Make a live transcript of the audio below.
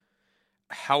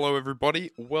Hello,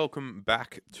 everybody. Welcome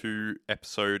back to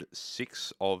episode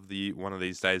 6 of the One of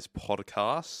These Days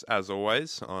podcast. As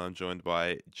always, I'm joined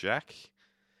by Jack.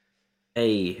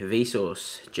 Hey,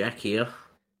 Vsauce, Jack here.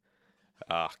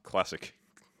 Classic.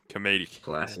 Comedic,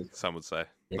 Classic. some would say.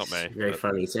 It's Not me. very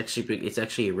funny. It's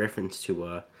actually a reference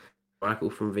to Michael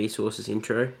from Vsauce's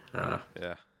intro.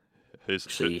 Yeah. Who's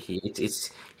Actually,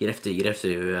 you'd have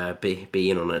to be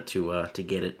in on it to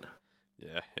get it.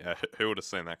 Yeah. Who would have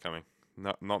seen that coming?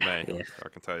 Not me. Yeah. I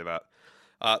can tell you that.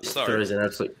 Throws an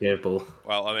absolute curveball.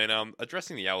 Well, I mean,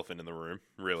 addressing the elephant in the room,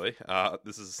 really.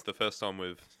 This is the first time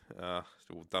we've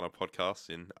done a podcast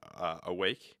in a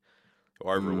week,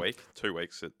 or over a week, 2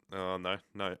 weeks. A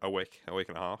week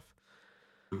and a half.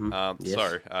 Yes.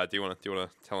 So, do you want to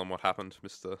tell them what happened,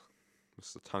 Mister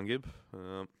Tungib?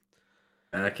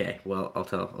 Okay, well, I'll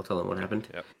tell them what happened.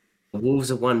 Yep. The Wolves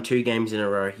have won 2 games in a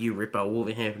row. You ripper,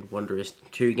 Wolverhampton Wanderers,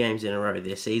 2 games in a row.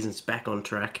 Their season's back on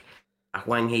track.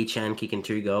 Wang Hee-chan kicking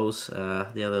 2 goals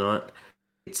the other night.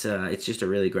 It's just a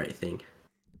really great thing.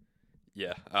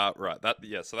 Yeah. Right.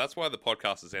 So that's why the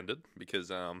podcast has ended, because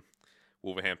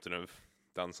Wolverhampton have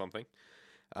done something.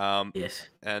 Yes.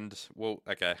 And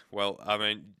okay. Well, I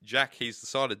mean, Jack, he's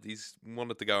decided he's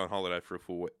wanted to go on holiday for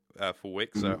a full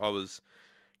week. So I was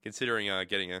considering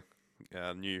getting a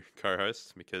new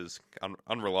co-host, because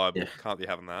unreliable, can't be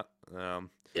having that.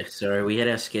 Yeah, so we had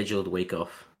our scheduled week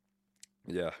off.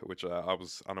 Yeah, which I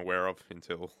was unaware of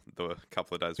until the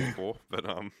couple of days before. But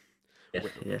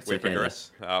we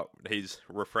progress. He's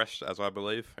refreshed, as I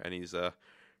believe, and he's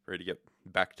ready to get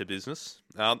back to business.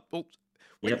 Well,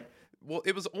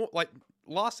 it was like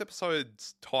last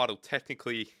episode's title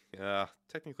technically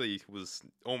was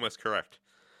almost correct.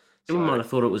 Someone might have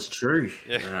thought it was true.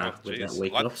 Yeah, with that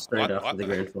week off straight after the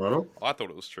grand final. I thought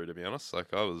it was true, to be honest.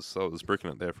 Like I was bricking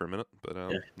it there for a minute, but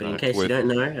but in case you don't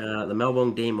know, the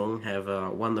Melbourne Demon have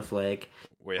won the flag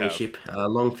championship,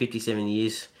 long 57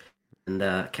 years, and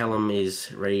Callum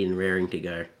is ready and raring to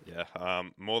go. Yeah,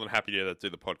 more than happy to do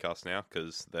the podcast now,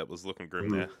 because that was looking grim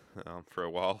there for a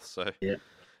while. So yeah,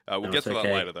 we'll get to that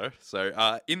later though.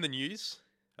 So in the news,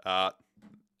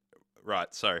 right.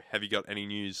 So have you got any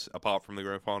news apart from the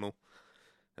grand final?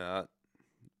 Jack,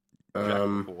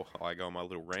 before I go on my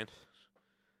little rant.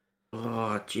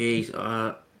 Oh, jeez.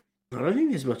 I don't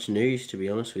think there's much news, to be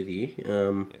honest with you.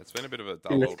 It's been a bit of a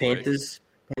dull old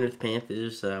Penrith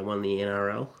Panthers won the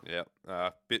NRL. Yeah,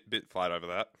 bit flat over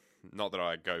that. Not that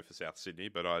I go for South Sydney,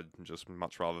 but I'd just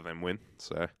much rather them win.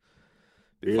 So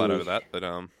bit flat over that. But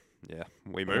yeah,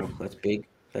 we move. Oh, that's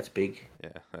big.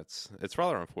 Yeah, it's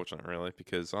rather unfortunate, really,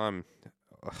 because I'm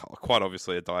quite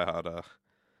obviously a diehard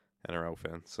NRL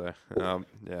fan. So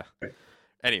yeah.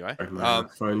 Anyway, my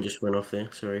phone just went off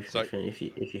there. Sorry if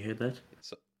you heard that.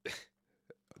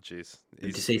 Jeez,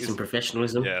 to see some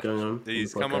professionalism going on.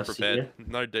 He's come unprepared.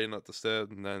 No do not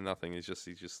disturb. No nothing. He's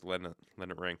just letting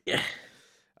it ring. Yeah.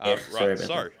 Right.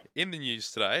 So in the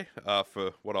news today,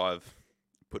 for what I've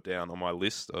put down on my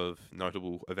list of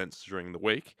notable events during the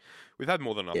week, we've had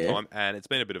more than enough time, and it's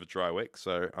been a bit of a dry week.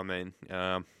 So I mean,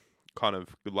 kind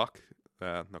of good luck.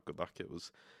 Not good luck. It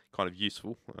was kind of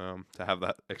useful to have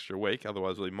that extra week.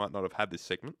 Otherwise, we might not have had this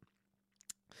segment.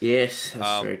 Yes,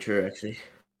 that's very true, actually.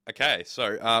 Okay,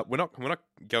 so we're not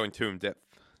going too in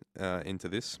depth into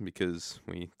this, because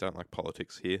we don't like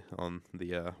politics here on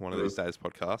the One of These Days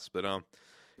podcast. But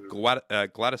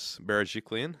Gladys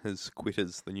Berejiklian has quit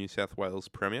as the New South Wales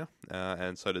Premier,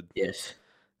 and so did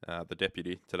the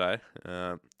Deputy today.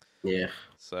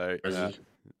 So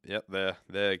yep,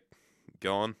 they're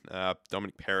gone.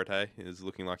 Dominic Perrottet is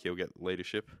looking like he'll get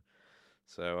leadership.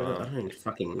 So I don't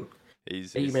fucking. Do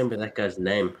you remember that guy's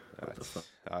name?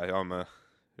 I'm a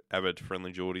avid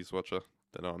Friendly Geordies watcher.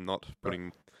 That I'm not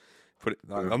putting.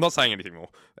 I'm not saying anything more.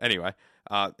 Anyway,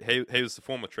 he was the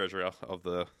former treasurer of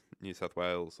the New South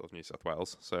Wales.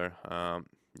 So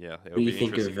yeah. What do you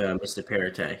think of Mr.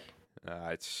 Perrottet?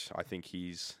 I think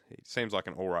he seems like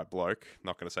an all right bloke.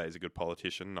 Not going to say he's a good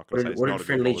politician. Not going to say he's not a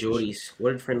good politician.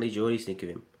 What did Friendly Geordies think of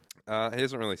him? He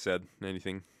hasn't really said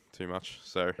anything too much.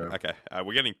 So okay,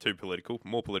 we're getting too political,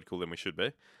 more political than we should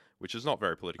be, which is not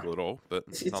very political at all. But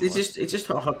it's just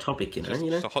a hot topic, you know.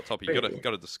 It's a hot topic. You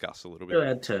got to discuss a little bit.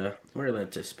 We're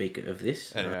allowed to speak of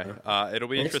this. Anyway, it'll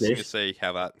be interesting to see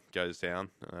how that goes down.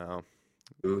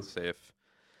 See if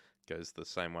it goes the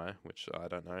same way, which I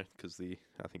don't know, because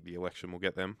I think the election will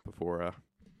get them before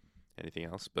anything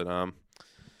else. But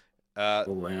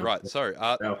right. So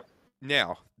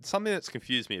now, something that's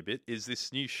confused me a bit is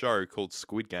this new show called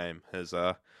Squid Game has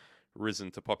risen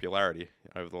to popularity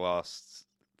over the last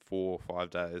 4 or 5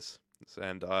 days.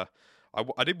 And I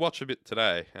did watch a bit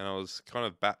today, and I was kind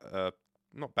of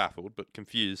not baffled, but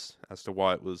confused as to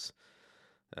why it was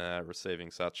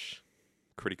receiving such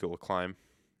critical acclaim.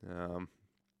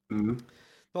 Mm-hmm.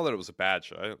 Not that it was a bad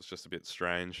show; it was just a bit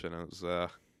strange, and it was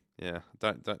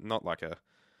don't not like a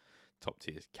top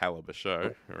tier caliber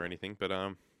show or anything, but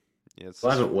yeah, it's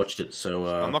Well, I haven't watched it, so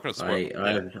I'm not going to spoil.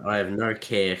 I have no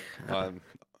care. I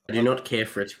do not care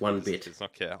for it one bit. It's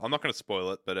not care. I'm not going to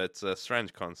spoil it, but it's a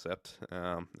strange concept,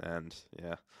 and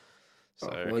yeah. So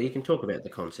well, you can talk about the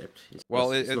concept.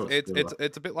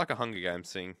 it's a bit like a Hunger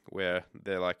Games thing where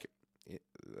they're like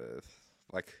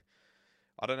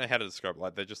I don't know how to describe it.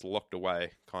 Like they're just locked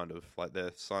away, kind of like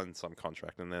they're signed some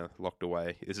contract and they're locked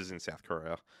away. This is in South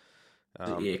Korea.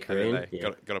 Korean.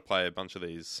 Got to play a bunch of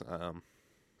these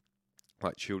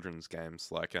like children's games,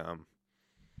 like I don't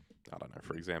know,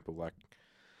 for example, like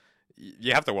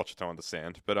you have to watch it to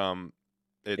understand, but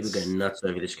people go nuts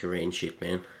over this Korean shit,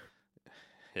 man.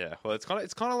 Yeah, well, it's kind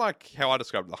of like how I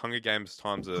described it. The Hunger Games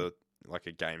times a like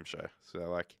a game show, so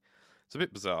like it's a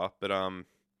bit bizarre, but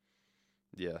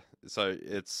yeah. So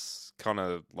it's kind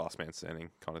of last man standing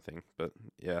kind of thing, but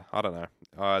yeah, I don't know.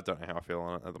 I don't know how I feel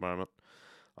on it at the moment.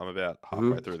 I'm about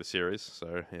halfway through the series,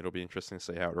 so it'll be interesting to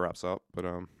see how it wraps up. But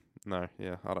no,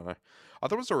 yeah, I don't know. I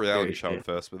thought it was a reality show at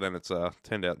first, but then it's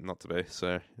turned out not to be.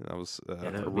 So that was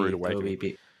a rude awakening. That would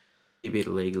be a bit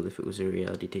illegal if it was a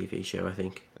reality TV show, I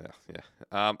think.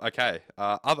 Yeah. Okay.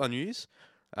 Other news.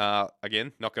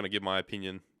 Again, not going to give my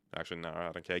opinion. Actually, no,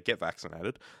 I don't care. Get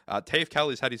vaccinated. TFL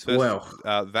has had his first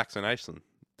vaccination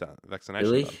done.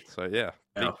 Really? So yeah,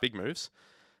 big moves.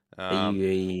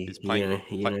 He's playing,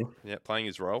 playing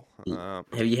his role.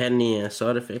 Have you had any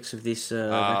side effects of this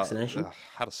vaccination?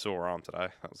 Had a sore arm today.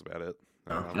 That was about it.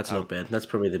 That's not bad. That's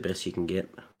probably the best you can get,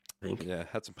 I think. Yeah,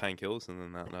 had some painkillers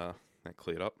and then that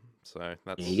cleared up. So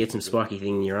that's you get some spiky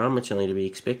thing in your arm, which only to be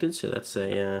expected. So that's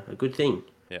a good thing.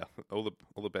 Yeah, all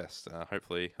the best.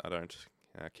 Hopefully, I don't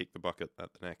kick the bucket at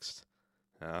the next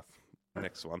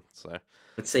one. So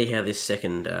let's see how this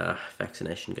second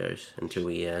vaccination goes until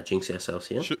we jinx ourselves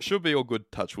here. Should be all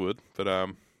good, touch wood. But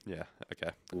yeah,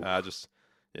 okay.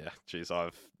 Geez,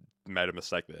 I've made a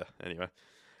mistake there. Anyway,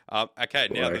 okay.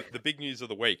 Now the big news of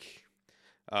the week.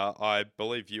 I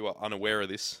believe you are unaware of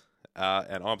this,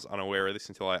 and I was unaware of this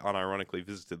until I unironically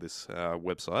visited this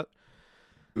website.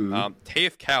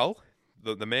 TFL,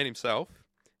 the man himself,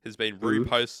 has been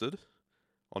reposted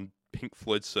on Pink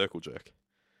Floyd's Circle Jerk.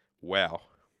 Wow.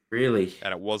 Really?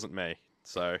 And it wasn't me.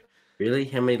 So. Really?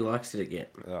 How many likes did it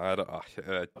get? Last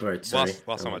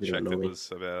time I checked, it was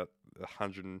about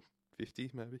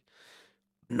 150, maybe.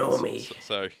 Normie.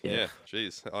 So yeah,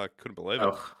 geez, I couldn't believe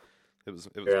it. It was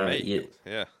me.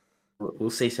 Yeah. We'll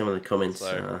see some of the comments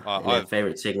in our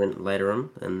favourite segment later on,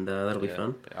 and that'll be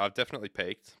fun. Yeah, I've definitely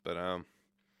peaked, but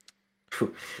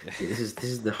this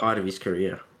is the height of his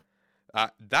career.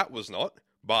 That was not.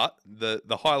 But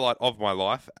the highlight of my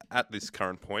life at this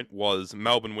current point was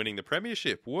Melbourne winning the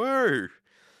premiership. Woo!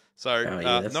 So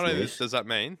not only does that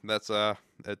mean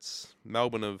it's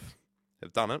Melbourne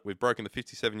have done it. We've broken the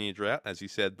 57-year drought, as you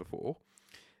said before,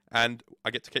 and I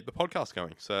get to keep the podcast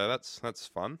going. So that's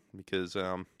fun because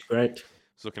great.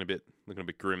 It's looking a bit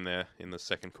grim there in the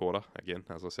second quarter again,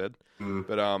 as I said.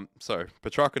 But so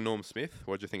Petrarca Norm Smith,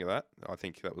 what did you think of that? I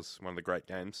think that was one of the great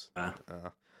games.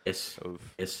 Yes,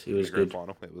 it was the good.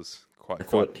 Final. It was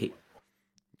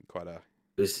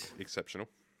exceptional.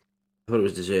 I thought it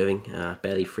was deserving.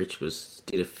 Bailey Fritsch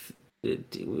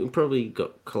probably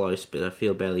got close, but I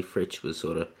feel Bailey Fritsch was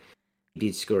he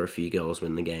did score a few goals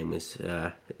when the game was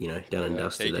done and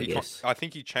dusted. I guess. I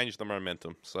think he changed the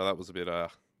momentum, so that was a bit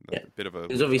bit of a.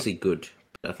 It was obviously good.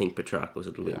 I think Petrarca was a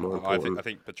little bit more important. I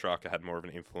think Petrarca had more of an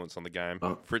influence on the game.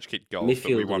 Fritsch kicked goals,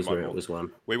 midfield was where it was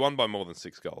won. We won by more than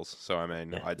 6 goals, so I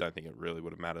mean, I don't think it really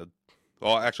would have mattered.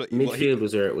 Well, actually, midfield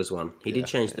was where it was won. He did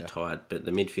change the tide, but the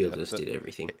midfielders did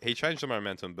everything. He changed the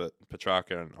momentum, but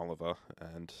Petrarca and Oliver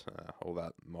and all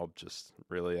that mob just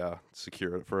really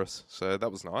secured it for us. So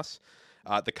that was nice.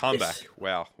 The comeback,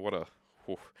 wow, what a!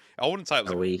 I wouldn't say it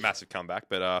was a massive comeback,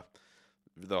 but.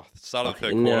 The start of the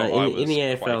third quarter, in the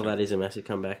AFL, that is a massive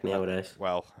comeback nowadays.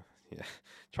 Well, yeah,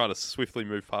 trying to swiftly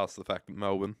move past the fact that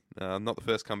Melbourne, not the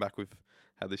first comeback we've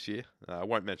had this year. I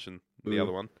won't mention the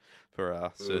other one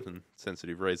for certain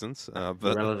sensitive reasons.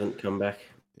 But relevant comeback.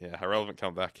 Yeah, a relevant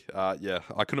comeback. Yeah,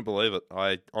 I couldn't believe it.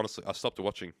 I stopped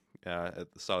watching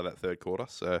at the start of that third quarter,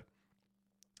 so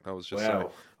I was just I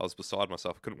was beside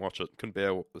myself. Couldn't watch it. Couldn't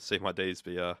bear to see my D's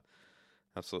be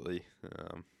absolutely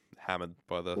hammered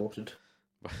by the. Watered.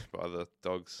 By the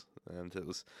dogs, and it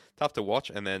was tough to watch.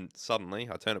 And then suddenly,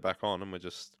 I turn it back on, and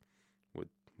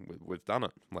we've done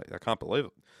it. Like I can't believe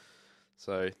it.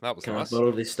 So that was Can I nice.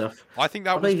 bottle this stuff? I think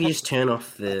I that was believe you just turn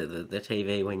off the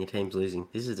TV when your team's losing.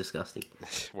 This is disgusting.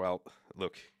 well,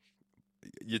 look,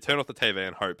 you turn off the TV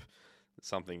and hope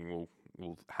something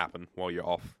will happen while you're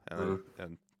off, and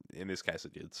in this case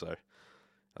it did. So I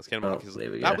was kind of because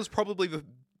that was probably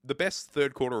the best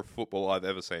third quarter of football I've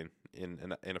ever seen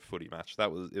in a footy match.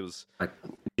 It was like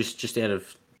just out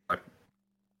of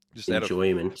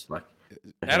enjoyment,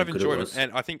 out of enjoyment,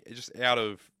 and I think just out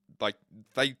of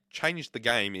they changed the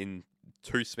game in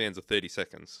 2 spans of 30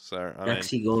 seconds. So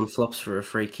Maxi Gawn flops for a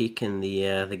free kick, and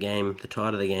the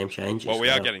tide of the game changes. Well, we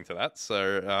are getting to that.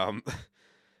 So,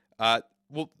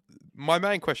 well, my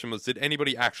main question was: did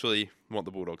anybody actually want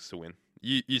the Bulldogs to win?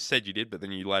 You said you did, but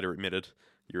then you later admitted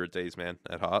you're a D's man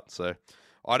at heart. So,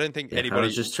 I don't think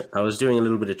anybody. I was doing a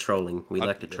little bit of trolling. We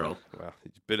like to troll. Well,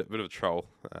 bit of a troll,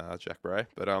 Jack Bray,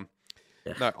 but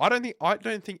No, I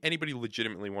don't think anybody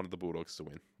legitimately wanted the Bulldogs to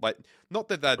win. Like, not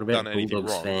that they'd done anything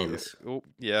Bulldogs wrong. Fans?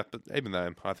 Yeah, but even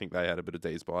though I think they had a bit of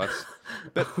D's bias.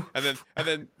 But and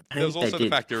then there was also the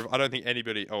factor of I don't think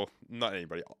anybody, or not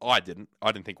anybody, I didn't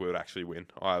think we would actually win.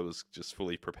 I was just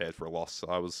fully prepared for a loss.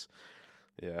 It was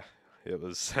it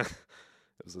was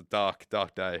a dark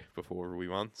day before we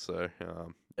won. So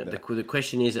the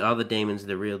question is, are the Demons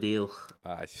the real deal?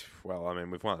 Well, I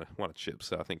mean, we've won a chip,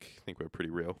 so I think we're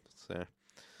pretty real. So,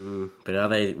 but are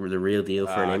they the real deal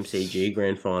for an MCG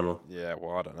grand final? Yeah,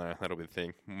 well, I don't know. That'll be the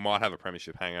thing. Might have a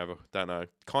premiership hangover. Don't know.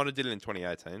 Kind of did it in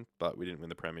 2018, but we didn't win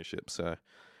the premiership, so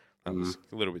that was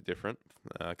a little bit different.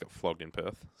 Got flogged in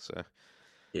Perth. So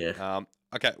yeah.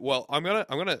 Okay. Well, I'm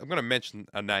gonna mention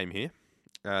a name here,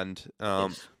 and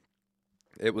Yes.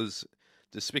 It was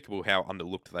despicable how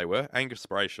underlooked they were. Angus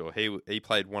Brayshaw, he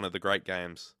played one of the great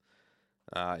games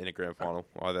in a grand final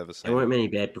I've ever seen. There weren't many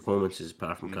bad performances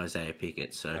apart from Isaiah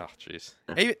Pickett. So, oh jeez,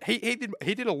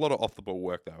 he did a lot of off the ball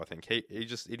work though. I think he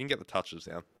didn't get the touches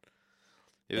down.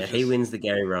 He wins the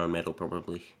Gary Rowan medal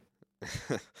probably.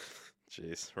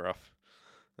 Jeez, rough.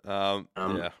 Yeah,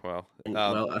 well.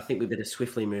 Well, I think we better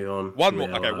swiftly move on. One more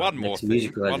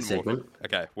thing. Segment.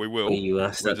 Okay, we will. Where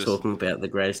you start talking about the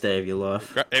greatest day of your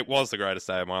life. It was the greatest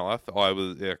day of my life. I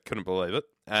couldn't believe it.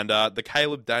 And the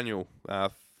Caleb Daniel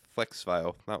flex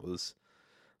fail, that was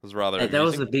rather amusing. That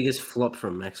was the biggest flop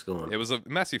from Max Gawn. It was a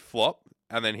massive flop,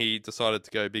 and then he decided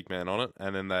to go big man on it,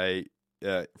 and then they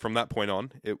from that point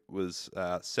on, it was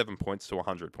 7 points to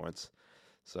 100 points.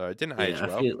 So it didn't age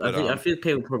well. I feel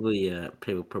people probably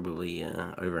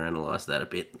overanalyze that a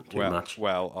bit too much.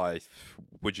 Well,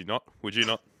 would you not?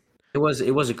 It was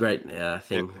a great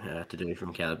thing to do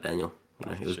from Caleb Daniel.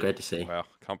 It was great to see. Wow,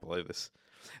 can't believe this.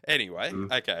 Anyway,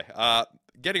 okay.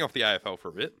 Getting off the AFL for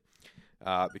a bit,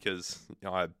 because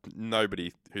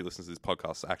nobody who listens to this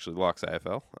podcast actually likes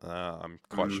AFL. I'm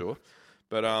quite sure.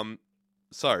 But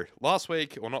so last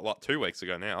week, or not, like 2 weeks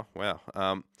ago now. Wow.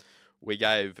 We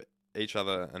gave each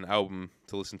other an album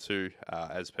to listen to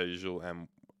as per usual, and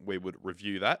we would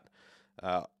review that.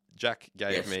 Jack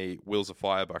gave me Wheels of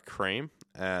Fire by Cream,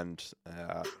 and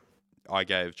I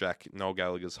gave Jack Noel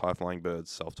Gallagher's High Flying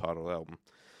Birds self-titled album.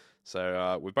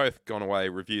 So we've both gone away,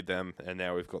 reviewed them, and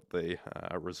now we've got the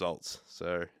results.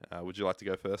 So would you like to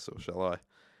go first, or shall I?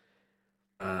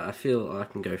 I feel I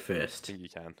can go first. I think you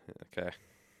can. Okay.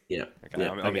 Yeah. Okay.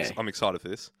 Yeah, I'm excited for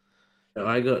this. So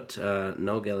I got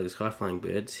Noel Gallagher's High Flying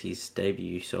Birds, his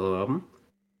debut solo album.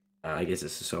 I guess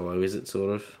it's a solo, is it,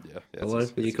 sort of? Yeah. Solo,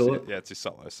 would you call it? Yeah, it's his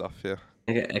solo stuff, yeah.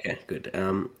 Okay, good.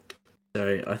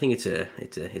 So I think it's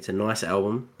a nice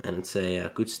album, and it's a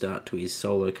good start to his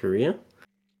solo career.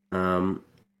 There's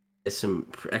some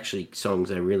actually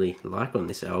songs I really like on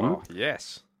this album. Oh,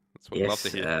 yes. That's what I'd love to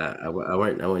hear. I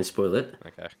won't spoil it.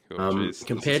 Okay, cool.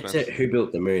 Compared to Who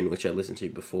Built the Moon, which I listened to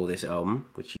before this album,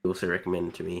 which you also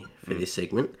recommended to me for this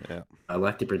segment, I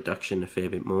like the production a fair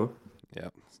bit more. Yeah,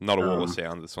 it's not a wall of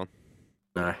sound, this one.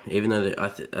 No, even though I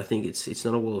think it's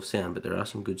not a wall of sound, but there are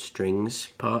some good strings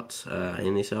parts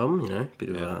in this album.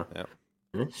 Bit of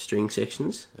string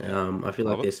sections. Yeah. I feel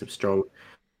like there's some strong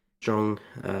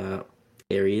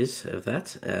areas of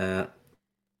that.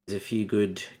 There's a few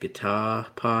good guitar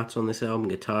parts on this album,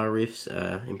 guitar riffs,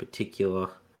 in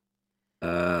particular,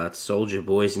 Soldier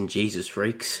Boys and Jesus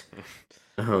Freaks.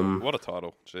 What a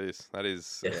title. Jeez, that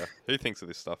is... who thinks of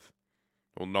this stuff?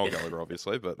 Well, Noel Gallagher,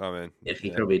 obviously, but I mean... Yeah,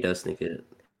 he probably does think of it.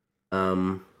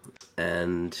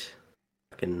 And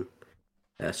I can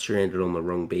Stranded on the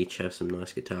Wrong Beach have some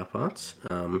nice guitar parts.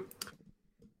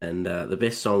 And the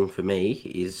best song for me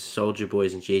is Soldier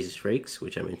Boys and Jesus Freaks,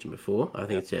 which I mentioned before. I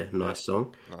think it's a nice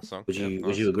song. Nice song. Would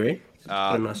you agree?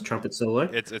 A nice trumpet solo.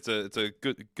 It's a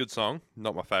good song.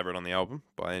 Not my favourite on the album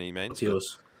by any means. What's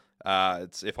yours?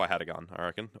 It's If I Had a Gun, I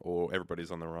reckon, or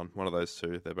Everybody's on the Run. One of those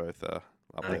two. They're both up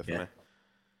there for me.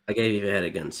 I gave If I Had a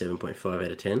Gun 7.5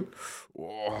 out of 10.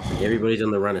 Whoa. Everybody's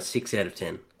on the Run a 6 out of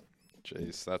 10.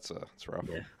 Jeez, that's rough.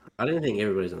 Yeah, I didn't think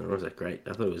Everybody's on the Run was that great.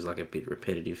 I thought it was like a bit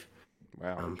repetitive.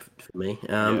 Wow. For me.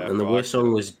 And the worst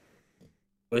song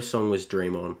was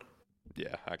Dream On.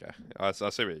 Yeah. Okay. I see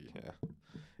what you. Yeah.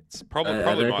 It's probably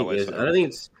my worst. I don't think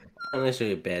it's not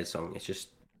necessarily a bad song. It's just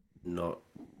not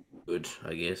good.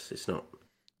 I guess it's not.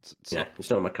 It's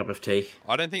not my cup of tea.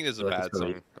 I don't think there's a bad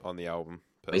song on the album.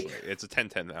 Personally, it's a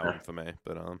 10-10 album for me.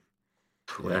 But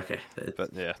Yeah, okay.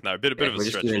 But yeah, no, a bit of a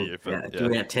stretch for you. But,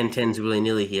 giving out 10-10s willy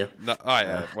nilly here. No,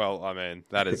 well, I mean,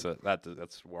 that's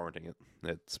warranting it.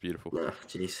 It's beautiful. No,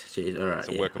 jeez. All right. It's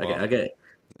a work of art. Okay.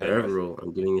 Overall,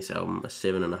 I'm giving this album a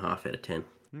 7.5 out of 10.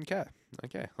 Okay,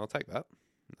 I'll take that.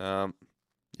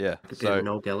 Yeah. So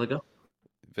Noel Gallagher.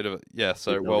 Bit of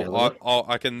So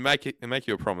I can make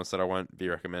you a promise that I won't be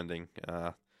recommending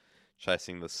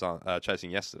Chasing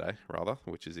Yesterday, rather,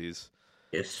 which is his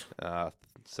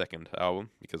second album,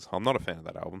 because I'm not a fan of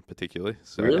that album particularly.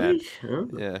 So, really?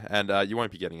 And you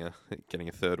won't be getting a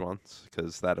third one,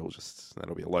 because that'll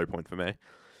be a low point for me.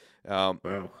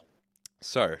 Wow.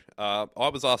 So I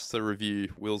was asked to review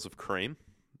Wheels of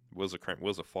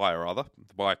Fire rather,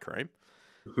 by Cream.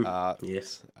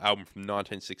 Yes. Album from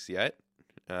 1968.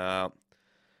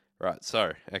 Right.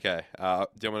 So okay. Do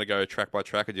you want me to go track by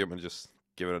track, or do you want me to just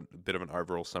give it a bit of an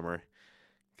overall summary?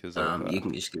 Because you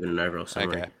can just give it an overall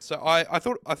summary. Okay. So I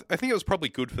think it was probably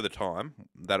good for the time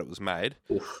that it was made.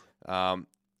 Oof.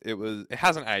 It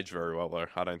hasn't aged very well though.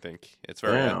 I don't think it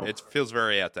feels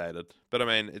very outdated. But I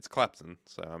mean, it's Clapton,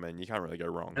 so I mean, you can't really go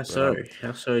wrong. How so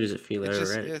does it feel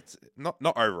outdated? It's not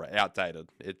outdated.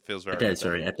 It feels very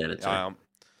outdated. Sorry.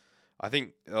 I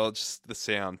think just the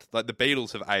sound, like the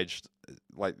Beatles have aged,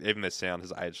 like even their sound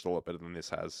has aged a lot better than this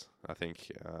has. I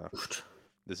think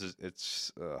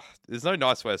there's no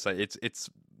nice way to say it. It's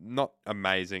not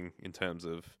amazing in terms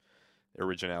of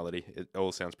originality. It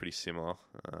all sounds pretty similar.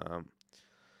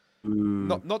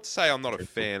 Not to say I'm not a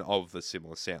fan of the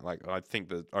similar sound. Like, I think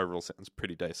the overall sound's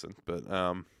pretty decent, but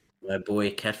my boy,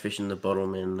 Catfish in the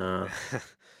Bottle, and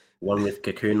one with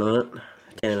Cocoon on it.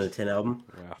 10 out of 10 album.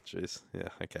 Wow, jeez. Yeah,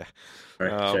 okay.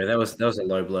 Right, sorry, that was a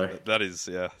low blow. That is,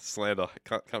 slander.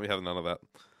 Can't be having none of that.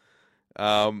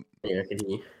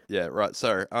 Continue. Yeah, right.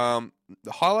 So,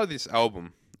 the highlight of this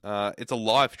album, it's a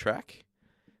live track,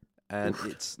 and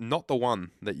it's not the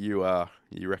one that you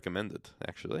recommended,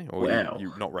 actually, or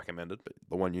you not recommended, but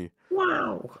the one you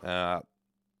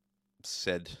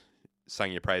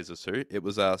sang your praises to. It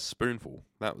was a Spoonful.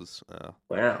 That was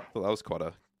wow. Well, that was quite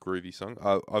a groovy song.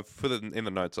 I've put it in the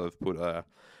notes. I've put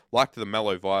liked the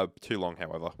mellow vibe. Too long,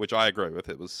 however, which I agree with.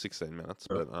 It was 16 minutes.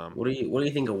 But what do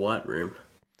you think of White Room?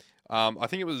 I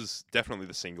think it was definitely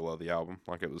the single of the album.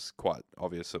 Like, it was quite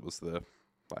obvious. It was the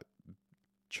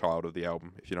child of the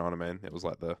album, if you know what I mean. It was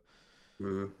like the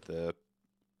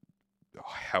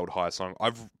held high song.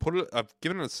 I've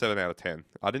given it a 7 out of 10.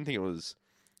 I didn't think it was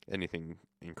anything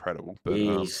incredible, but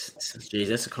jeez,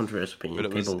 that's a controversial opinion.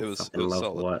 But People fucking love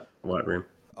solid. White Room.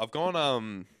 I've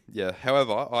gone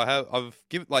however, I've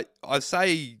given, I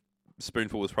say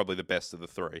Spoonful was probably the best of the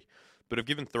three, but I've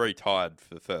given three tied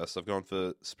for the first. I've gone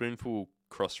for Spoonful,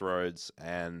 Crossroads,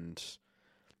 and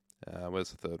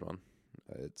where's the third one?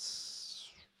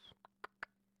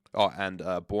 And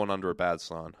Born Under a Bad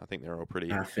Sign. I think they're all pretty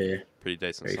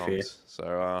decent songs. Fair.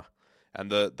 So and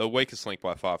the weakest link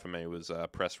by far for me was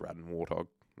Press Rat and Warthog.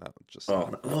 That was just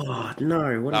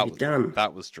no! What have you done?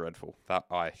 That was dreadful. That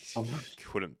I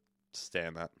couldn't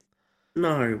stand that.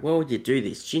 No, why would you do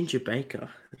this? Ginger Baker.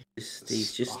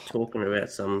 He's just talking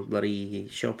about some bloody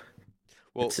shop.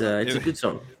 Well, it's a good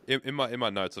song. In my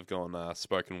notes, I've gone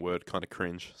spoken word kind of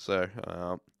cringe. So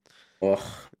wow,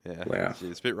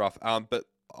 it's a bit rough. But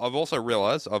I've also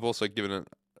realised I've also given it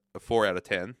a 4 out of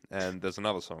 10, and there's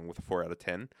another song with a 4 out of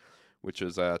 10, which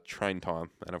is Train Time,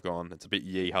 and I've gone, it's a bit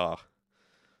yeehaw.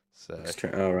 So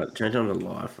right, Train Time's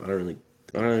alive. I don't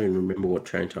even remember what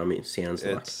Train Time sounds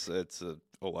like. It's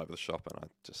all over the shop, and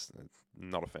I'm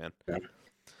not a fan. No. I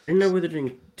don't know whether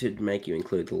to make you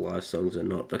include the live songs or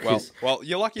not, because well,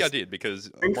 you're lucky I did, because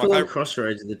Spoonful and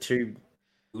Crossroads are the two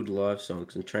good live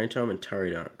songs, and Train Time and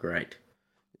Turried aren't great.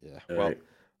 Yeah, so,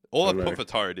 all I've put for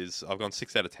Torrid is I've gone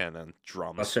 6 out of 10 and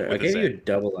drums. Oh, sorry, I gave you a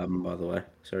double album, by the way.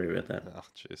 Sorry about that. Oh,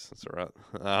 jeez, that's all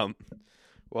right.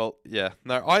 Well, yeah,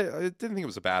 no, I didn't think it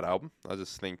was a bad album. I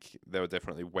just think there were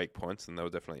definitely weak points and there were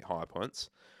definitely high points.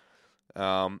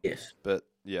 Yes, but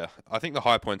yeah, I think the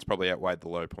high points probably outweighed the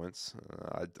low points.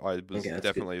 I was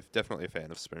definitely a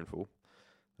fan of Spoonful.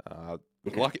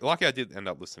 Okay. Lucky I did end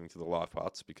up listening to the live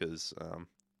parts because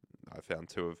I found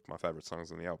two of my favourite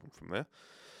songs on the album from there.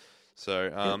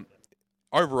 So Yep.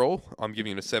 overall, I'm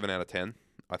giving it a 7 out of 10.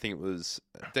 I think it was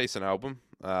a decent album.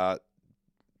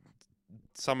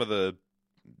 Some of the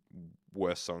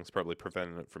worst songs probably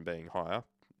prevented it from being higher,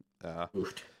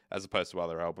 Oofed. as opposed to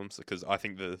other albums, because I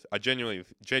think I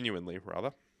genuinely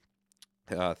rather,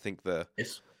 think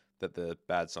Yes. that the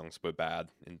bad songs were bad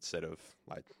instead of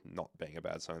like not being a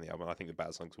bad song in the album. I think the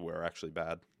bad songs were actually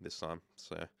bad this time.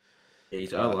 So,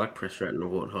 Jeez, I like Press Rat and the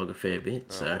Warthog a fair bit.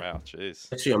 oh So wow,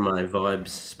 jeez. actually on my Vibes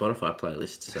Spotify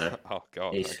playlist. So Oh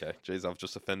god, jeez. okay, jeez, I've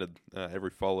just offended every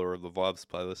follower of the Vibes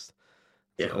playlist.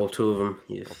 Yeah, So, all two of them.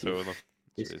 Yes. all two of them.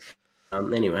 Yes. Jeez.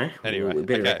 Anyway, Anyway, we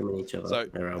better okay. recommend each other So,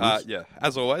 our albums. yeah,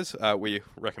 as always, we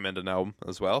recommend an album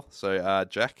as well. So,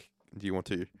 Jack, do you want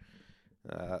to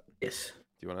Yes.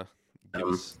 give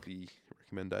us the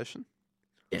recommendation?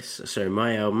 Yes. So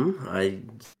my album, I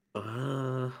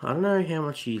don't know how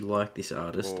much you like this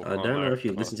artist. Oh, I oh, don't no. know if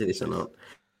you've Oh, listened to this or jeez. not.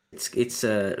 It's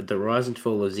The Rise and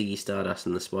Fall of Ziggy Stardust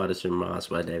and the Spiders from Mars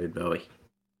by David Bowie.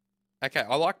 Okay,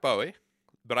 I like Bowie,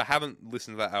 but I haven't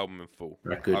listened to that album in full.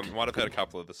 Right, good. I might have heard a Good.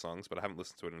 couple of the songs, but I haven't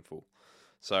listened to it in full.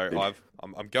 So Good.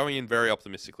 I'm going in very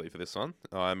optimistically for this one.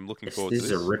 I'm looking forward This to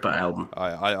is a this. ripper album.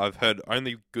 I've heard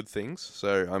only good things,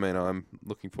 so I mean I'm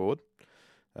looking forward.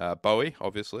 Bowie,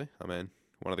 obviously, I mean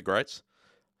one of the greats.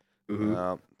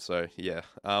 Hmm. So yeah.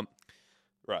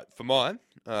 Right for mine,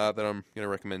 that I'm going to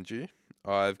recommend you.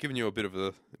 I've given you a bit of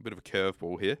a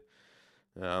curveball here,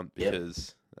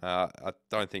 because I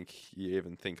don't think you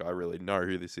even think I really know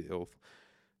who this is. Or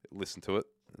listen to it,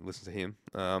 listen to him.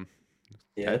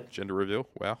 Yeah. Okay, gender reveal.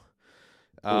 Wow.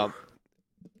 Oof.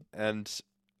 And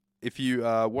if you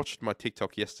watched my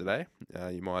TikTok yesterday,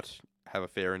 you might have a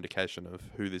fair indication of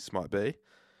who this might be.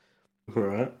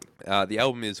 Right. The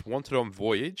album is "Wanted on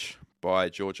Voyage" by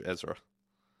George Ezra.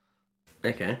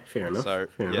 Okay. Fair enough. So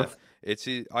Fair yeah, enough.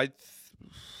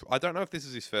 I don't know if this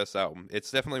is his first album. It's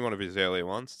definitely one of his earlier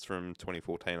ones. It's from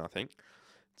 2014, I think.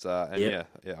 It's and Yep.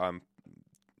 yeah, I'm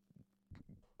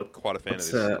quite a fan of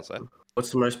What's this. I'll say.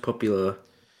 what's the most popular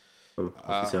of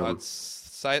this album? I'd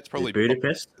say it's Is probably it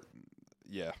Budapest?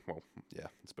 yeah. Well, yeah,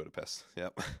 it's Budapest.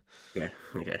 Yep. Okay.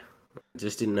 Okay.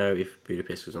 Just didn't know if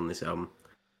Budapest was on this album.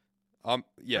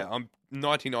 Yeah, I'm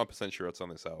 99% sure it's on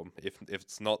this album. If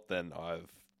it's not, then I've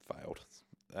failed.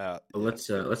 Well,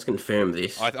 Yeah. let's confirm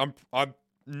this. I'm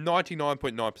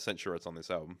 99.9% sure it's on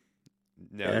this album.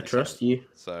 Now I that you say trust it. you.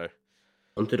 So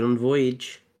Wanted on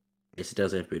Voyage. Yes, it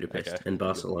does have Budapest okay. and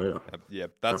Barcelona. Yeah,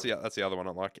 that's the other one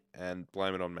I like, and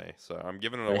Blame It on Me. So I'm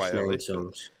giving it away Both early. name But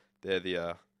songs. they're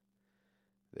the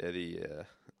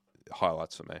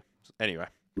highlights for me. Anyway,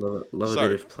 Love So- a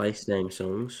bit of place name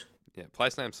songs. yeah,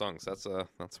 place name songs. That's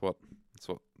what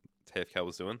TFK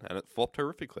was doing, and it flopped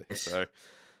horrifically. Yes. So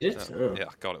Yes. Oh. yeah,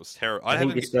 God, it was terrible. I think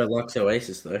haven't. this guy likes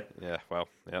Oasis though. Yeah, well,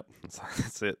 yep,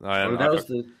 that's it. That was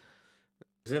the.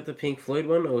 Was that the Pink Floyd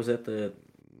one, or was that the?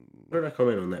 What did I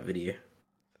comment on that video?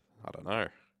 I don't know.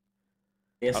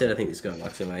 Yeah, I said I think this guy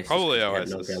likes Oasis. Probably He had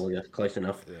Oasis. Noel Gallagher. Close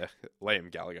enough. Yeah,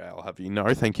 Liam Gallagher, I'll have you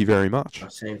know. Thank you very much. Oh,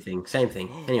 same thing. Same thing.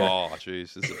 Anyway. Oh,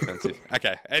 jeez, this is offensive.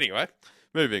 Okay, anyway,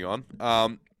 moving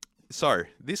on. So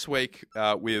this week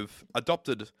we've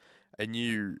adopted a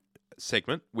new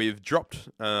segment. We've dropped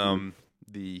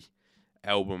the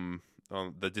album,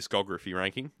 the discography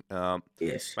ranking,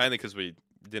 Yes. mainly because we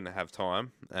didn't have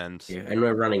time, and Yeah, and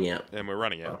we're running out. we're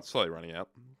running out, slowly running out.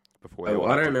 Before we Oh, all I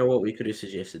have don't to- know what we could have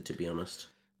suggested, to be honest.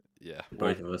 Yeah,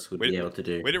 Both of us would we- be able to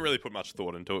do. we didn't really put much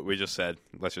thought into it. We just said,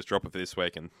 let's just drop it for this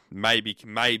week, and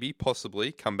maybe,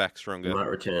 possibly come back stronger. Might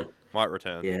return. Might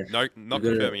return. Yeah. No, not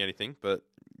We've got confirming anything, but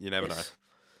you never know. Yes.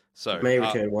 So It may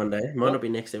return one day. Might what- not be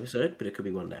next episode, but it could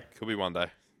be one day. could be one day.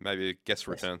 Maybe a guest Yes.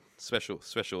 return,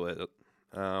 special edit.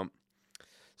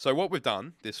 So what we've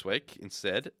done this week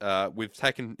instead, we've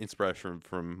taken inspiration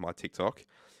from my TikTok,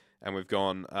 and we've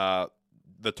gone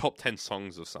the top 10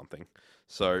 songs of something.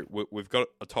 So we've got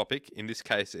a topic. In this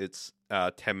case, it's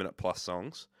 10-minute plus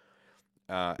songs,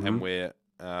 and we've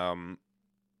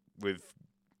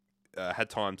had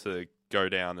time to go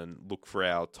down and look for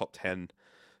our top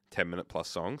 10-minute plus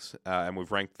songs, and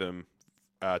we've ranked them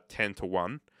 10 to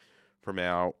 1 from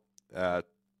our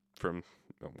from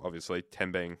obviously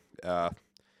 10 being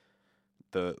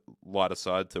the lighter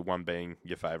side to 1 being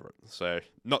your favorite. So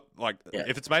not like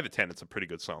if it's made the 10, it's a pretty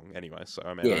good song anyway. So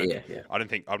I mean, Yeah. I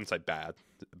wouldn't say bad,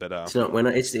 but It's not when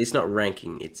it's not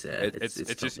ranking. It's it's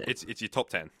top 10. your top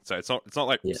 10. So it's not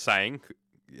like Yeah. saying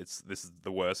this is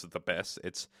the worst of the best.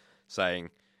 It's saying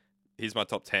here's my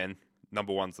top 10.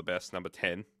 Number 1's the best. Number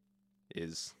 10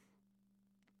 is,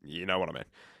 you know what I mean.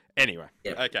 Anyway,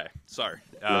 Yep. okay. So,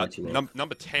 Right, you know.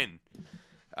 number 10.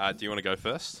 Do you want to go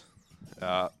first?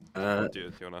 Do you want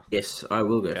to? Yes, I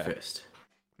will go Okay. first.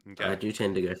 Okay. I do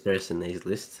tend to go first in these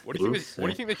lists. What do you think? Things, What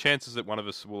do you think the chances that one of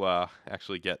us will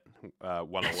actually get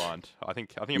one aligned? I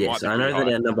think it might Yes, be I pretty know that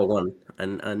high. our number one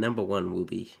and our number one will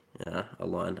be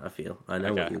aligned. I feel I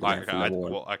know Okay. what you're going for number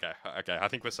one. Well, okay. I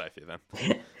think we're safe here then.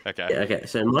 Okay. Yeah, okay,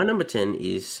 so my number 10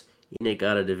 is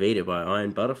Inagata Devita by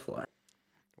Iron Butterfly.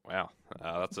 Wow.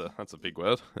 That's a big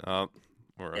word. Or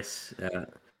Yes.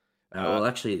 Well,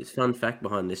 actually, it's fun fact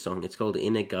behind this song. It's called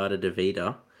Inagata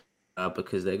Devita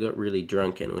because they got really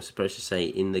drunk and it was supposed to say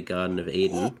in the Garden of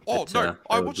Eden. Oh But, no!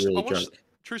 they were really I watched. drunk.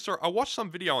 True story. I watched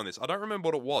some video on this. I don't remember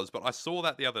what it was, but I saw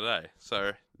that the other day.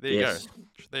 So there you Yes. go.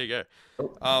 There you go.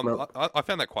 Oh, well, I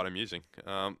found that quite amusing.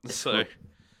 So sorry.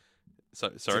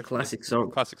 it's a classic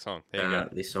song. Classic song. There you go.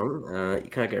 This song, you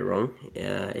can't go wrong.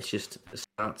 It's just it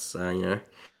starts,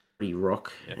 pretty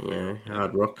rock,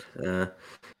 hard rock,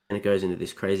 and it goes into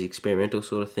this crazy experimental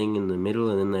sort of thing in the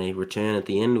middle, and then they return at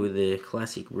the end with their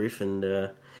classic riff and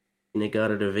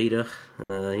Inagata Devita.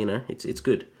 It's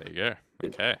good. There you go.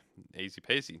 Okay, easy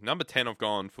peasy. Number 10, I've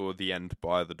gone for "The End"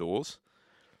 by The Doors.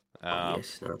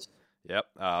 Yes, nice. Yep.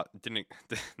 Didn't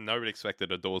nobody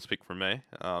expected a Doors pick from me.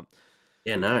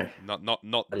 Yeah, no. Not I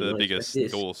the did not biggest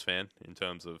expect this. Doors fan in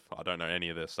terms of I don't know any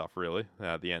of their stuff really.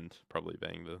 The End probably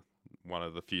being the one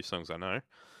of the few songs I know,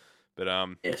 but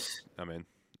Yes. I mean,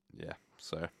 yeah.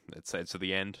 So it's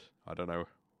The End. I don't know.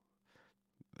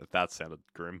 That sounded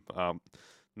grim.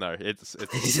 No, it's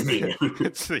It's the end.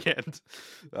 it's The End.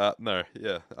 No,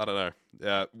 yeah, I don't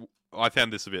know. I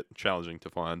found this a bit challenging to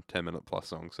find 10-minute plus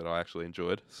songs that I actually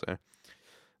enjoyed. So,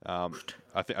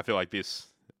 I feel like this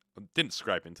didn't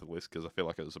scrape into the list because I feel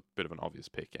like it was a bit of an obvious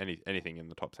pick. Anything in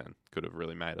the top 10 could have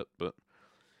really made it, but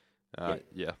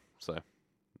yeah. So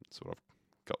that's what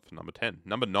I've got for number 10.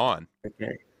 Number 9.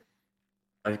 Okay.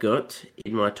 I've got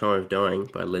In My Time of Dying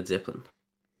by Led Zeppelin.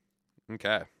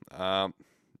 Okay.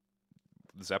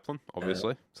 Zeppelin,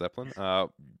 obviously. Zeppelin.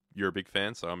 You're a big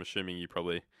fan, so I'm assuming you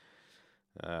probably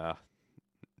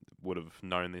would have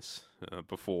known this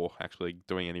before actually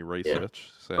doing any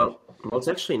research. So, Well, it's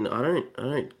actually I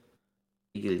don't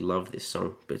really love this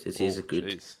song, but it is a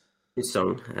good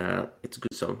song. It's a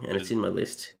good song, and it's in my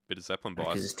list bit of Zeppelin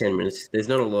because bias. it's 10 minutes. There's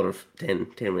not a lot of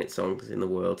 10-minute songs in the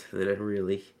world that are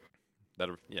really That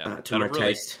have to my really,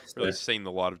 taste. really So, seen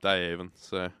the light of day, even.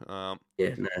 So,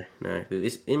 yeah, no.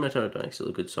 This In My Time of Dying is still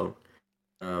a good song.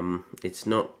 It's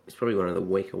not. It's probably one of the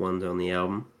weaker ones on the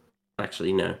album.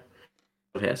 Actually, no.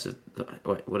 What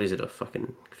is it? A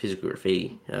fucking Physical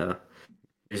Graffiti.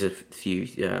 There's a few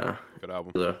good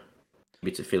album.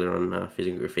 bits of filler on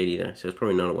Physical Graffiti though, so it's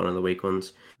probably not one of the weak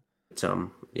ones. It's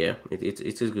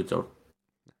it's a good song.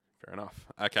 Fair enough.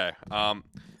 Okay.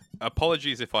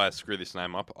 Apologies if I screw this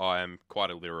name up. I am quite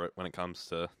illiterate when it comes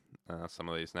to some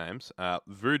of these names.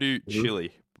 Voodoo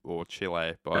Chili or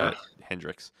Chile by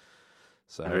Hendrix.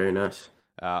 So Very nice.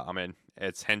 I mean,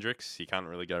 it's Hendrix. You can't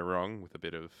really go wrong with a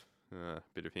bit of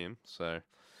him. So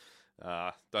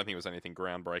don't think it was anything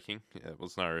groundbreaking. It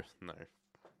was no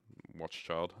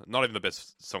Watchchild. Not even the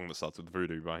best song that starts with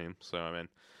Voodoo by him. So I mean,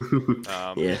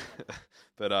 Yeah.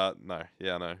 But no.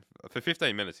 For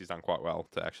 15 minutes, he's done quite well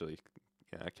to actually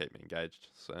keep me engaged.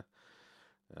 So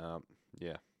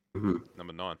yeah,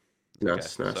 number 9.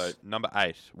 Nice. So number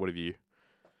 8. What have you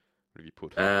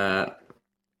put?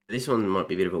 This one might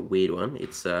be a bit of a weird one.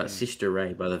 It's Sister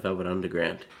Ray by the Velvet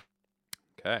Underground.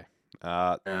 Okay.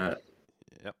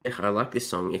 Yep. I like this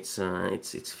song. It's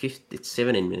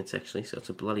 17 minutes actually, so it's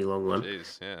a bloody long one.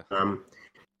 Jeez, yeah.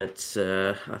 It's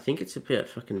I think it's about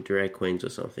fucking drag queens or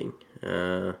something.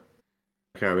 I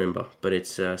can't remember, but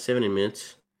it's 17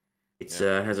 minutes. It's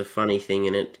has a funny thing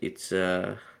in it. It's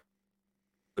what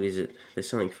is it? There's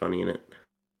something funny in it.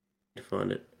 To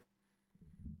find it.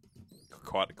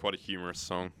 Quite a humorous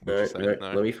song. No.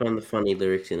 Let me find the funny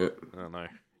lyrics in it. Oh no.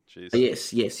 Jeez. Oh,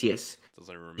 yes.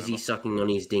 Doesn't even remember. Is he sucking on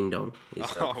his ding dong?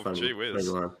 Oh, gee whiz.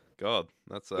 God,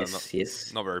 that's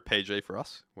yes. not very PG for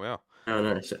us. Wow. Oh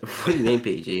no. So, what do you mean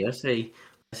PG? I say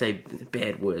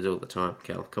bad words all the time,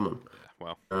 Cal. Come on.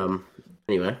 Well.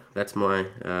 Anyway, that's my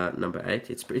number 8.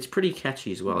 It's pretty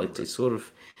catchy as well. It's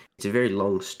a very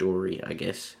long story, I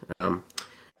guess.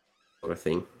 Sort of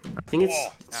thing. I think it's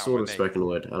sort of spoken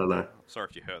word. I don't know. Sorry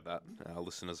if you heard that,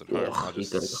 listeners at home. I he's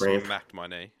just got a cramp. smacked my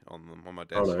knee on my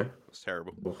desk. Oh no. It was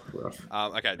terrible. Oh, rough.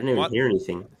 Okay. I didn't even hear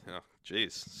anything. Oh,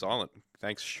 jeez, silent.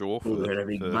 Thanks, Shaw, for Ooh, a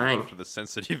big bang. for the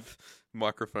sensitive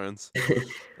microphones.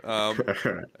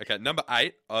 Alright. Okay, number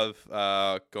 8, I've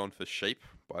gone for "Sheep"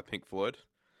 by Pink Floyd.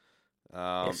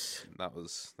 Yes. That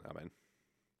was, I mean,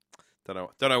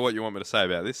 Don't know what you want me to say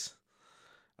about this.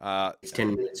 It's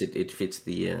 10 minutes. It fits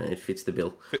the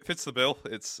bill. Fits the bill.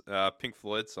 It's Pink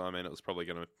Floyd, so I mean, it was probably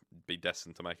going to be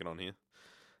destined to make it on here.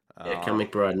 Yeah, Cal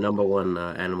McBride, number one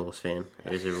Animals fan,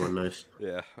 as everyone knows.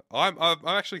 Yeah, I'm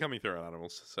actually coming through on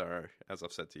Animals. So as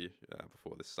I've said to you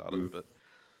before this started, but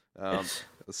Yes.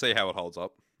 let's see how it holds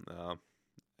up.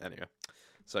 Anyway,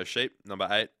 so Sheep number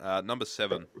 8, number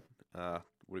 7. What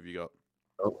have you got?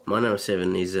 Oh, my number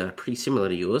 7 is pretty similar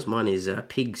to yours. Mine is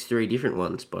Pigs, Three Different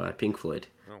Ones by Pink Floyd.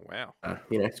 Oh wow!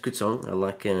 It's a good song. I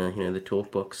like the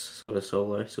talk box sort of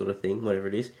solo sort of thing, whatever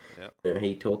it is. Yeah.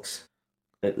 He talks.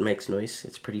 It makes noise.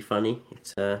 It's pretty funny.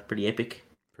 It's pretty epic.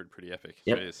 Pretty epic.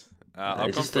 Yep. Jeez.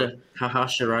 Is this the Haha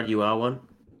Charade You Are one?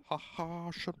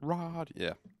 Haha Charade.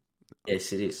 Yeah.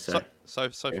 Yes, it is. So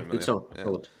familiar. good song. Yeah.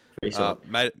 Solid. Very solid.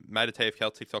 Made a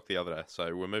TFL TikTok the other day,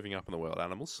 so we're moving up in the world,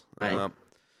 Animals. Hey.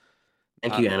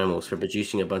 Thank you, Animals, for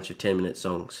producing a bunch of 10-minute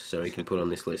songs so we can put on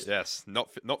this list. Yes,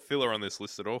 not filler on this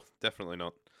list at all. Definitely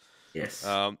not. Yes.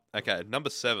 Okay,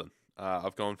 number 7.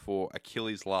 I've gone for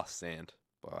Achilles' Last Stand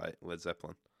by Led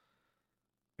Zeppelin.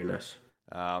 Very nice.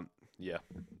 Yeah,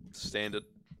 standard.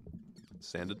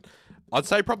 I'd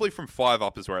say probably from 5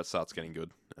 up is where it starts getting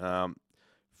good.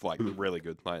 Really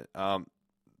good. Like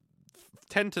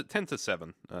 10 to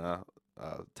 7.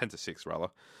 10 to 6 rather.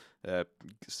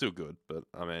 Still good, but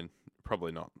I mean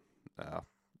probably not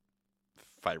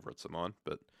favourites of mine.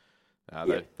 But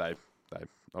they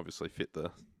obviously fit the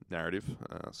narrative.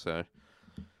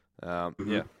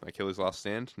 Yeah, Achilles' Last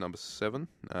Stand, number 7.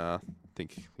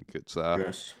 Think it's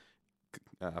Yes.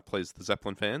 pleased the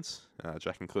Zeppelin fans,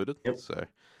 Jack included. Yep. So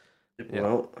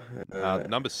Well,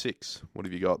 number 6. What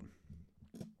have you got?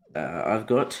 I've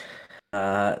got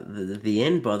the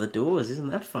End by the Doors. Isn't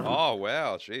that fun? Oh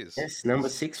wow, jeez. Yes, number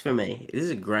 6 for me. This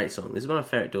is a great song. This is one of my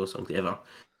favorite Doors songs ever.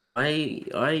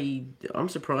 I'm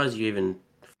surprised you even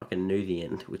fucking knew the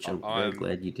End, which I'm very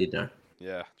glad you did know.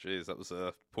 Yeah, jeez, that was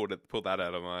pulled that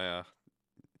out of my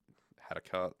had a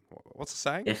cut. What's the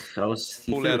saying? Yeah, you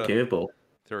threw a curveball.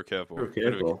 Threw a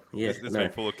curveball. Yeah, this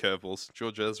been full of curveballs.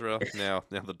 George Ezra. Now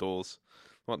the Doors.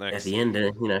 What next? At the end,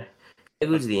 it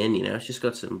was the end. It's just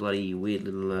got some bloody weird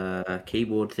little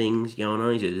keyboard things going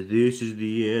on. He says, "This is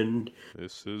the end.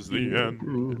 This is the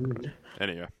end."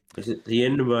 Anyway, is it the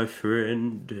end, my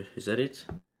friend? Is that it?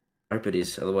 I hope it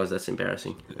is. Otherwise, that's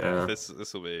embarrassing. Yeah, this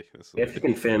will be. You have to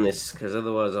confirm this, because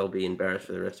otherwise, I'll be embarrassed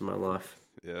for the rest of my life.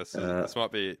 Yeah, this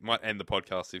might end the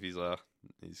podcast if he's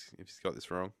got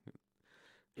this wrong.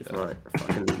 If my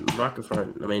fucking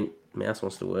microphone, mouse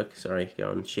wants to work. Sorry,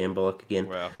 going shambolic again.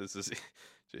 Wow, this is.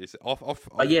 Jeez, off.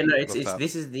 Oh yeah, no, it's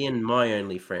this is the end. My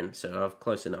only friend, so I've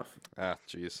close enough.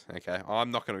 Jeez. Okay, I'm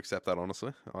not going to accept that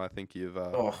honestly. I think you've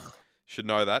should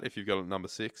know that if you've got it at number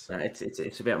 6. No,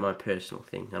 it's about my personal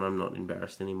thing, and I'm not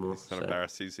embarrassed anymore. He's not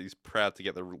embarrassed. He's proud to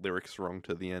get the lyrics wrong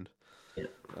to the end. Yeah.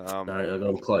 No, I got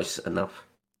him close enough.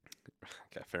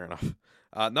 Okay, fair enough.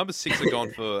 Number 6 are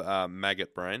gone for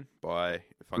Maggot Brain by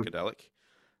Funkadelic.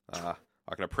 I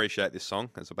can appreciate this song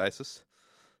as a basis.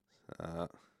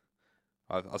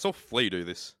 I saw Flea do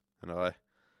this, and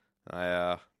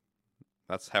I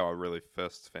that's how I really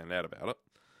first found out about it.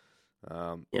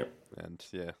 Yep. And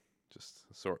yeah, just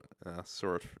saw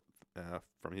it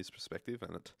from his perspective,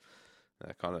 and it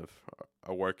kind of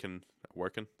awoken.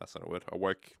 That's not a word.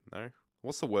 Awoke. No.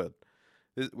 What's the word?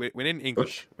 We need an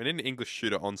English. We need an English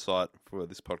shooter on site for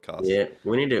this podcast. Yeah,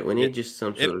 we need just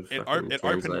some sort of.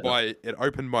 It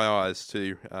opened my eyes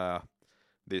to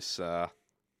this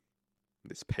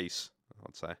piece.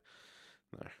 I'd say.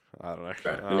 No, I don't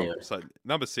know. Anyway. So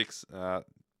number 6,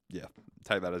 yeah,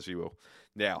 take that as you will.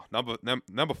 Now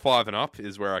number 5 and up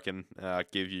is where I can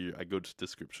give you a good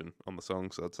description on the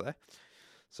songs. I'd say.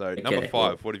 So Okay, number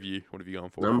 5, what have you gone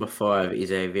for? Number 5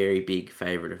 is a very big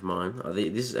favourite of mine.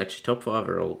 This is actually top 5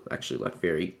 are all actually like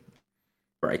very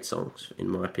great songs in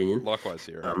my opinion. Likewise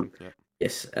here. Yeah.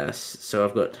 Yes,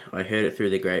 so I Heard It Through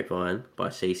the Grapevine by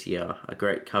CCR, a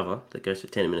great cover that goes for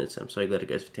 10 minutes. I'm so glad it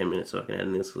goes for 10 minutes so I can add it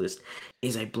in this list.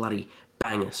 Is a bloody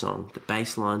banger song. The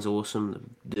bass line's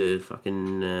awesome. The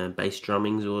fucking bass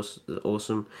drumming's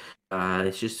awesome.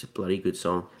 It's just a bloody good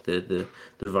song. The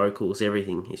vocals,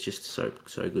 everything. It's just so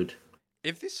good.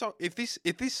 If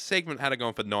this segment had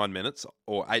gone for 9 minutes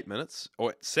or 8 minutes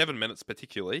or 7 minutes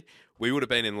particularly, we would have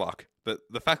been in luck. But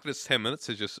the fact that it's 10 minutes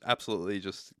has just absolutely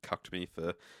just cucked me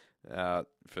for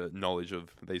knowledge of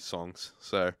these songs.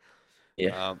 So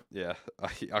yeah,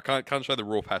 I can't show the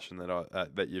raw passion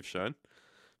that you've shown.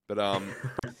 But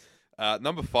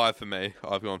number 5 for me,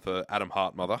 I've gone for Adam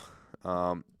Hartmother.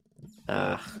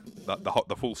 The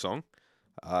full song.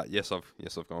 Yes,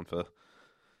 I've gone for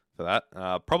that.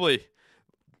 Probably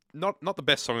not the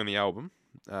best song on the album.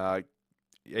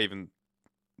 Even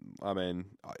I mean,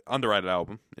 underrated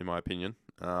album in my opinion.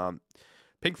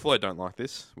 Pink Floyd don't like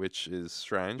this, which is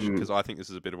strange because I think this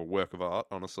is a bit of a work of art,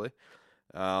 honestly.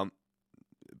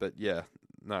 But yeah,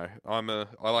 no, I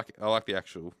like the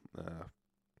actual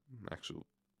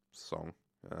song.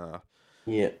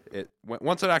 Yeah.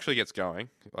 Once it actually gets going,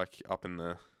 like up in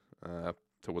the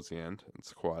towards the end,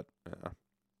 it's quite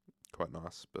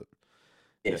nice. But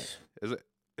Yes. yeah. Is it?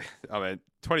 I mean,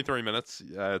 23 minutes.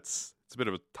 It's a bit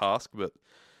of a task, but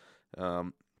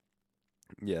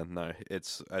yeah, no,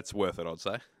 it's worth it, I'd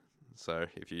say. So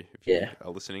if you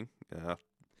are listening,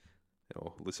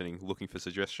 or listening, looking for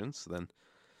suggestions, then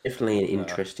definitely an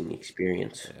interesting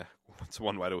experience. Yeah, it's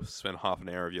one way to spend half an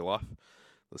hour of your life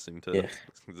listening to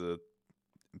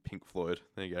Pink Floyd.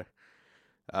 There you go.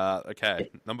 Okay,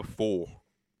 number 4.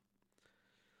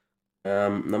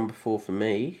 Number 4 for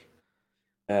me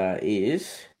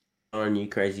is On You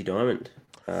Crazy Diamond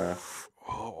by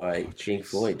Pink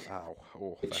Floyd.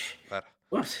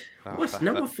 What's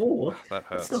number 4? That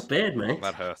hurts. That's not bad, mate.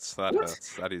 That hurts. That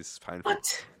hurts. That is painful.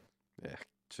 What? Yeah.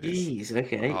 Jeez.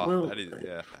 Okay. Well, that is,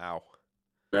 yeah. Ow.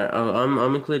 No,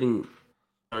 I'm including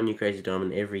On You Crazy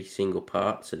Diamond every single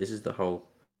part. So this is the whole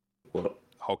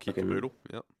whole kit and caboodle.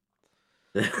 Yep.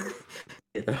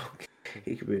 The whole kit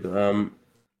and caboodle.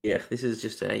 Yeah, this is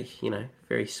just a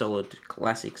very solid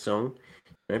classic song.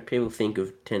 People think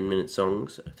of 10-minute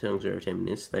songs are over 10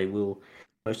 minutes. They will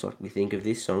most likely think of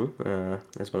this song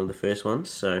as one of the first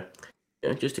ones. So,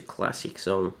 just a classic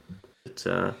song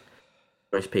that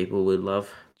most people would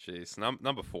love. Jeez,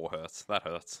 number 4 hurts. That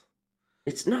hurts.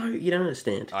 You don't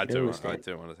understand. I do understand.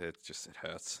 It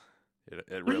hurts.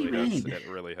 It really hurts. It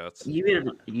really hurts. You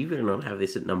better not have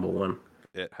this at number 1.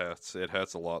 It hurts. It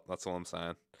hurts a lot. That's all I'm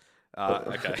saying.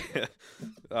 Okay.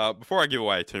 Before I give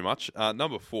away too much,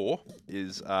 number 4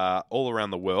 is "All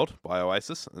Around the World" by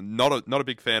Oasis. Not a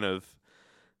big fan of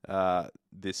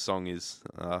this song. Is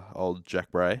old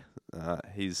Jack Bray.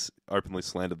 He's openly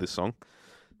slandered this song.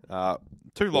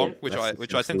 Too long, which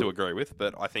I tend to agree with,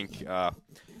 but I think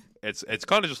it's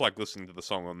kind of just like listening to the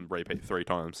song on repeat 3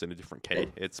 times in a different key.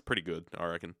 It's pretty good, I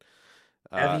reckon.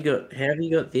 How have you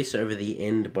got this over The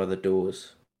End by The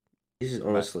Doors? This is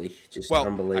honestly just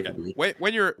unbelievably. Okay.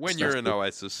 When you're an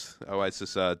Oasis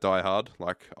diehard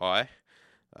like I,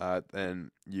 then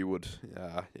you would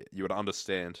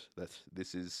understand that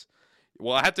this is.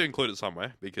 Well, I had to include it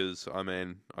somewhere because I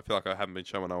feel like I haven't been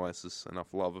showing Oasis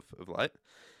enough love of late,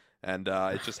 and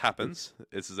it just happens.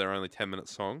 This is their only 10-minute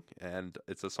song, and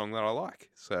it's a song that I like.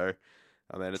 So,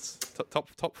 it's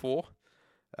top 4.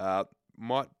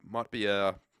 Might be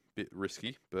a bit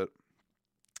risky, but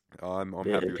I'm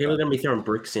happy with people that. are going to be throwing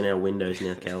bricks in our windows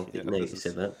now, Cal. Now you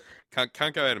said that.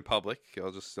 Can't go out in public.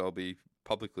 I'll be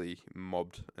publicly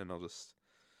mobbed, and All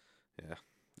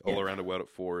Around the World at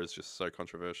 4 is just so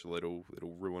controversial. It'll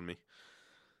ruin me.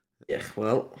 Yeah.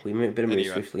 Well, we better move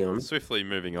swiftly on. Swiftly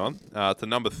moving on to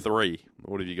number 3.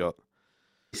 What have you got?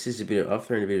 This is I've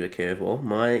thrown a bit of a curveball.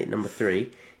 My number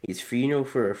 3 is "Funeral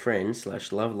for a Friend"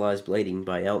 / "Love Lies Bleeding"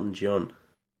 by Elton John.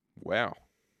 Wow.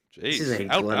 Jeez. This is a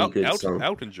bloody good song.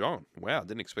 Elton John. Wow,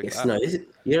 didn't expect that. No,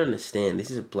 you don't understand. This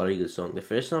is a bloody good song. The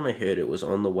first time I heard it was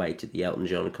on the way to the Elton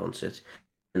John concert,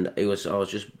 and I was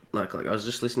just like I was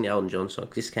just listening to Elton John song.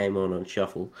 This came on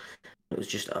shuffle. It was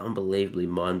just unbelievably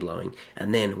mind blowing.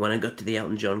 And then when I got to the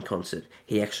Elton John concert,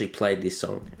 he actually played this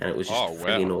song, and it was just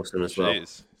freaking awesome as well.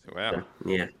 Wow. So,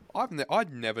 yeah. I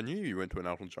never knew you went to an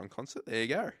Elton John concert. There you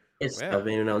go. Yes, wow. I've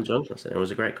been to an Elton John concert. It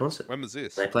was a great concert. When was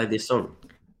this? They played this song.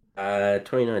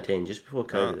 2019, just before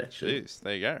COVID, actually. Jeez,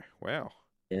 there you go. Wow.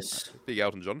 Yes. Big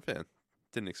Elton John fan.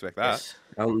 Didn't expect that. Yes.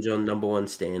 Elton John, number 1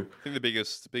 stan. I think the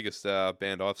biggest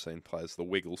band I've seen plays the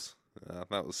Wiggles.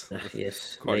 That was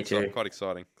yes, quite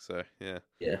exciting. So yeah.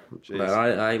 Yeah. But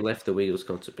I left the Wiggles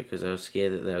concert because I was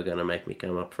scared that they were going to make me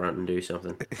come up front and do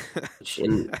something.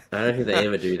 And I don't think they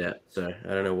ever do that. So I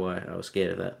don't know why I was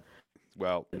scared of that.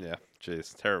 Well, yeah.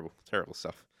 Jeez, terrible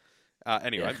stuff.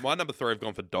 Anyway, my number 3 I've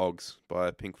gone for "Dogs"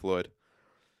 by Pink Floyd.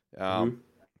 Yeah,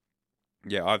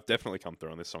 I've definitely come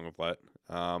through on this song of late.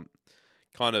 I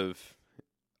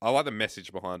like the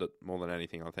message behind it more than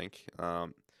anything, I think.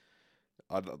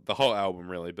 The whole album,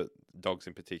 really, but "Dogs"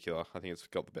 in particular, I think it's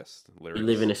got the best lyrics. "We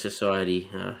Live in a Society,"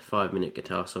 5-minute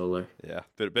guitar solo. Yeah,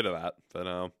 bit of that, but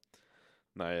no,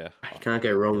 yeah. You can't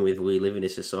go wrong with "We Live in a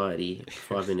Society,"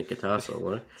 5-minute guitar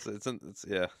solo. It's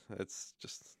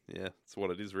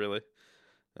what it is, really.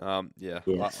 Yeah,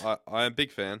 yes. I am a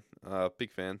big fan.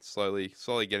 Slowly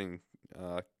getting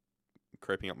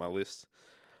creeping up my list.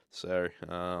 So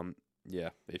yeah,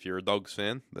 if you're a Dogs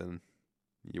fan, then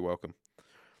you're welcome.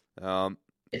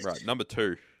 Yes. Right, number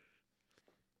 2.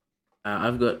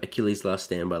 I've got Achilles' Last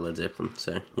Stand by Led Zeppelin.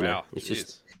 So Wow, it's jeez.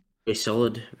 just a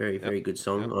solid, very Yep, very good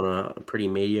song yep. on a pretty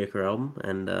mediocre album,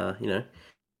 and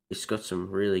it's got some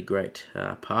really great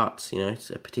parts.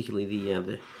 It's particularly the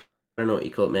I don't know what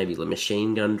you call it, maybe the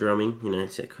machine gun drumming.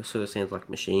 It sort of sounds like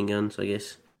machine guns, I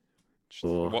guess.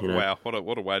 Or Wow,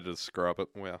 what a way to describe it.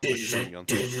 Wow, machine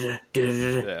guns. Yeah,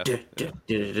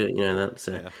 that.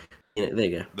 So yeah. there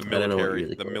you go. The I don't know what you military, really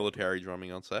the call it. military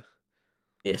drumming, I'd say.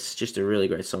 Yes, just a really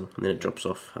great song, and then it drops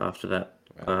off after that.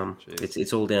 Wow, jeez.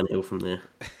 It's all downhill from there.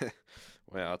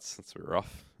 Wow, that's a bit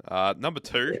rough. Number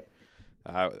 2,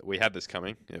 we had this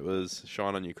coming. It was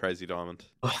 "Shine On You, Crazy Diamond."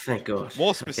 Oh, thank God.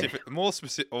 More specific.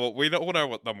 Well, we all know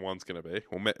what number 1's going to be.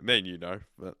 Well, me and you know,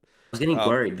 but I was getting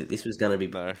worried that this was going to be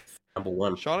no. number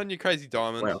 1. "Shine On You, Crazy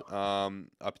Diamond." Wow.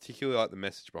 I particularly like the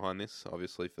message behind this.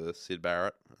 Obviously, for Sid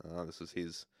Barrett. This is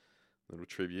his little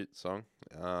tribute song.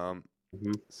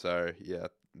 So yeah,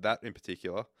 that in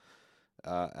particular.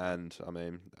 And I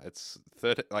mean, it's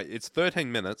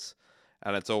 13 minutes,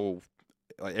 and it's all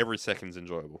like every second's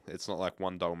enjoyable. It's not like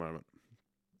one dull moment.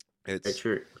 Very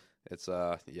true. It's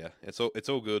it's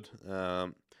all good.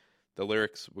 The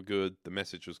lyrics were good, the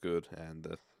message was good,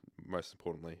 and most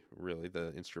importantly, really,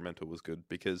 the instrumental was good,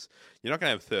 because you're not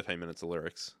going to have 13 minutes of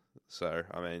lyrics. So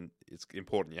I mean, it's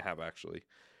important you have actually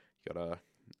got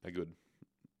a good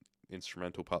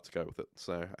instrumental part to go with it.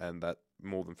 So, and that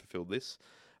more than fulfilled this.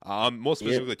 I'm more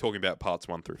specifically talking about parts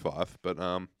 1 through 5, but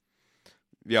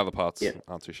the other parts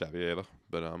aren't too shabby either.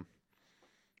 But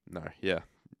no, yeah,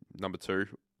 number 2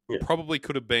 probably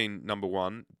could have been number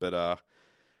 1, but I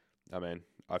mean,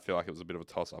 I feel like it was a bit of a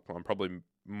toss up. I'm probably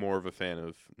more of a fan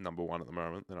of number 1 at the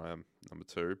moment than I am number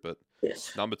 2, but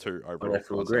number 2 overall.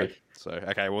 I agree. So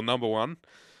okay, well, number 1,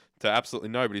 to absolutely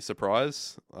nobody's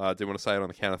surprise, do you want to say it on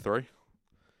the count of 3?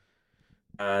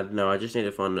 No, I just need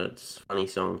to find a funny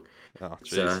song. Oh,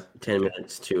 it's 10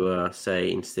 minutes to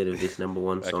say instead of this number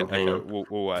 1 song. Hang on.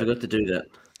 We'll wait. I forgot to do that.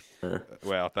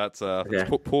 Wow, that's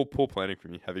poor planning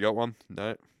from you. Have you got one?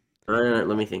 No. No,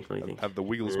 let me think. Have the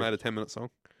Wiggles made a 10-minute song?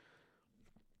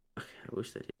 Okay, I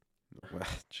wish they did. Wow,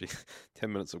 gee,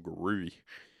 10 minutes of groovy.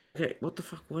 Okay, what the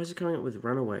fuck? Why is it coming up with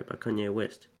Runaway by Kanye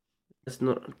West? That's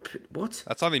not... What?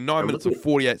 That's only 9 minutes and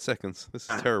 48 seconds. This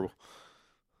is terrible.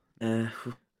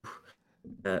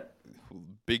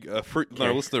 Big fruit. Okay.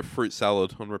 No, listen to Fruit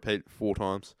Salad on repeat 4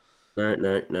 times. No.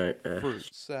 Fruit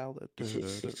salad. This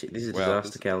is a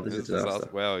disaster, Cal. This is a disaster.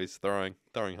 Wow, he's throwing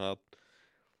hard.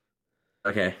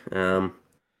 Okay. Yeah.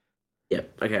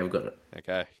 Okay, I've got it.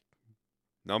 Okay.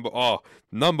 Number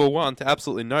 1, to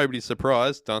absolutely nobody's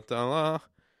surprise. Dun dun la.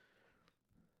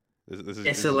 This is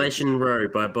Desolation Row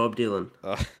by Bob Dylan.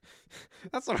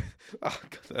 That's not. Oh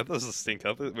God, that's a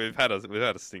stinker. We've had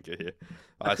a stinker here.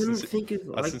 I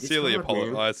sincerely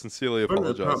apologize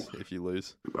if you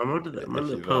lose. I'm under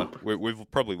the pump.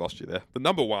 We've probably lost you there. But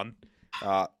number 1,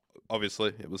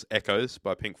 obviously, it was Echoes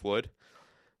by Pink Floyd.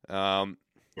 I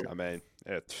mean,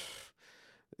 it's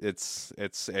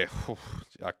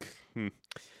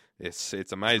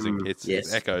amazing.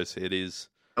 It's Echoes. It is.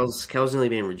 Cal's nearly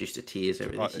being reduced to tears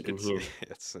over this. You can hear.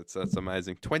 It's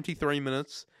amazing. 23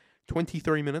 minutes.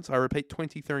 23 minutes. I repeat,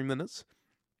 23 minutes.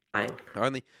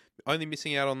 Only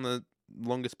missing out on the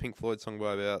longest Pink Floyd song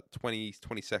by about 20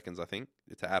 seconds, I think.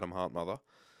 It's Adam Hart Mother.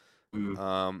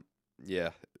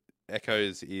 Yeah.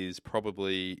 Echoes is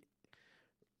probably...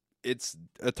 It's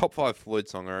a top 5 Floyd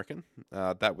song, I reckon.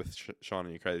 That with Shine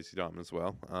On You, Crazy Diamond as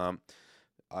well.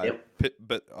 But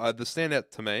the standout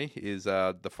to me is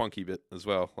the funky bit as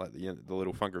well, like the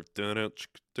little funker of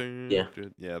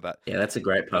that's a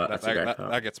great part.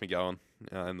 That gets me going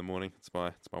in the morning. It's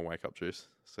my wake up juice.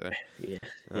 So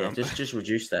just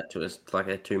reduce that to like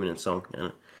a 2-minute song,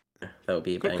 and that would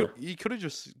be a banger. You could have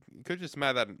just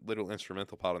made that little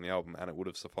instrumental part on the album, and it would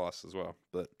have sufficed as well.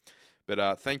 But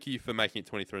thank you for making it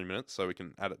 23 minutes, so we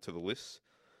can add it to the list.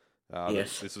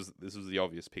 Yes, this was the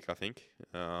obvious pick, I think.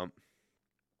 And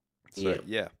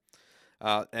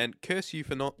curse you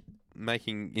for not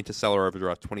making Interstellar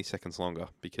Overdrive 20 seconds longer,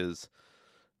 because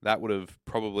that would have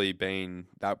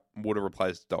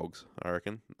replaced Dogs, I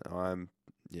reckon. So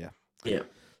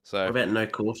what about No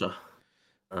Quarter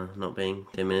not being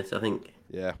 10 minutes? I think.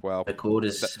 Yeah, well, No Quarter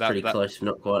is pretty close,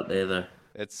 not quite there though.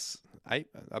 It's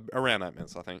around 8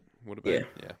 minutes, I think. Would have been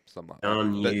something like that.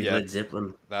 On you, Led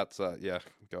Zeppelin. That's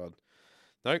God.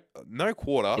 No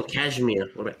Quarter. And Kashmir.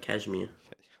 What about Kashmir?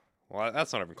 Well,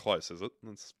 that's not even close, is it?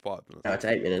 It's 5 minutes. No, it's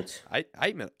 8 minutes.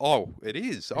 8 minutes. Oh, it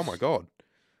is. Oh my God.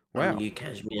 Wow. You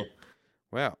Kashmir.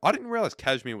 Wow. I didn't realize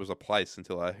Kashmir was a place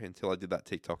until I did that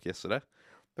TikTok yesterday.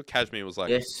 But Kashmir was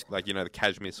like the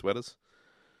cashmere sweaters.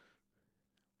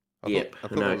 Yep. I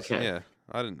thought No, it was, yeah.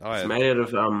 I didn't. it's made out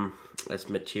of that's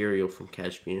material from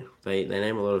cashmere. They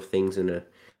name a lot of things and are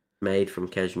made from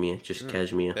cashmere, just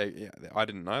cashmere. I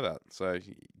didn't know that. So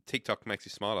TikTok makes you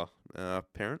smarter,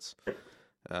 parents.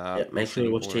 Yeah, make sure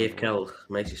you watch TFL.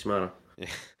 Makes you smarter. Yeah,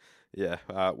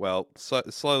 yeah. Well,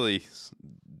 slowly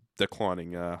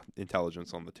declining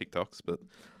intelligence on the TikToks, but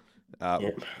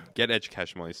get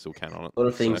education while you still can on it. A lot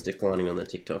of things declining on the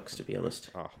TikToks, to be honest.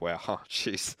 Oh wow,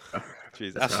 jeez,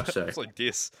 That's that's like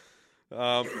diss.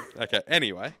 Okay.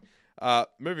 Anyway,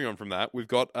 moving on from that, we've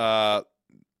got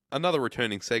another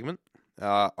returning segment.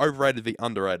 Overrated v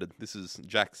underrated. This is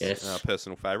Jack's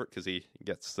personal favourite because he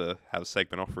gets to have a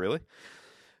segment off. Really.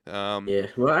 Yeah.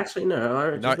 Well, actually,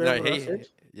 no.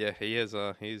 He has.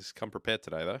 He's come prepared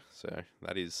today though, so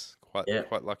that is quite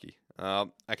lucky.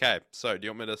 Okay, so do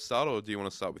you want me to start, or do you want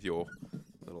to start with your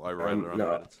little overrated or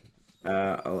underrated?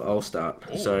 No, I'll start.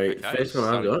 Ooh, So okay, first one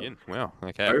I've got. Wow.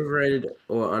 Okay. Overrated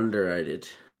or underrated?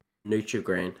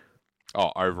 Nutri-Grain.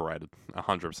 Oh, overrated.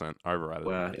 100% overrated.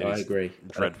 Wow, I agree.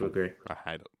 Dreadful. I have to agree. I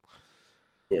hate it.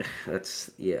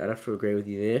 Yeah, I'd have to agree with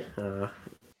you there.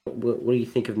 What do you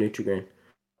think of Nutri-Grain?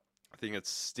 I think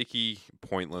it's sticky,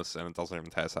 pointless, and it doesn't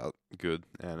even taste that good.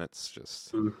 And it's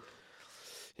just,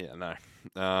 yeah, no.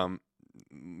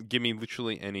 Give me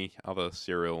literally any other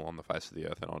cereal on the face of the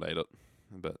earth, and I'd eat it,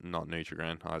 but not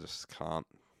Nutri-Grain. I just can't.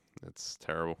 It's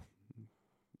terrible.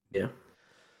 Yeah.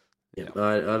 Yeah,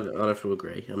 I'd have to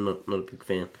agree. I'm not a big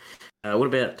fan. What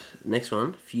about next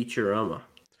one? Futurama.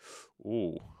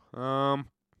 Ooh. Okay.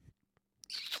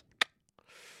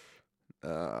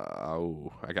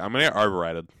 I'm gonna go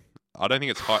overrated. I don't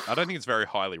think it's high. I don't think it's very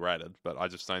highly rated, but I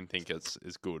just don't think it's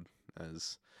as good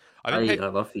as. I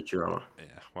love Futurama.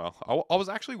 Yeah. Well, I was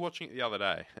actually watching it the other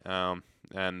day,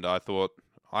 and I thought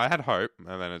I had hope,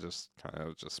 and then it just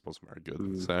wasn't very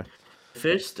good. So.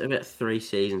 First about 3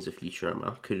 seasons of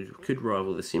Futurama could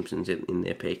rival The Simpsons in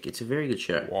their peak. It's a very good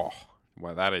show. Wow.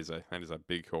 Well, that is a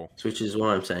big call. Which is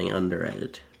why I'm saying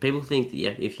underrated. People think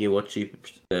that if you watch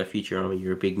Futurama,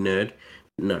 you're a big nerd.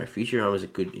 No, Futurama is a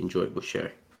good, enjoyable show.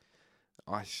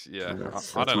 I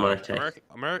don't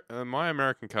know. My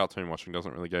American cartoon watching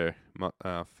doesn't really go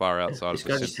far outside of The Simpsons. This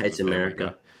guy just hates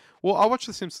America. Well, I watch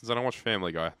The Simpsons and I watch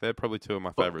Family Guy. They're probably two of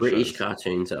my favorite British shows.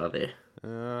 cartoons are there?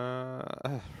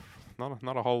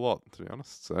 Not a whole lot, to be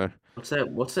honest. So what's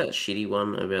that shitty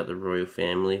one about the royal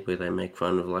family where they make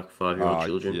fun of like 5-year-old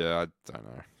children? Yeah, I don't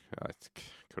know. I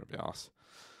couldn't be asked.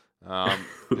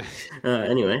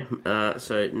 Anyway,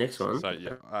 so next one. So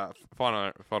yeah,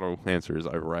 final answer is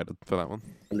overrated for that one.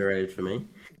 Underrated for me.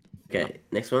 Okay,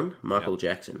 next one. Michael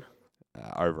Jackson.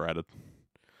 Overrated.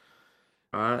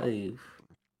 I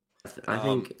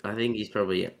think he's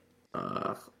probably.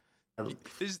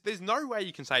 There's no way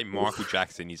you can say Michael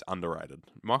Jackson is underrated.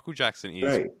 Michael Jackson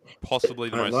is possibly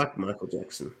the most. I like Michael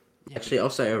Jackson. Actually, I'll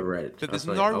say overrated. But there's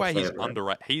no way he's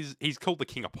underrated. He's called the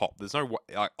king of pop. There's no way.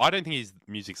 I don't think his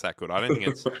music's that good. I don't think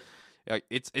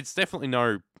it's it's definitely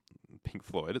no Pink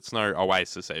Floyd. It's no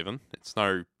Oasis even. It's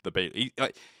no the Beatles.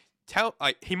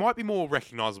 He might be more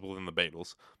recognizable than the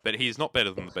Beatles, but he's not better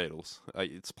than the Beatles.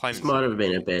 It's plain. This might have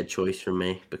been a bad choice from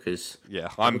me because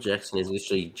Michael Jackson is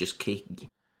literally just key.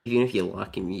 Even if you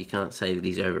like him, you can't say that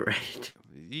he's overrated.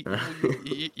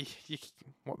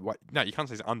 No, you can't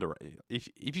say he's underrated.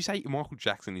 If you say Michael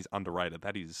Jackson is underrated,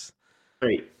 that is.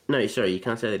 Sorry, you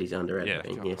can't say that he's underrated.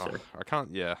 Sorry. I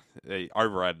can't. Yeah,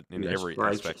 overrated in every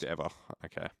aspect ever.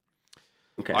 Okay.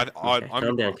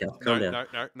 Calm down, Cal. Calm down.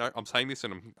 No. I'm saying this,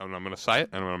 and I'm going to say it,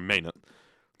 and I'm going to mean it.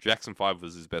 Jackson 5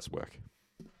 was his best work.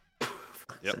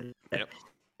 Yep.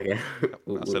 Okay,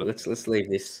 let's leave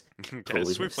this. Okay,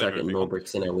 stuck at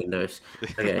Norbricks in our windows.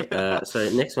 Okay, so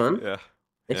next one.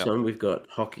 Next one, we've got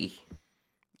hockey.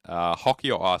 Hockey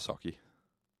or ice hockey?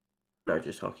 No,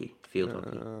 just hockey. Field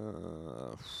hockey.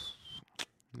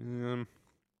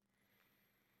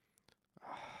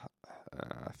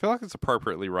 I feel like it's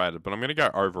appropriately rated, but I'm going to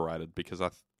go overrated because I'm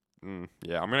going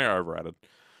to go overrated.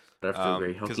 I have to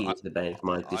agree. Hockey is the bane of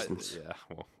my existence.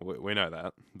 Well, we know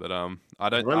that, but I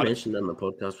don't. Have I mentioned it on the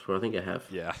podcast before? I think I have.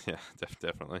 Yeah,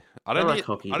 definitely. I don't think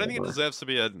hockey. I don't think it deserves to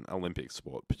be an Olympic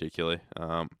sport, particularly.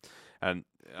 And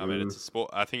I mean, it's a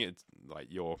sport. I think it's like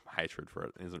your hatred for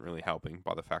it isn't really helping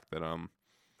by the fact that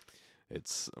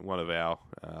it's one of our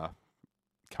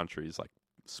countries' like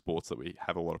sports that we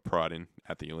have a lot of pride in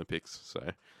at the Olympics. So.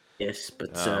 Yes,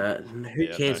 but who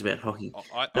cares about hockey?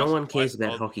 No one cares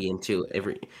about hockey until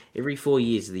every 4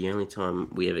 years is the only time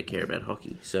we ever care about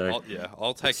hockey. So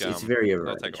I'll take it's very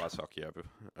overrated. I'll take ice hockey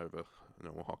over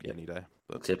normal hockey any day.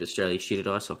 But... Except Australia shit at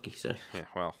ice hockey. So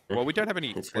well, we don't have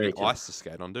any ice to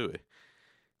skate on, do we?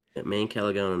 Yeah, me and Cal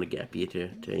are going on a gap year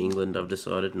to England, I've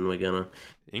decided, and we're going to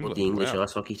support the England, English wow.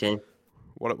 ice hockey team.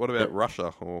 What about Yep.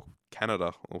 Russia or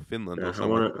Canada or Finland or I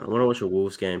somewhere? want to watch a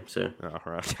Wolves game, so Oh,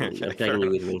 right. I'm Okay, fair taking you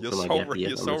enough. with me for my gap year. Your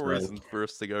I'm sole deciding. reason for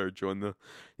us to go join the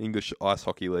English Ice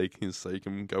Hockey League is so you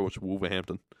can go watch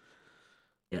Wolverhampton.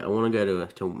 Yeah, I want to go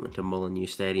to Molineux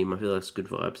Stadium. I feel like it's good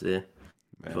vibes there.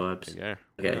 Good Well, there vibes. you go.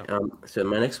 Okay. Wow. So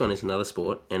my next one is another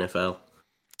sport, NFL.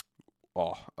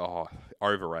 Oh,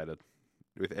 overrated.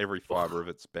 With every fiber Oh, of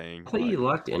its being, I thought like you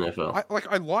liked the NFL.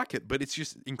 I like it, but it's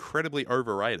just incredibly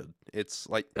overrated. It's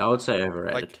I would say like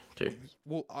overrated too.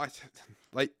 well, I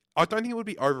don't think it would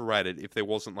be overrated if there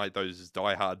wasn't like those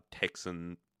diehard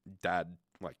Texan dad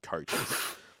like coaches,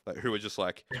 like who are just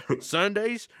like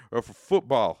Sundays are for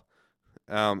football,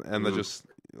 and they're Mm. just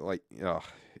like, oh,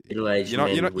 Middle-aged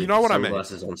men you with know what I mean?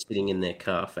 sunglasses on, sitting in their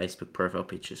car, Facebook profile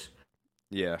pictures.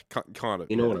 Yeah, kind of,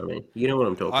 You know yeah. what I mean? You know what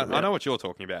I'm talking I know about. what you're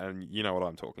talking about, and you know what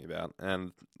I'm talking about,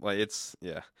 and like it's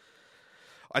yeah.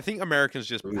 I think Americans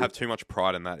just Mm. have too much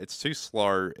pride in that. It's too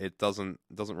slow. It doesn't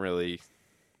really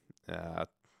uh,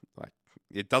 like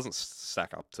it doesn't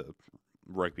stack up to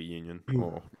rugby union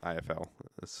or AFL.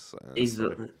 These So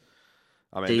the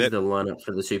I mean these that the lineup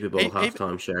for the Super Bowl even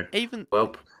halftime show. even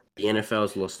Well, the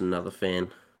NFL's lost another fan.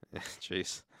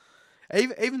 jeez.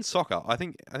 Even soccer, I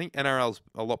think NRL's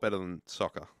a lot better than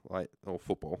soccer, like or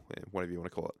football, yeah, whatever you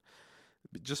want to call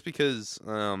it. Just because,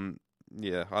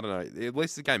 yeah, I don't know. At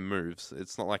least the game moves.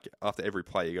 It's not like after every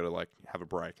play you got to like have a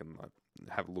break and like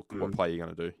have a look at what Mm. play you're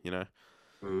gonna do. You know,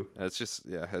 Mm. it's just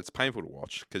yeah, it's painful to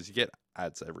watch because you get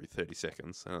ads every 30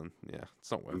 seconds, and yeah,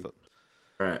 it's not worth Mm. it.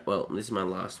 All right. Well, this is my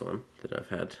last one that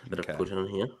I've Okay, put on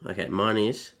here. Okay, mine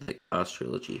is the Cars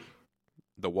trilogy.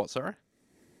 the what? Sorry.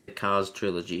 The Cars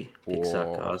trilogy. Pixar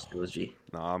Oh Cars trilogy.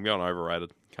 no, I'm going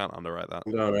overrated. Can't underrate that.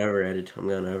 I'm going overrated. I'm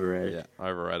going overrated. Yeah,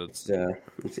 overrated.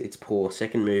 It's poor.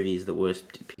 Second movie is the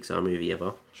worst Pixar movie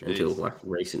ever until Jeez. like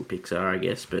recent Pixar, I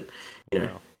guess. But you know,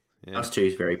 Wow. Yeah. Cars 2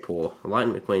 is very poor.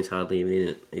 Lightning McQueen's hardly even in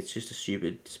it. It's just a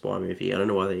stupid spy movie. I don't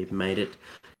know why they even made it.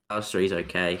 Cars 3 is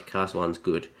okay. Cars 1's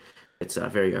good. It's a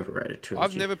very overrated I've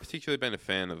trilogy. never particularly been a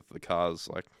fan of the Cars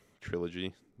like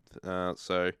trilogy,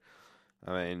 so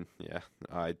I mean, yeah,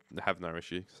 I have no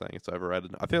issue saying it's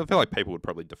overrated. I feel like people would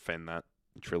probably defend that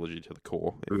trilogy to the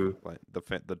core, if, Mhm. like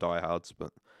the diehards,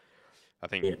 but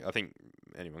Yeah. I think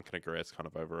anyone can agree it's kind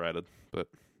of overrated. But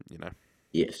you know,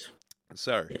 Yes.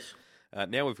 so Yes.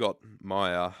 now we've got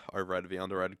my overrated v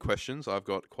underrated questions. I've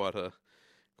got quite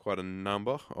a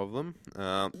number of them.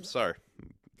 So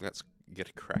let's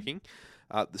get cracking.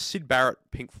 The Sid Barrett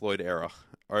Pink Floyd era,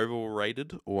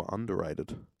 overrated or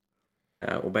underrated?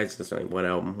 Well, basically, it's only one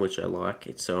album which I like.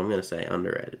 So I'm going to say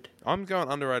underrated. I'm going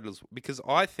underrated because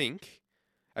I think.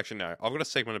 Actually, no. I've got a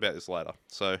segment about this later,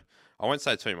 so I won't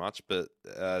say too much. But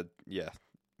yeah,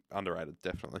 underrated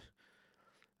definitely.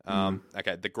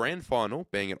 Okay, the grand final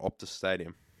being at Optus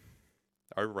Stadium,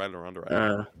 overrated or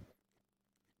underrated?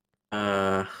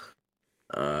 Uh,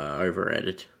 uh,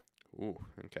 Overrated. Ooh,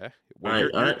 okay. Well, I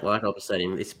don't like Opera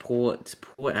Stadium. It's poor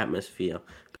atmosphere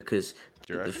because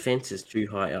do you the reckon? fence is too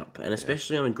high up, and Yeah.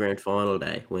 especially on grand final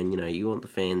day when you want the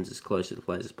fans as close to the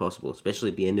players as possible, especially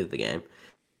at the end of the game.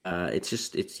 The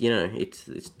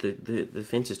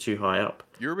fence is too high up.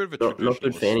 You're a bit of a Not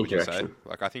good fan traditionalist, would you say? interaction.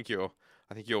 Like, I think you're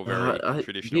very I,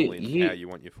 traditional in how you you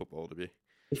want your football to be.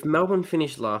 If Melbourne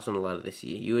finished last on the ladder this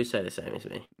year, you would say the same as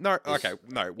me. No, 'Cause okay,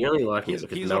 no. you Well, only like it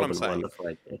because here's what I'm Melbourne won saying. the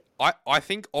flag there. I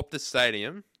think Optus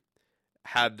Stadium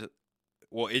had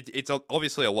well, it's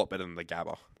obviously a lot better than the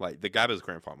Gabba. Like the Gabba's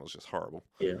grand final was just horrible.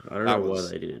 Yeah, I don't That know why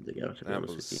was they did it together. To be that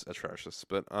honest with you. was atrocious.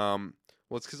 But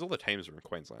well, it's because all the teams are in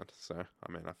Queensland. So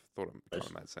I mean, I thought it kind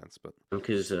of made sense. But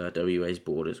Because WA's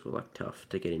borders were like tough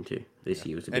to get into. This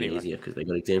year was a bit anyway, easier because they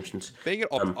got exemptions. being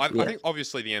I Yeah, think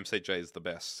obviously the MCG is the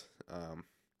best.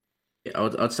 yeah,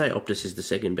 I'd say Optus is the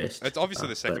second best. It's obviously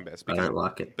the second but best I because don't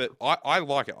like it. but I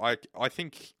like it. I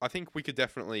think we could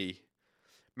definitely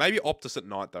maybe Optus at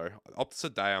night though. Optus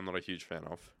at day I'm not a huge fan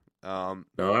of.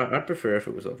 No, I'd prefer if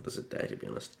it was Optus at day. To be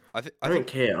honest, I think I don't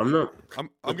care. I'm not I'm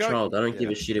a going child. I don't give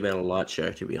yeah. a shit about a light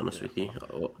show. To be honest Yeah. with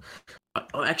you.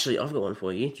 Actually, I've got one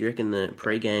for you. Do you reckon the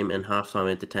pre-game and halftime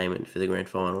entertainment for the grand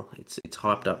final? It's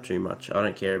hyped up too much. I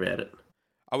don't care about it.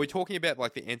 Are we talking about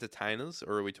like the entertainers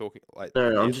or are we talking like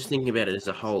No, I'm the just thinking about it as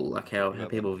a whole, like how about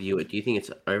people view it. Do you think it's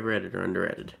overrated or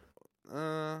underrated?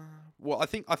 well I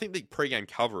think the pre-game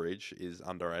coverage is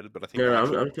underrated, but I think No, the no,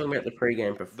 actual I'm talking about the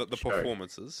pre-game the show.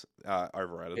 performances are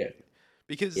overrated. Yeah,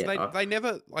 Because yeah. they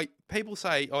never like people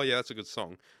say, "Oh yeah, that's a good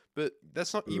song," but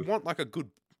that's not. You want like a good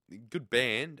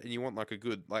band, and you want like a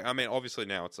good like. I mean, obviously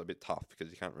now it's a bit tough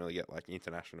because you can't really get like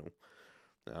international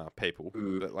people.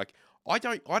 Mm. But like, I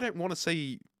don't want to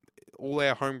see all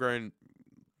our homegrown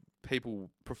people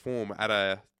perform at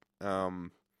a half.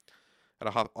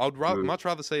 Much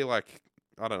rather see like,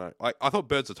 I don't know. Like, I thought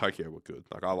Birds of Tokyo were good.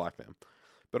 Like, I like them,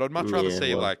 but I'd much rather Yeah,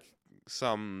 see well, like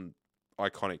some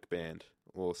iconic band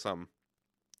or some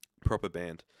proper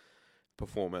band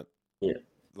perform it. Yeah.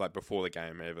 Like before the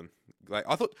game, even like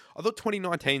I thought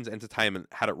 2019's entertainment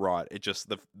had it right. It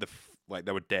just like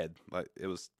they were dead. Like it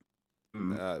was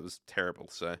terrible.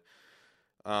 So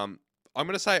I'm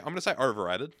gonna say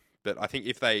overrated. But I think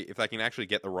if they can actually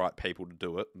get the right people to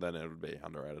do it, then it would be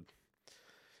underrated.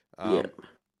 yeah.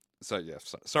 So yeah,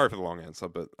 sorry for the long answer,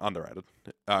 but underrated,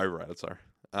 overrated. Sorry.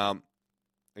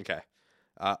 Okay.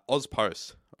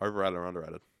 Ozpost, overrated or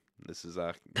underrated? This is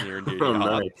near and dear to Oh your no,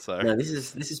 heart. So no. This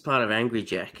is part of Angry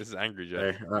Jack. this is Angry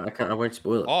So Jack. I can't. I won't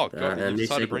spoil it. Oh god, you new decided to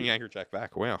segment. bring Angry Jack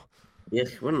back. Wow.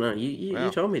 Yes. Well, no. You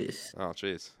Wow. told me this. Oh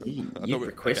jeez. You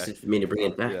requested for me to bring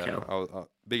it back, Yeah, Cal. I was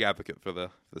big advocate for the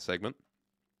segment.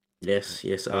 Yes.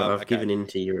 I've okay. given in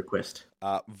to your request.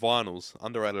 Vinyls,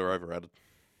 underrated or overrated?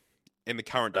 In the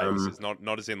current day, this is not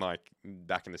as in like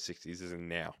back in the 60s, as in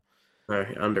now. No,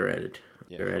 underrated.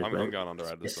 Yeah, Underrated, I'm mate. going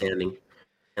underrated. Best as well. sounding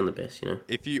and the best, you know.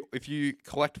 If you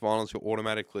collect vinyls, I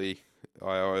automatically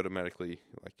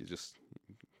like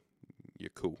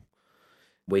you're cool.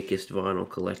 Weakest vinyl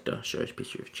collector shows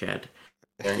picture of Chad.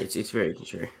 It's very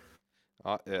true.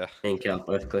 Yeah. And Cal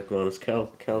both collect vinyls.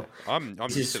 Cal. I'm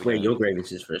This used is to where the your game.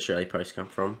 grievances for Australia Post come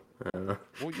from. Well,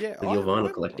 yeah, With your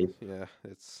vinyl collecting. Yeah,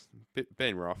 it's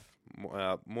been rough.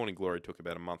 Morning Glory took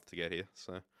about a month to get here,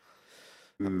 so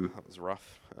that was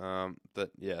rough.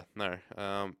 But yeah, no.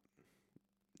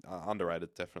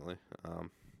 Underrated, definitely.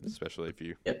 Especially if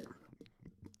you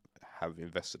have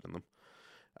invested in them.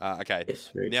 Okay. Yes,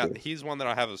 very Now, true. here's one that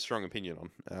I have a strong opinion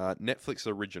on. Netflix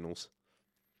originals.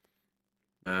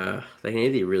 They can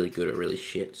either be really good or really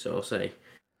shit. So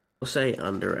I'll say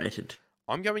underrated.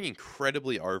 I'm going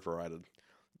incredibly overrated.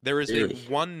 There has Really? been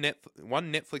one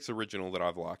Netflix original that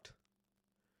I've liked,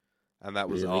 and that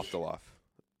was Really? Afterlife,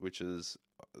 which is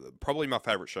probably my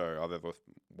favorite show I've ever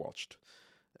watched,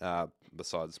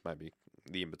 besides maybe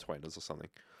The In-Betweeners or something.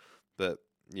 But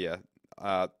yeah,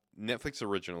 Netflix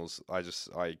originals, I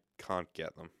can't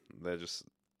get them. They're just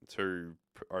too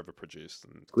overproduced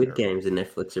and Squid terrible. Game's a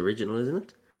Netflix original, isn't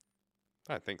it?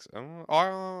 I don't think so.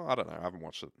 I don't know. I haven't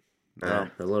watched it.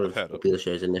 A lot of heard it. popular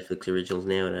shows are Netflix originals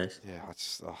nowadays. Yeah,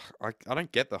 I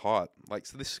don't get the hype. Like,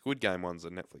 so this Squid Game one's a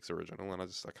Netflix original, and I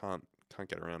can't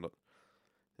get around it.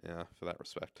 Yeah, for that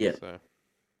respect. Yeah. So.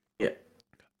 Yeah.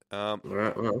 All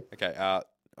right. Well. Okay.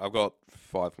 I've got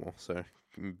 5 more, so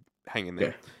hang in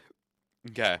there.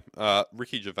 Yeah. Okay.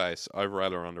 Ricky Gervais,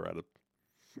 overrated or underrated?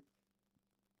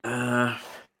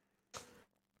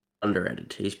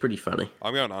 Underrated. He's pretty funny.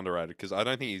 I'm going underrated because I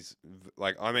don't think he's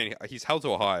like. I mean, he's held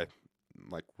to a high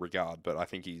regard, but I don't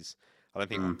think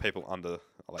people I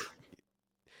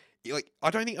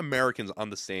don't think Americans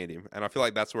understand him, and I feel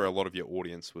like that's where a lot of your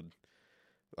audience would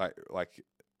like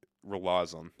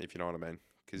relies on, if you know what I mean.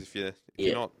 Because if you're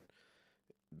not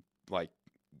like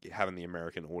having the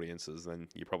American audiences, then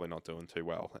you're probably not doing too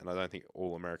well, and I don't think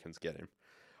all Americans get him.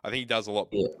 I think he does a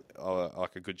lot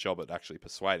like a good job at actually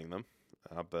persuading them,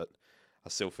 but I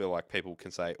still feel like people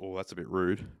can say, "Oh, that's a bit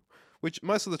rude," which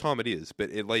most of the time it is,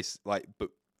 but at least but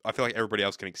I feel like everybody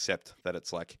else can accept that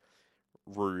it's like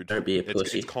rude. Don't be a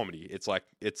pussy. It's comedy. It's like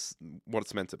it's what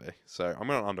it's meant to be. So I'm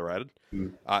going underrated.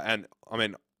 And I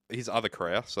mean his other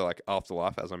career, so like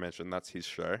Afterlife, as I mentioned, that's his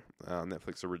show,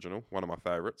 Netflix original, one of my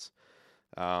favorites.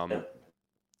 And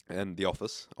The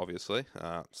Office, obviously.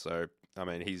 So I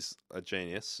mean he's a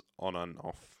genius on and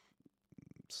off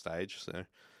stage. So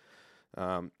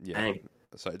yeah. Dang.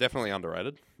 So definitely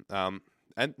underrated.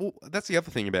 And well, that's the other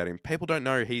thing about him. People don't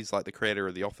know he's like the creator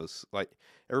of The Office. Like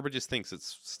everybody just thinks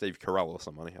it's Steve Carell or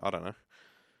somebody. I don't know.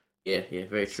 Yeah,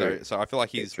 very true. So I feel like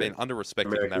he's been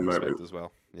under-respected in that respect as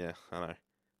well. Yeah, I know.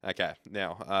 Okay,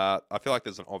 now I feel like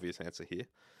there's an obvious answer here.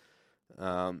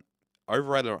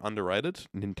 Overrated or underrated?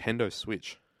 Nintendo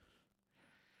Switch.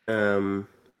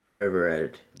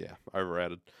 Overrated. Yeah,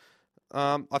 overrated.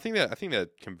 I think they're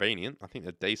convenient. I think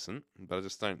they're decent, but I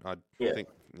just don't. I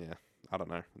don't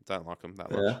know. I don't like them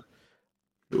that much.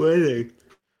 Waiting.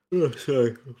 Oh,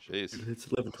 sorry. Jeez. It's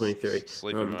 11:23.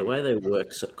 The Mode. way they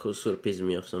work sort of pisses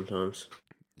me off sometimes.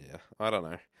 Yeah, I don't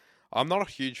know. I'm not a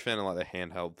huge fan of like the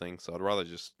handheld thing, so I'd rather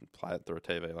just play it through a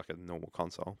TV like a normal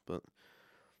console. But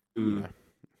you know.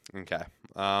 Okay.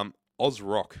 Oz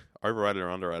Rock, overrated or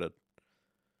underrated?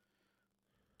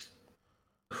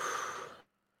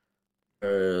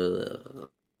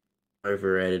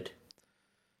 Overrated.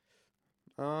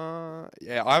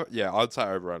 I'd say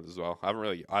overrated as well.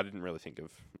 I didn't really think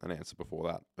of an answer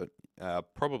before that, but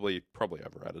probably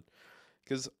overrated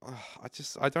because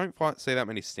I don't see that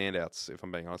many standouts. If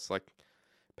I'm being honest, like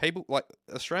people like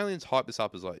Australians hype this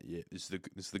up as like, yeah, this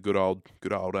is the good old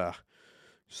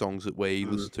songs that we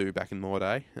listened to back in my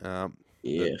day.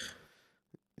 Yeah.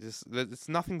 It's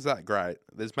nothing's that great.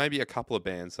 There's maybe a couple of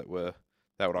bands that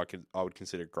I would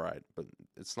consider great, but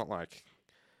it's not like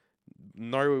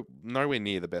nowhere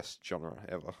near the best genre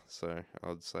ever. So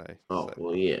I'd say.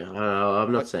 Well, yeah.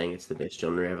 I'm not saying it's the best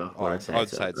genre ever. I'd say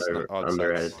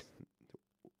underrated. It's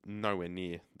nowhere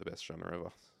near the best genre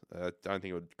ever. I don't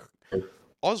think it would.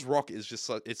 Oz rock is just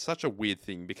it's such a weird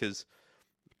thing because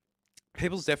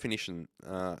people's definitions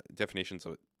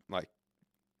of like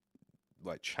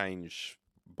change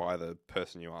by the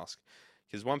person you ask.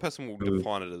 Because one person will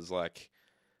define it as like,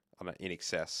 I don't know, In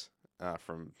Excess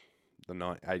from the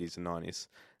 80s and 90s,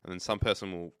 and then some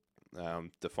person will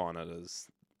define it as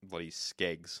bloody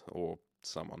Skeggs or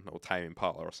someone, or Tame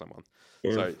Impala or someone.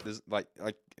 Yeah. So there's like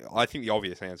I think the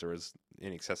obvious answer is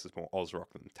In Excess is more Oz rock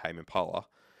than Tame Impala,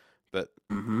 but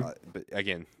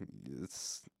again,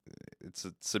 it's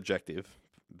subjective.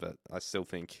 But I still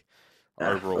think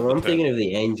overall, well, I'm thinking of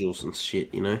the Angels and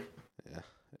shit, you know. Yeah,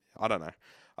 I don't know.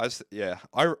 I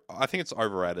think it's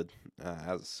overrated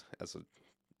as a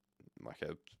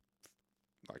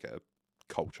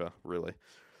culture, really.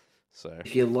 So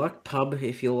if you like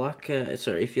Aussie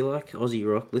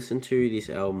rock, listen to this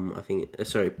album.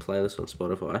 Playlist on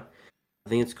Spotify. I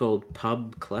think it's called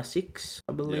Pub Classics,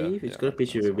 I believe. It's got a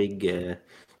picture of a big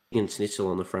schnitzel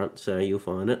on the front, so you'll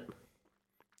find it.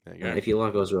 There you go. If you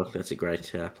like Aussie rock, that's a great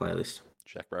playlist.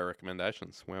 Jack Bro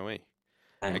recommendations. Where are we?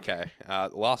 Okay,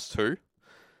 last two.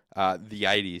 The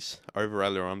 80s,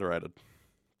 overrated or underrated?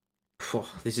 Oh,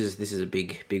 this is a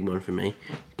big one for me.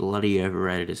 Bloody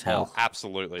overrated as hell. Oh,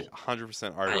 absolutely,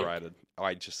 100% overrated.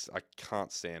 I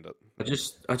can't stand it. I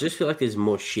just feel like there's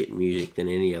more shit music than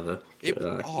any other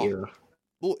era.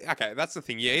 Well, okay, that's the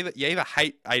thing. You either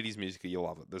hate 80s music or you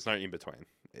love it. There's no in between.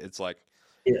 It's like,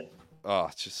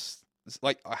 it's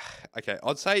like, okay.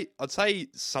 I'd say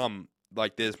some,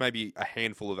 like, there's maybe a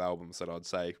handful of albums that I'd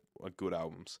say are good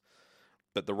albums,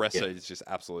 but the rest is just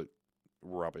absolute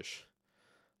rubbish.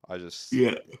 I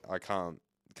can't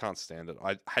stand it.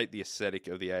 I hate the aesthetic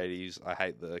of the 80s. I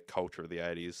hate the culture of the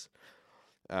 80s.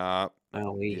 Yeah,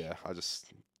 it's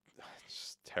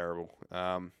just terrible.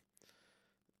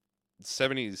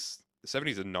 70s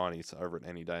and 90s over it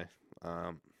any day.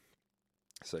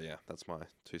 So yeah, that's my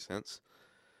 2 cents.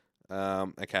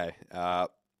 Okay.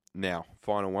 Now,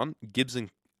 final one.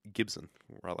 Gibson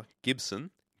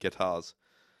guitars.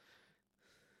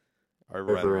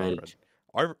 Overrated.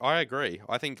 I agree.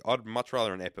 I think I'd much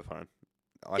rather an Epiphone.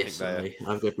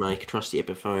 I've got my trusty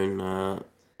Epiphone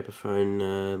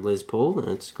Les Paul, and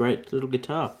it's a great little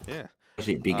guitar. Yeah.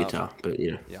 Actually, big guitar, but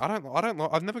yeah. Yeah, I don't.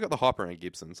 I've never got the hype around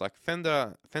Gibsons. Like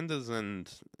Fenders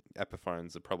and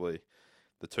Epiphones are probably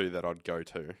the two that I'd go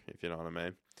to, if you know what I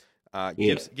mean.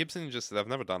 Gibson they've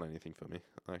never done anything for me.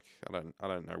 Like I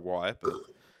don't know why, but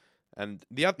and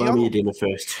the other dinner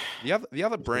first. The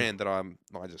other brand that I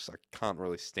can't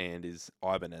really stand is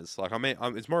Ibanez. Like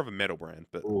it's more of a metal brand,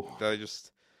 but they're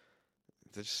just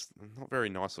not very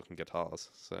nice looking guitars.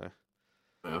 So.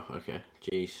 Oh, okay.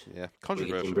 Jeez. Yeah,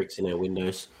 controversial. Some bricks in our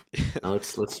windows.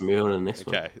 Let's move on to the next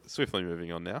one. Okay, swiftly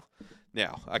moving on now.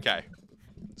 Okay.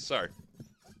 So,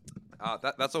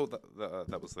 that's all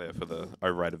that was there for the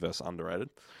overrated versus underrated.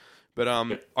 But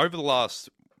over the last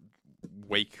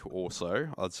week or so,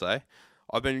 I'd say,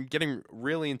 I've been getting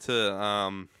really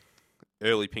into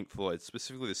early Pink Floyd,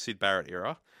 specifically the Syd Barrett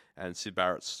era and Syd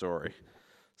Barrett's story.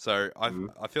 So I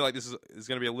feel like this is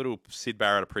going to be a little Syd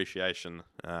Barrett appreciation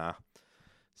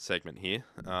segment here,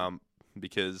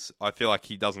 because I feel like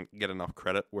he doesn't get enough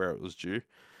credit where it was due.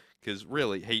 Because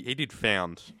really, he did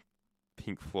found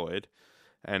Pink Floyd,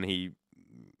 and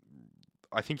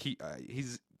I think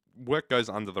his work goes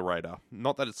under the radar.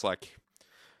 Not that it's like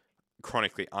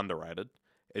chronically underrated.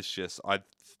 It's just I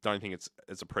don't think it's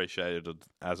appreciated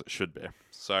as it should be.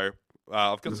 So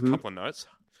I've got a couple of notes.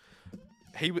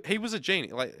 He was a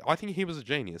genius. Like I think he was a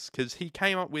genius because he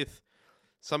came up with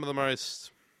some of the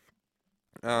most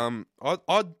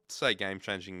I'd say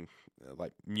game-changing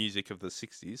like music of the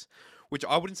 60s, which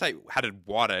I wouldn't say had a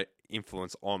wider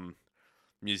influence on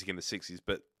music in the 60s,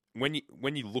 but when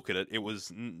you look at it, it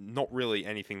was not really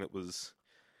anything that was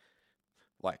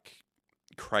like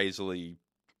crazily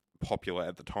popular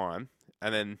at the time.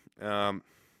 And then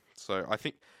so I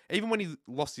think even when he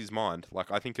lost his mind, like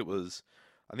a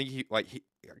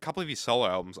couple of his solo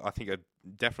albums I think are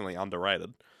definitely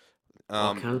underrated.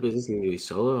 Cal's been listening to his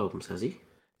solo albums, has he?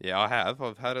 Yeah, I have.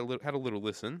 I've had a little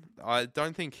listen. I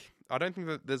don't think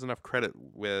that there's enough credit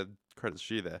where credit's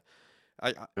due there.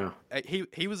 Oh,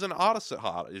 He was an artist at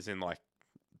heart, is in like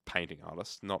painting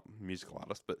artist, not musical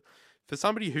artist. But for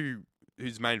somebody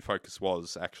whose main focus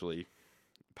was actually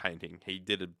painting, he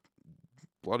did a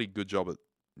bloody good job at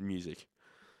music,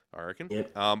 I reckon.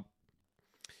 yep. Um,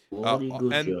 Bloody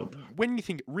good and job. when you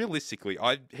think realistically,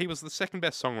 he was the second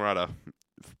best songwriter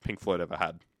Pink Floyd ever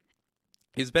had.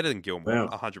 He's better than Gilmour,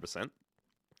 Wow. 100%.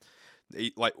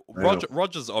 Like Wow.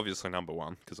 Roger's obviously number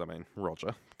one because I mean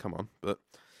Roger, come on, but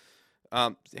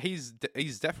he's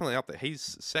definitely up there.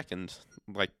 He's second,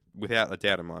 like without a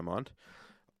doubt in my mind.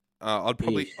 I'd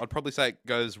probably say it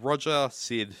goes Roger,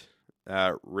 Sid,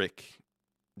 Rick,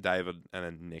 David, and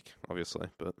then Nick, obviously.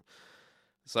 But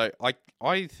so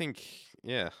I think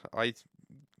I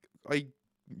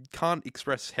can't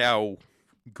express how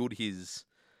good his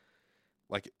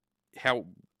like how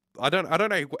I don't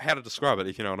know how to describe it,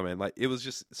 if you know what I mean. Like it was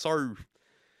just so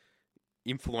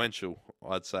influential,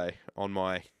 I'd say, on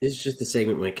my. This is just the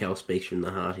segment where Cal speaks from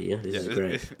the heart here. This is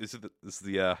great. This is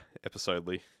the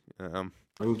episodely. I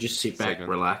can just sit back, segment.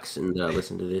 relax, and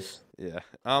listen to this. Yeah.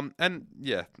 And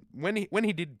yeah, when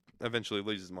he did eventually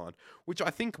lose his mind, which I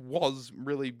think was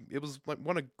really, it was like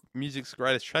one of music's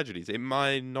greatest tragedies. It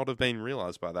might not have been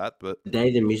realized by that, but The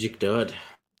day the music died.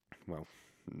 well,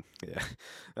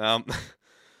 yeah.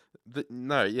 But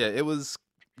no, yeah, it was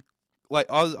like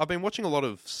I've been watching a lot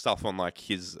of stuff on like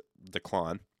his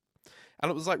decline,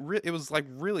 and it was like it was like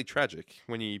really tragic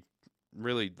when you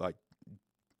really like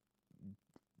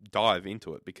dive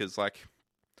into it, because like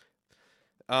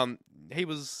he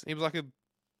was like a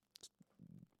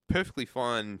perfectly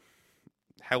fine,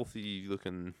 healthy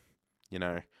looking, you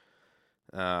know,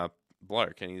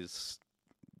 bloke, and he's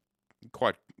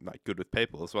quite like good with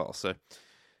people as well. So,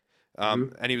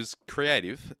 and he was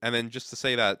creative, and then just to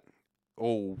see that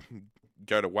all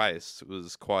go to waste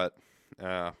was quite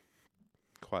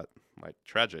like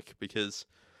tragic, because,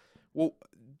 well,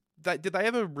 did they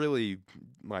ever really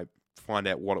like find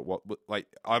out what it was? Like,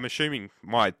 I'm assuming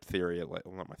my theory, like,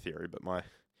 well, not my theory, but my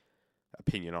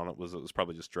opinion on it was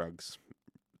probably just drugs,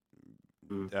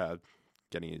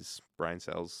 getting his brain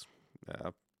cells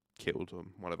killed or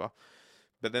whatever.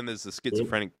 But then there's the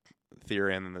schizophrenic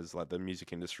theory, and then there's like the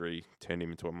music industry turned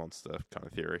him into a monster kind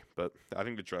of theory. But I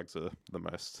think the drugs are the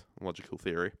most logical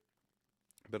theory.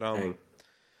 But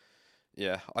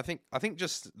yeah, I think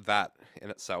just that in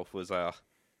itself was a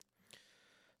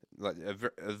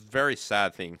very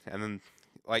sad thing. And then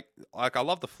like I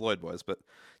love the Floyd boys, but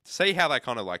to see how they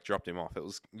kind of like dropped him off, it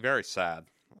was very sad.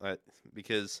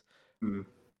 Because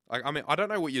like, I mean, I don't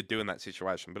know what you'd do in that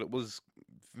situation, but it was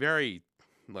very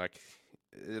like,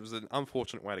 it was an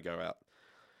unfortunate way to go out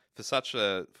for such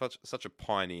a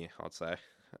pioneer, I'd say.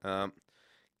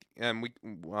 And we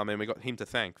got him to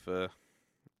thank for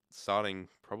starting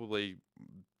probably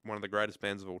one of the greatest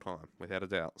bands of all time, without a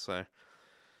doubt. So,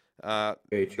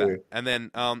 Very true. and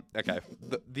then, okay,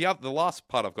 the last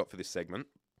part I've got for this segment,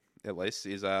 at least,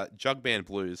 is Jug Band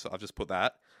Blues. I've just put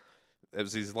that. It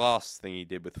was his last thing he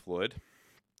did with Floyd,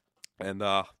 and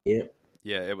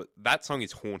yeah, that song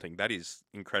is haunting. That is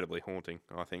incredibly haunting,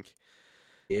 I think.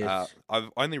 Yes.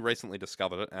 I've only recently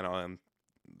discovered it, and I am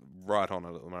right on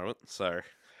it at the moment. So,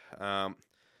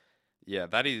 yeah,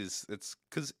 it's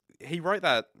because he wrote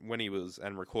that when he was,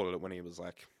 and recorded it when he was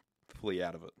like fully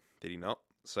out of it, did he not?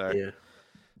 So, yeah.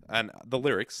 and the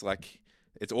lyrics, like,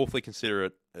 it's awfully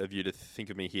considerate of you to think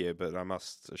of me here, but I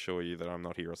must assure you that I'm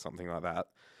not here, or something like that.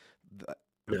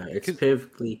 No, it's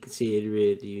perfectly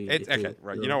considerate. It's okay,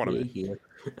 right? You know what I mean. Here.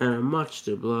 Much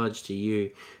obliged to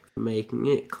you for making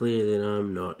it clear that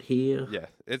I'm not here. Yeah,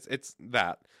 it's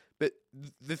that, but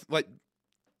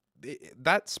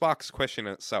that sparks a question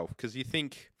in itself, because you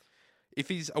think, if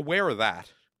he's aware of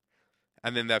that,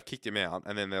 and then they've kicked him out,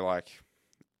 and then they're like,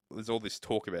 there's all this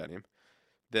talk about him,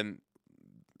 then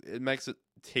it makes it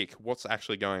tick. What's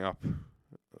actually going up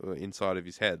inside of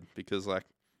his head? Because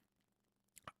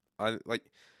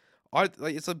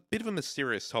it's a bit of a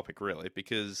mysterious topic, really,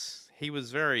 because he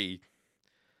was very,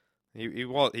 he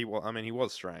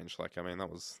was strange. Like, I mean, that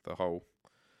was the whole,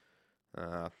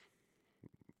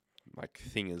 like,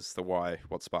 thing as to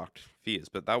what sparked fears.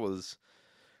 But that was,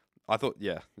 I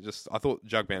thought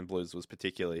Jug Band Blues was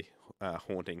particularly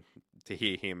haunting to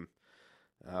hear him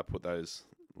put those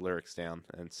lyrics down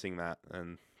and sing that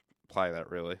and play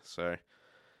that, really. So.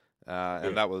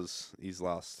 And that was his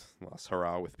last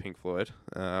hurrah with Pink Floyd,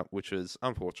 which is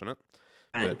unfortunate,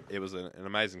 but it was an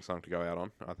amazing song to go out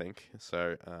on, I think.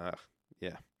 So,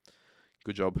 yeah,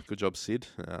 good job, Sid.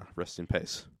 Rest in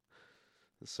peace.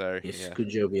 So Yes, yeah, good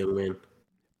job, young man.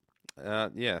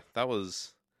 yeah, that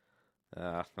was.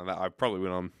 I probably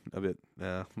went on a bit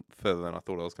further than I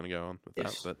thought I was going to go on with that,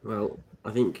 Yes. but Well,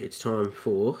 I think it's time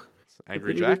for a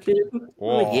Angry bit of a Jack. bit of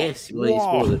oh Whoa, yes, well you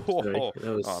spoiled it. Sorry, whoa! that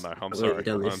Oh was no, I'm I believe sorry. you've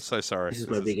done I'm this. so sorry. This is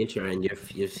This my is big intro, and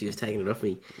you've taken it off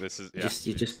me. this is You yeah.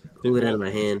 just pulled it out Well, of my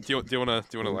hand. do you want to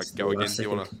like It's the go again? last Do you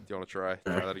second. want to try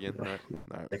No, that again? no. No, no,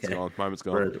 it's Okay, gone. Moment's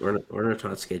gone. we're on a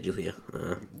tight schedule here.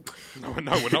 No, no, we're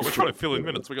not. We're trying to fill in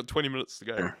minutes. We got 20 minutes to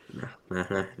go.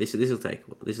 No. This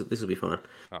will be fine.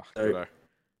 Oh, So, good.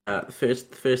 the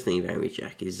first thing about me,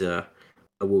 Jack, is a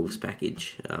Wolves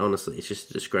package. Honestly, it's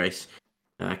just a disgrace.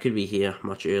 I could be here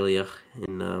much earlier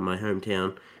in my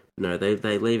hometown. No, they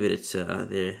leave it. It's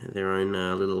their own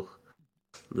little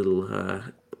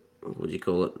what do you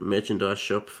call it, merchandise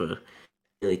shop for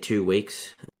nearly 2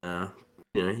 weeks.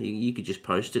 You could just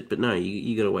post it, but no,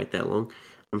 you got to wait that long.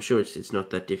 I'm sure it's not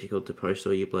that difficult to post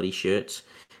all your bloody shirts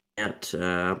out.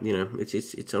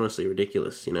 It's honestly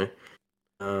ridiculous.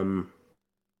 I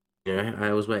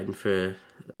was waiting for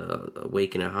a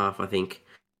week and a half, I think,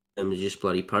 them to just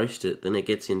bloody post it. Then it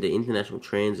gets into international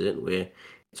transit where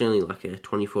it's only like a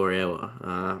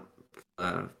 24-hour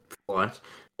flight,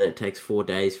 and it takes 4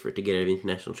 days for it to get out of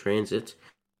international transit.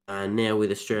 Now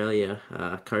with Australia,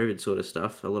 COVID sort of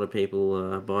stuff, a lot of people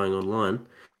are buying online.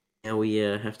 Now we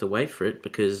have to wait for it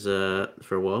because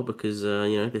for a while because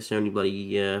there's so many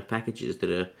bloody packages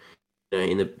that are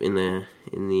in the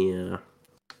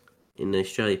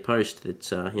Australia Post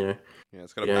that's Yeah,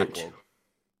 it's got we a don't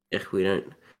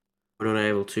backlog. we're not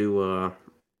able to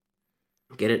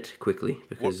get it quickly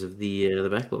because of the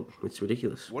backlog. It's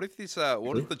ridiculous. What if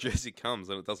what if the jersey comes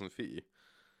and it doesn't fit you?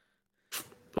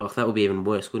 Oh, that would be even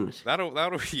worse, wouldn't it? That'll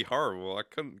be horrible. I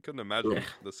couldn't imagine Yeah.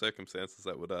 the circumstances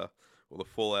that would or the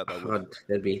fallout that would.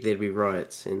 There'd be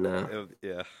riots in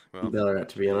Yeah. Well, Ballarat,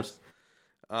 to be honest.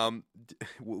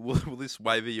 will this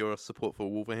waver your support for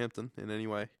Wolverhampton in any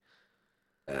way?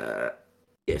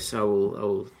 Yes, I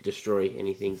will destroy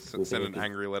anything. Send an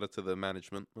angry letter to the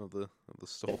management of the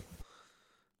store.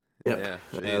 Yep. Yeah,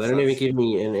 They don't even give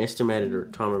me an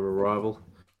estimated time of arrival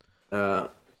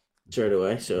straight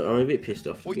away, so I'm a bit pissed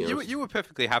off. Well, you were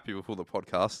perfectly happy before the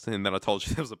podcast, and then I told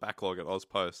you there was a backlog at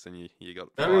Ozpost, and you got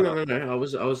No. I'm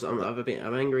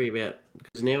angry about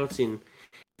because now it's in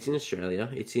Australia.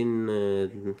 It's in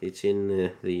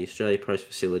the Australia Post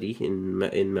facility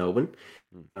in Melbourne.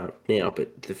 Now,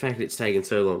 but the fact that it's taken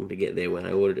so long to get there when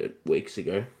I ordered it weeks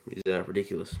ago is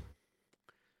ridiculous.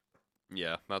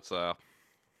 Yeah, that's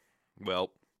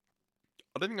well,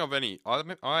 I don't think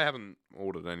I haven't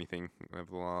ordered anything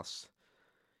over the last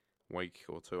week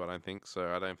or two. I don't think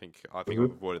so. I think I've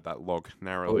avoided that log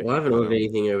narrowly. Well, I haven't ordered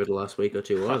anything over the last week or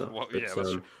two either. Well, yeah,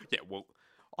 that's true. Yeah, well,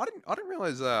 I didn't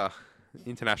realize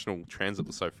international transit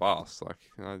was so fast. Like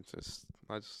I just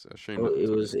assumed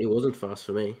it wasn't fast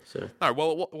for me. So no,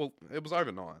 well, it was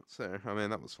overnight. So I mean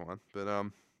that was fine. But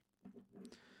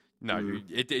no,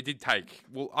 it did take.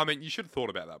 Well, I mean you should have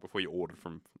thought about that before you ordered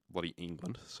from bloody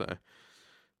England. So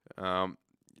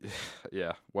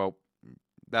yeah, well,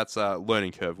 that's a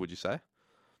learning curve. Would you say?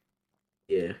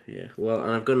 Yeah. Well,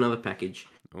 and I've got another package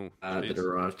that Jeez.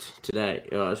 arrived today.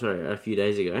 Sorry, a few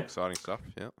days ago. Exciting stuff.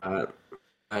 Yeah.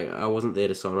 I wasn't there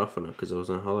to sign off on it because I was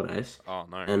on holidays. Oh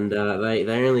no. And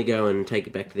they only go and take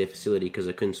it back to their facility because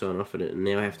I couldn't sign off on it, and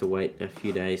now I have to wait a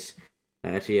few days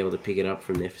to be able to pick it up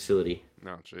from their facility.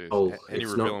 No, jeez. Oh, Any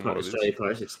it's reveal not on what it is? Australia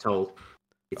Post. It's Toll.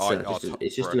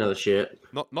 It's just right. another shirt.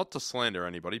 Not to slander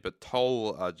anybody, but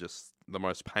Toll are just the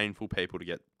most painful people to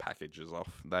get packages off.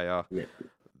 They are Yeah.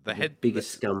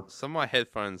 Biggest scum. Some of my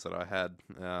headphones that I had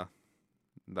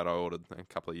that I ordered a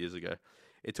couple of years ago,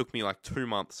 it took me like 2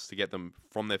 months to get them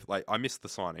from their. Like I missed the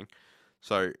signing,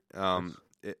 so and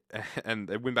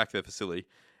they went back to their facility,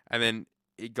 and then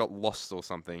it got lost or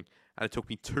something, and it took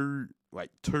me two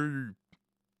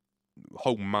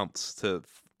whole months to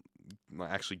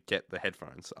actually get the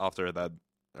headphones after they'd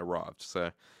arrived.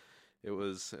 So it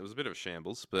was a bit of a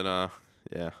shambles, but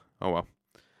yeah. Oh well,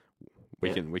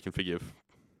 we can forgive.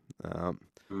 Do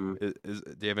you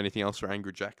have anything else for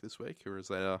Angry Jack this week, or is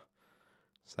that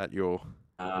your?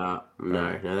 No,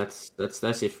 that's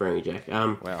it for Angry Jack.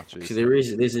 Wow, jeez. So there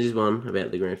is one about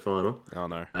the grand final. Oh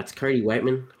no, It's Cody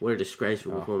Waitman. What a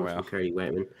disgraceful performance from Cody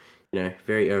Waitman.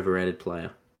 Very overrated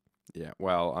player. Yeah,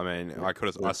 well, I mean, I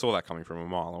saw that coming from a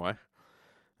mile away.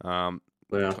 Well,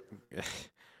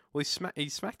 he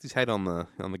smacked his head on the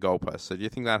goalpost. So do you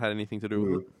think that had anything to do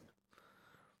with it?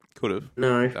 Could have.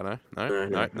 No. Don't know. No.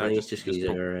 I think it's just because he's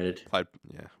overrated. Played.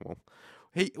 Yeah.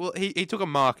 He took a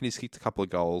mark and he's kicked a couple of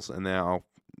goals, and now,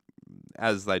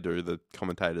 as they do, the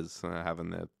commentators are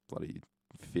having their bloody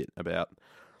fit about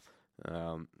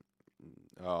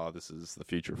this is the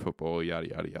future of football, yada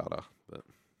yada yada. But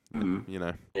you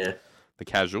know, yeah, the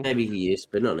casual. maybe he is,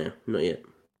 but not now, not yet.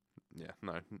 Yeah,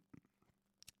 no.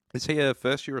 Is he a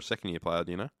first year or second year player?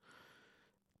 Do you know?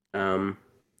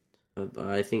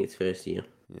 I think it's first year.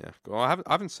 Yeah, well, I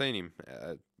haven't seen him.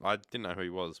 I didn't know who he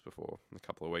was before a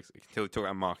couple of weeks until he took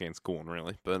out Mark-Anne Scorn,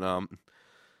 really. But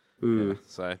yeah,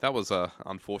 so that was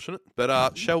unfortunate.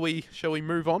 But shall we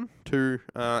move on to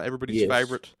everybody's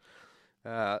favourite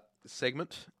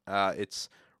segment? It's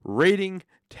reading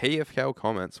TFL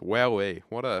comments. Wowee,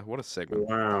 what a segment!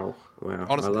 Wow.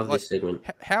 Honestly, I love this segment.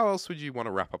 How else would you want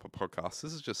to wrap up a podcast?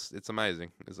 This is it's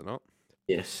amazing, is it not?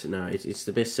 Yes, no, it's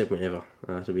the best segment ever.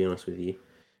 To be honest with you.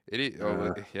 It is.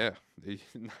 Yeah.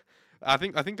 I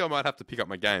think I might have to pick up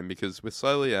my game because we're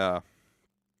slowly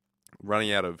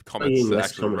running out of comments to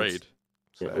actually read.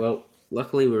 So. Yeah, well,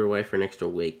 luckily we're away for an extra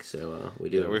week, so we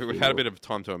do. Yeah, we've had a bit of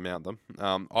time to amount them.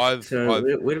 Where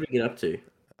did we get up to?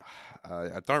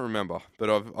 I don't remember, but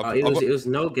it was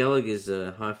Noel Gallagher's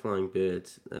High Flying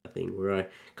Birds thing where I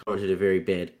commented a very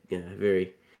bad,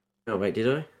 very. Oh wait, did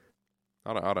I?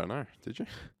 I don't know. Did you?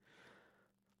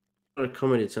 I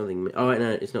commented something. Oh wait,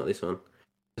 no, it's not this one.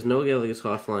 It's Noel Gallagher's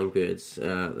High Flying Birds.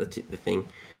 The thing,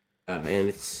 and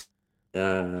it's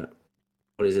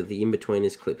what is it? The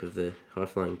in-betweeners clip of the High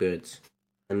Flying Birds,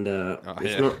 and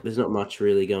there's not much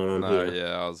really going on here.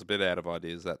 Yeah, I was a bit out of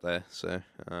ideas that day. So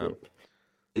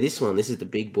this is the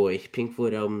big boy. Pink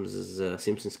Floyd albums is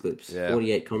Simpsons clips. Yeah.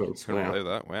 48 comments. Wow. Believe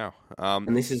that. Wow.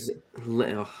 And this is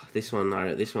this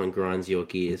one grinds your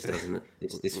gears, doesn't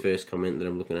it? This first comment that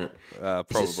I'm looking at.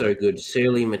 Probably. This is so good.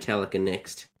 Surly Metallica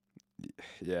next.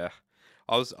 Yeah.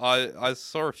 I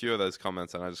saw a few of those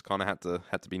comments and I just kind of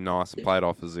had to be nice and play it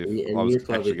off as if I was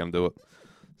actually going to do it.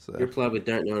 So. You replied with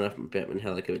 "Don't know enough about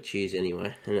Metallica, but cheers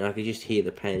anyway." And I could just hear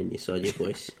the pain inside your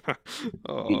voice.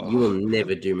 You will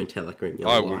never do Metallica in your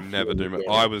life. I will never do it.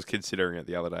 I was considering it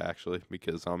the other day actually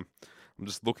because I'm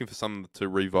just looking for something to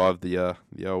revive the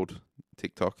old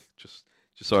TikTok just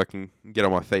so I can get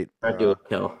on my feet. Don't do it,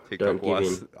 Cal. Don't give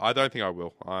in. I don't think I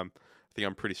will. I think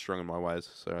I'm pretty strong in my ways,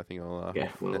 so I think I'll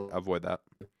avoid that.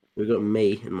 We got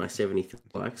me and my 73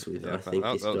 likes with. I think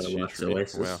this guy likes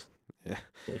Oasis. Wow. Yeah.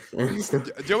 Do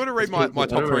you want to read my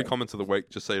top 3 comments of the week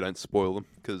just so you don't spoil them?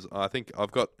 Because I think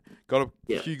I've got a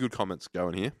few good comments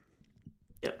going here.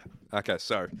 Yeah. Okay,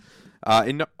 so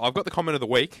I've got the comment of the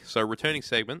week. So returning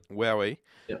segment, wowee.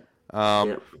 Yeah.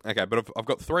 Okay, but I've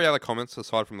got 3 other comments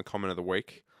aside from the comment of the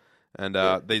week, and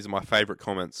these are my favourite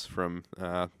comments from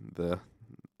the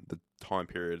time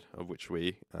period of which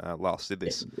we last did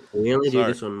this. We only do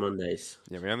this on Mondays.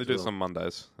 Yeah, we only do this on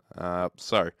Mondays.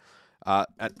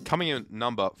 Coming in at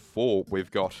number 4,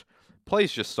 we've got,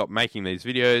 please just stop making these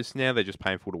videos. Now they're just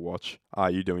painful to watch.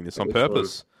 Are you doing this on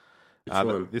purpose?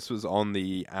 This was on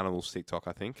the Animals TikTok,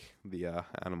 I think. The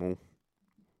animal,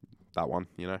 that one,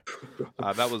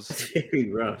 that was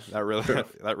very rough.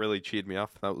 That really cheered me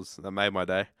up. That made my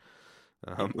day.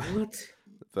 What?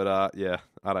 But yeah,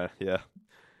 I don't. Yeah.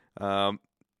 To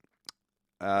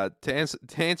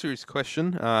answer his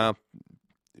question,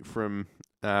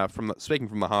 speaking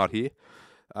from the heart here,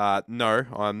 no,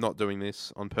 I'm not doing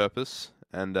this on purpose,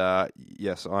 and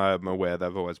yes, I am aware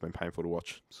they've always been painful to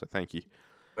watch. So thank you.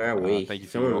 Where are we? Thank you.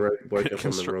 Someone woke up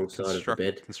on the wrong side of the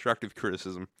bed. Constructive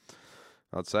criticism,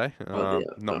 I'd say.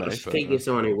 Not me. Speaking of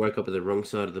someone who woke up at the wrong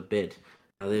side of the bed,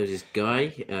 there was this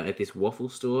guy at this waffle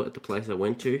store at the place I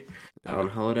went to on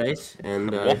holidays, and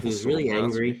he was really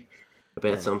angry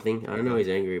about something. I don't know what he's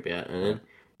angry about, and then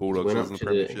Bulldogs went up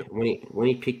to when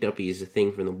he picked up his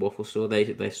thing from the waffle store,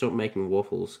 they stopped making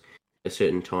waffles at a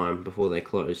certain time before they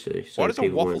closed. So why does a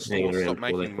waffle store stop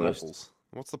making waffles?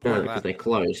 What's the point of that? Because they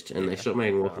closed and they stopped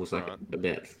making waffles about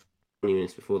 20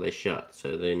 minutes before they shut,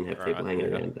 so they didn't have people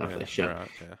hanging around after they shut. Right,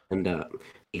 yeah. And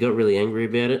he got really angry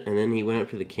about it, and then he went up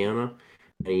to the counter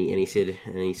and he said,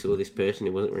 and he saw this person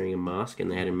who wasn't wearing a mask,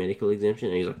 and they had a medical exemption,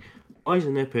 and he's like, "Why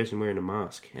isn't that person wearing a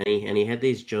mask?" And he had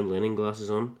these John Lennon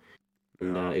glasses on,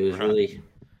 and it was really,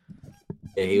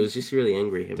 he was just really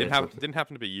angry about something. Didn't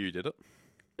happen to be you, did it?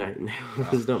 No,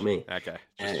 it was not me. Okay,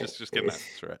 just getting that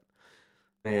straight.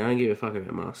 Man, I don't give a fuck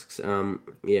about masks.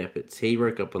 But he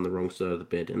woke up on the wrong side of the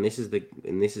bed, and this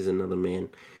is another man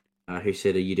who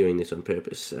said, "Are you doing this on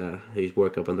purpose?" Who's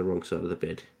woke up on the wrong side of the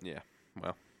bed. Yeah,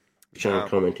 well, which I'm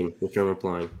commenting, which I'm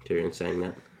replying to and saying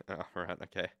that. Oh, right,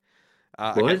 okay.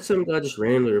 Why did some guy just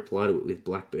randomly reply to it with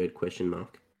Blackbird ?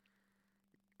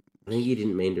 I think you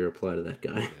didn't mean to reply to that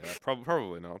guy. Yeah,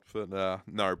 probably not. But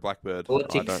no, Blackbird.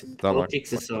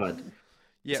 Politics aside.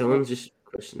 Yeah, someone's just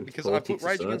questioned. Because I put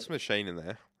Rage Against the Machine in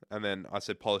there, and then I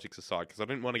said politics aside because I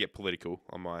didn't want to get political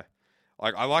on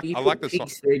Like I like You I put like the song.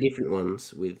 Pigs 3 different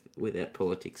ones without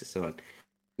politics aside.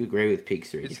 You agree with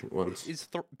Pigs 3 Is different ones.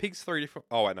 Pigs 3 different?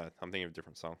 Oh, I know. I'm thinking of a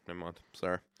different song. Never mind.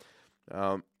 Sorry.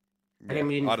 Um, How yeah.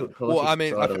 come you didn't I put don't. Well, I politics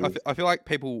mean, aside on this? I feel like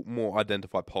people more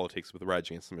identify politics with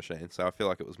Rage Against the Machine, so I feel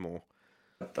like it was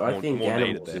I think more needed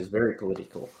Animals there. is very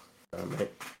political.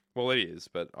 Mate. Well, it is,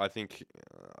 but I think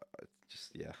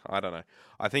I don't know.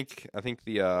 I think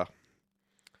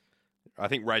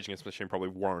Rage Against the Machine probably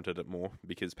warranted it more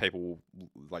because people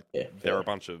like Yeah, they're fair. a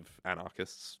bunch of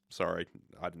anarchists. Sorry,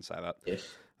 I didn't say that. Yes.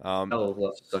 Um, I'll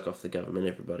love to suck off the government,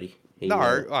 everybody. no,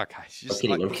 okay, I'm just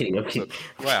kidding, like, I'm kidding, I'm kidding.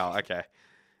 wow, okay.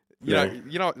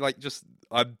 No. Like just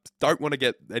I don't want to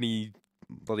get any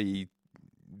bloody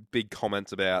big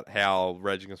comments about how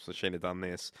Rage Against the Machine have done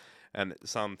this, and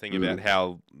something about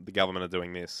how the government are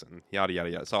doing this, and yada yada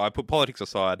yada. So I put politics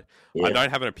aside. Yeah. I don't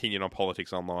have an opinion on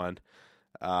politics online.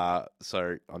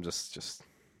 So I'm just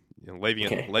leaving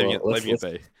it, Okay, leaving well, it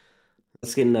be.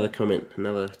 Let's get another comment,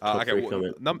 another top three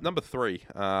comment. Number 3.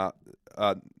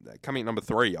 Coming at number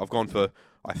 3, I've gone for.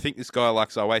 I think this guy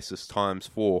likes Oasis times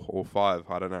 4 or 5.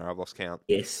 I don't know. I've lost count.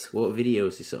 Yes. What video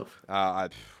is this off?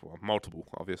 Multiple,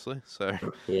 obviously. So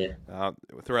Yeah.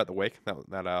 throughout the week, that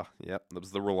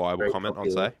was the reliable Very comment.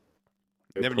 popular. I'd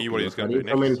say. Never knew what he was going to do I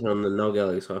didn't next. comment on the Nog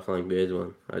Alex High Flying Birds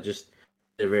one. A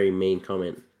very mean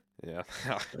comment. Yeah,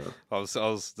 I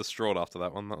was distraught after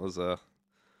that one. That was I'm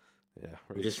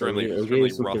extremely giving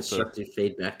some rough. constructive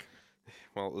feedback.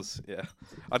 Well, it was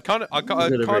I kind not a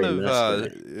of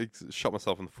very nice shot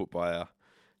myself in the foot by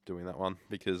doing that one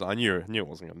because I knew it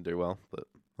wasn't going to do well. But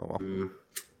oh well.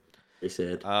 Very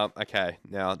sad. Okay,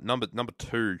 now number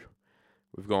 2,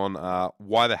 we've gone.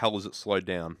 Why the hell is it slowed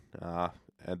down?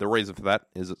 And the reason for that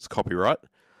is it's copyright.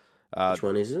 Which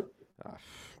one is it?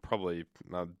 Probably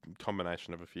a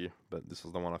combination of a few, but this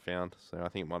is the one I found. So I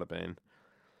think it might have been.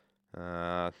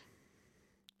 I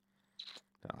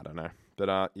don't know,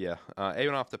 but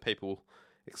even after people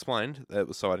explained that it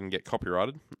was so I didn't get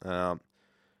copyrighted, he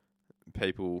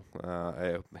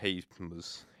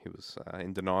was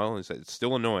in denial. He said it's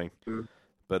still annoying.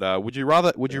 But would you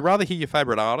rather hear your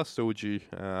favorite artist, or would you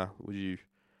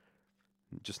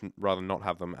just rather not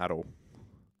have them at all?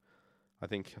 I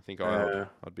think I'd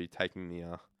be taking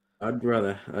the. I'd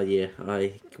rather.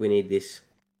 We need this.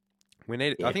 We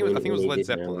need. Yeah, I think it was Led this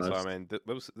in our Zeppelin. So I lives.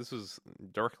 mean, this was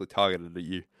directly targeted at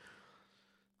you.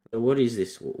 So what is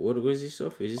this? What was this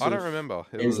off? Is this I don't remember.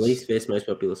 It Ben's was least best, most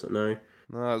popular song? No.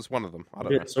 no, it was one of them. I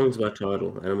don't know. Songs by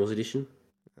title, Animals Edition.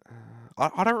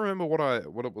 I don't remember what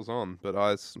it was on, but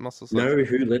I must have said. Know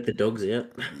who let the dogs out?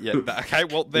 Yeah. Okay.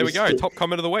 Well, there we go. Top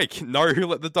comment of the week. Know who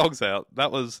let the dogs out.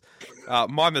 That was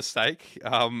my mistake.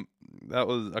 That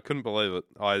was I couldn't believe it.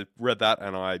 I read that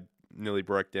and I nearly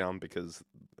broke down because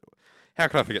how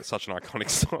could I forget such an iconic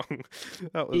song?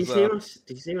 That was.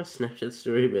 Did you see my Snapchat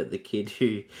story about the kid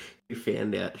who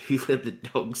found out who let the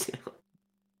dogs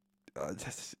out?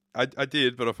 I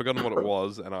did, but I've forgotten what it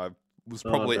was, and I was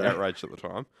probably no. outraged at the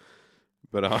time.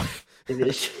 But oh,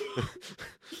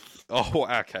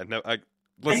 okay. No,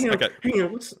 let's hang on, okay. hang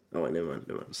on. Oh, wait, never mind.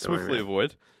 Swiftly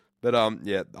avoid. But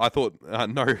I thought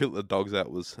no who let the dogs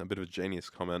out was a bit of a genius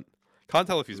comment. Can't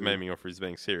tell if he's memeing or if he's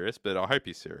being serious, but I hope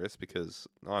he's serious because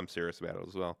I'm serious about it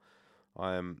as well.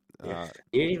 I am. You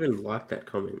didn't even like that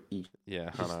comment.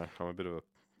 Yeah, I know. I'm a bit of a.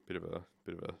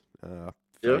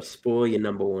 Did I spoil your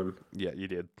number one? Yeah, you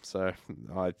did. So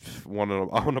I want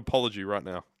an apology right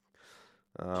now.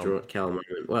 Cal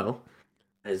moment. Well,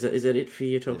 is that it for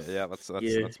your top? Yeah, that's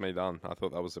me done. I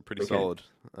thought that was a pretty solid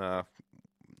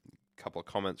couple of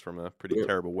comments from a pretty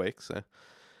terrible week. So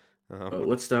well,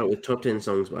 let's start with top 10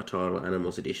 songs by title,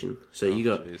 Animals Edition. So you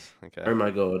got. Okay. Oh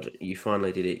my god, you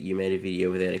finally did it. You made a video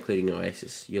without including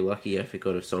Oasis. You're lucky I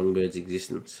forgot of Songbird's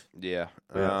existence. Yeah.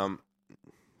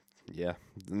 Yeah.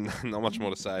 Not much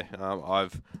more to say.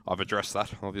 I've addressed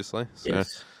that obviously. So.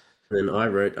 Yes. And then I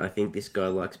wrote, I think this guy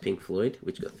likes Pink Floyd,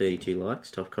 which got 32 likes.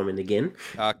 Top comment again.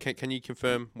 Can you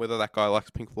confirm whether that guy likes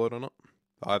Pink Floyd or not?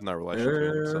 I have no relation to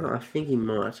him. So. I think he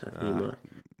might. Yeah.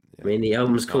 I mean, the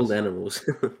album's called Animals.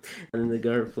 And then the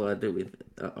guy replied with,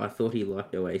 I thought he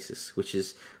liked Oasis, which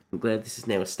is, I'm glad this is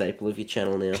now a staple of your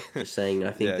channel now. Just saying,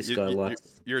 I think this guy likes...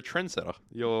 You're a trendsetter.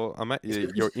 You're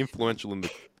influential in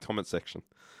the comment section.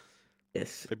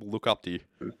 Yes. People look up to you.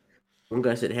 One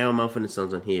guy said, how are Muffin and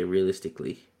Sons on here,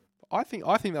 realistically? I think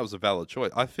that was a valid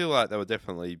choice. I feel like there were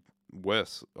definitely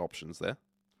worse options there.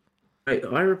 Wait,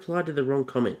 I replied to the wrong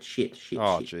comment. Shit.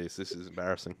 Oh, jeez, this is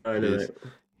embarrassing. Oh, no.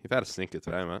 You've had a stinker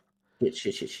today, mate.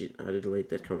 Shit. I did delete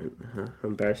that comment. I'm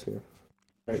embarrassed now.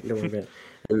 Don't worry about it.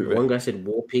 And one guy said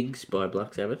War Pigs by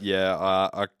Black Sabbath. Yeah,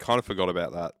 I kind of forgot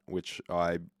about that, which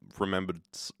I remembered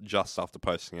just after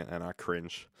posting it, and I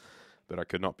cringed. But I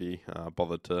could not be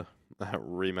bothered to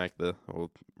remake or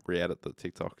re-edit the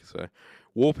TikTok. So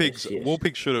War Pigs, Yes. War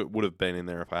Pigs would have been in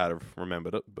there if I had have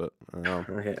remembered it. But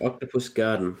Okay, Octopus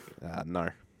Garden. no,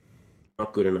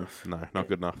 Not good enough. no, not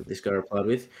good enough. This guy replied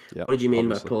with. Yep, What did you mean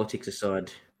obviously. by politics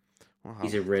aside? Wow,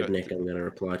 He's a redneck. I'm going to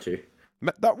reply to.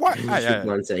 What? Should Hey,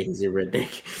 one say he's a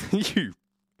redneck? you.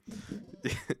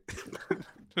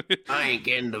 I ain't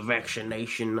getting the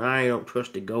vaccination. I don't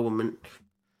trust the government.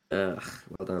 Well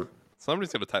done.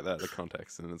 Somebody's going to take that out of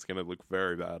context, and it's going to look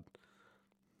very bad.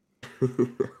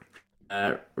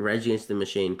 Rage Against the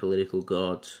Machine, political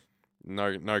gods.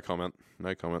 No comment.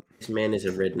 No comment. This man is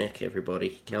a redneck,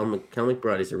 everybody. Cal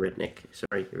McBride is a redneck.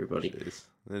 Sorry, everybody. Jeez.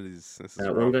 This is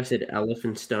One wrong. guy said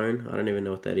Elephant Stone. I don't even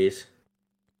know what that is.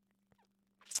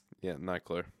 Yeah, no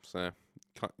clue. So,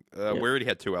 we already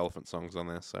had 2 elephant songs on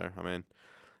there, so, I mean,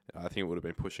 I think it would have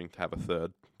been pushing to have a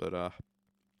third, but,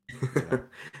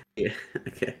 Yeah,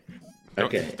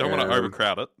 okay. Don't want to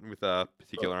overcrowd it with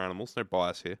particular animals. No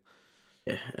bias here.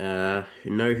 Yeah.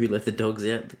 Know who let the dogs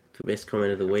out? The best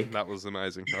comment of the week. That was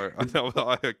amazing.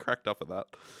 I cracked up at that.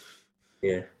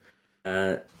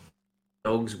 Yeah.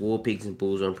 Dogs, War Pigs, and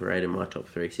Bulls on Parade in my top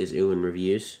 3, says Ewan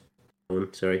Reviews.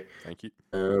 Sorry. Thank you.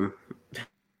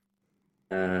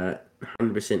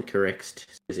 100% correct,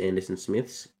 says Anderson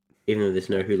Smiths. Even though there's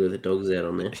no Who Let the Dogs Out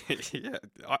on there. Yeah,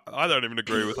 I don't even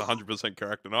agree with 100%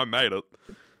 correct, and I made it.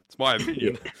 It's my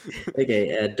opinion.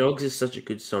 Okay, Dogs is such a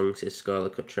good song, says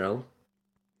Skylar Cottrell.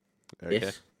 Okay.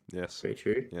 Yes. Yes. Very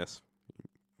true. Yes.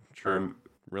 True.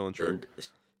 Real and true. And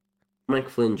Mike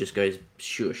Flynn just goes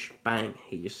shush, bang.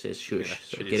 He just says shush. Yeah,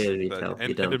 So jeez. get out of your tail. You're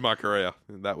Ended done. my career.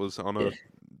 That was on a Yeah.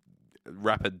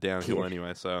 rapid downhill Yeah.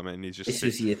 anyway, so, I mean, he's This just...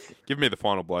 was your Give me the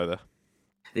final blow there.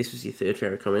 This was your third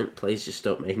favorite comment. Please just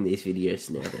stop making these videos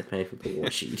now. They're painful to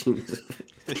watch.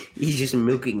 He's just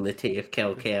milking the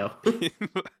TFL cow.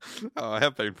 I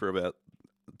have been for about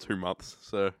 2 months,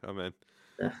 so, I mean...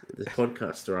 The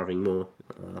podcast's thriving more,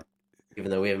 even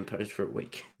though we haven't posted for a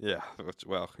week. Yeah,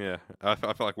 well, yeah. I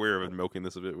feel like we're even milking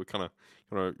this a bit. We're kind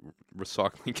of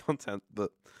recycling content,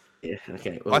 but Yeah,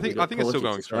 okay. I think it's still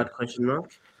going strong. Question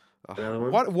mark. Another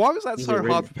one? Why was that He's so a hard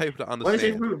red- for people to Why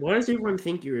understand? does everyone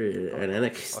think you're an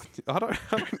anarchist? I don't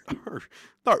know.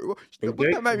 No,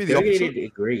 wouldn't that maybe the opposite? Gogolito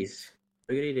agrees.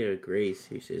 Gogolito agrees.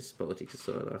 Who says politics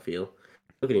aside? I feel.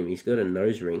 Look at him. He's got a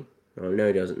nose ring. Oh no,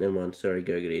 he doesn't. Never mind. Sorry,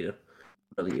 Gogolito.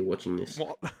 I think you're watching this.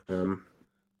 What?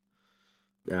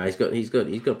 No, he's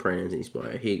got pronouns in his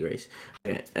bio. He agrees.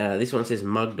 Okay. This one says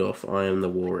mugged off. I am the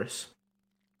walrus.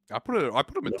 I put him at Not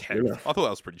good 10th. enough. I thought that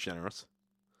was pretty generous.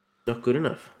 Not good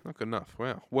enough. Not good enough.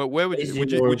 Wow. Where would This you?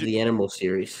 is more of the animal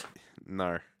series.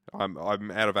 No, I'm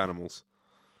out of animals.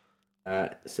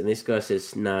 So this guy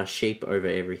says, nah, sheep over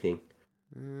everything.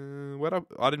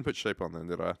 I didn't put sheep on there,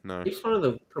 did I? No. It's one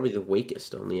of probably the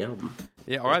weakest on the album.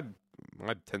 Yeah, I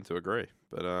tend to agree,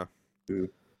 but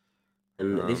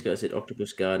And this guy said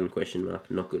Octopus Garden ?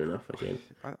 Not good enough again.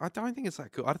 I don't think it's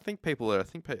that good. I think people are. I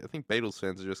think Beatles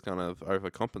fans are just kind of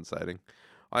overcompensating.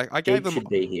 I gave Sheep them. should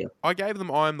be here. I gave them.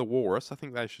 I am the walrus. I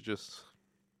think they should just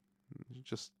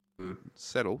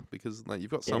settle because like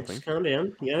you've got Yeah, something. just calm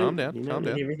down. You know, Calm down, You calm know,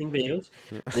 down. everything Beatles.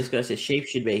 Yeah. This guy says sheep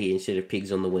should be here instead of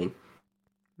pigs on the wing.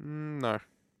 No.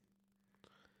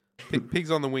 Pigs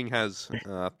on the Wing has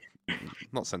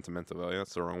not sentimental value.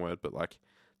 That's the wrong word, but like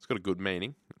it's got a good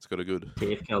meaning. It's got a good.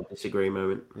 TFL disagree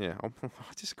moment. Yeah, I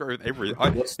disagree with every.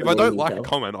 What's If the I don't meaning, like a Cal?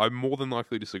 comment, I more than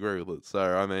likely disagree with it. So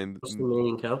I mean, What's the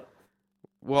meaning, Cal?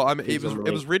 well, I mean, Pigs on the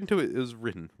it was Wing. written to it. It was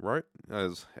written, right?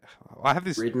 I have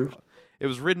this. Ridden. It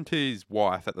was written to his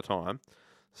wife at the time.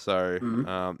 So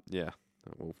Mhm. yeah.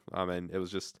 Well, I mean, it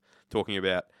was just talking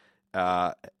about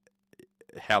how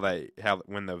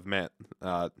when they've met,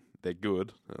 they're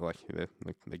good, like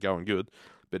they're going good.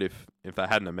 But if they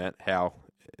hadn't have met, how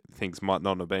things might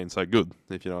not have been so good,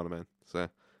 if you know what I mean. So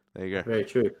there you go. Very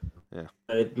true. Yeah.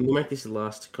 We'll make this the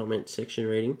last comment section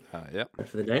reading Yep.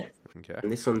 for the day. Okay.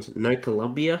 And this one's no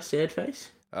Columbia, sad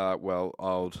face. Well,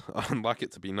 I'd like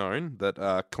it to be known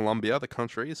that Colombia, the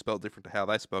country, is spelled different to how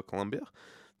they spell Colombia.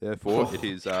 Therefore, it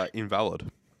is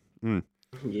invalid.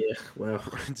 Yeah, wow.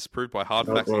 Disproved by hard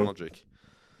Not facts and wrong. logic.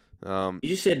 You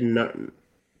just said no.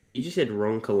 You just said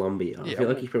wrong Columbia. I Yeah, feel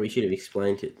like well- you probably should have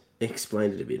explained it a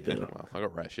bit Yeah, better. well, I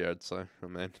got ratioed, so I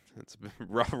mean, it's a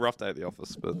rough day at the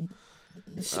office, but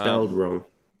It's spelled wrong.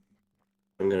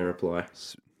 I'm going to reply.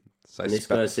 say And this spe-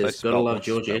 guy say says, spell gotta love what's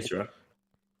George spelled. Ezra.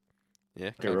 Yeah,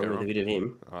 Go can't wrong go with a wrong. bit of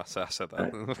him. Oh, I said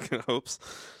that. Oops.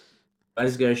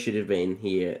 Glasgow should have been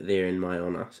here, there in my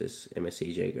honour, says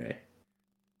MSCJ Grey.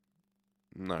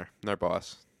 No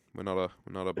bias. We're not a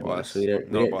No bias. bias. We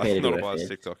don't Not a bias. pander Not to a our bias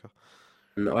fans. TikToker.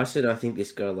 And I said I think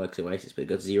this guy likes Oasis, but it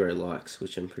got 0 likes,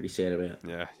 which I'm pretty sad about.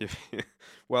 Yeah.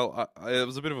 Well, it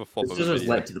was a bit of a flop It's of because a I was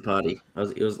video. late to the party. I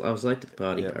was late to the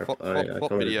party. Yeah, flop I commented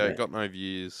video, back. got no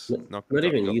views. Not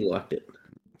even you liked it.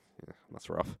 Yeah, that's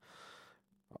rough.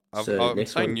 So I'm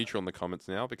next staying one, neutral in the comments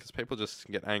now because people just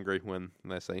get angry when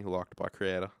they say liked by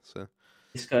creator. So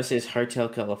this guy says Hotel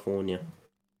California.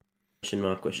 Question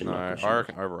mark? Question no, mark? I Question mark.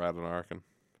 reckon overrated. I reckon.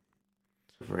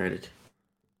 Overrated.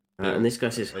 Yeah, And this guy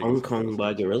says Vegas Hong are Kong first.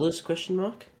 by Gorillas? Question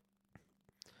mark.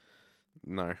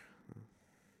 No.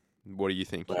 What do you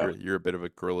think? No. You're a bit of a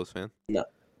Gorillas fan. No,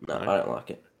 No? I don't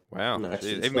like it. Wow. No, it's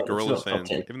Even not- the it's Gorillas not top fan.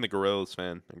 10. Even the Gorillas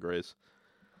fan agrees.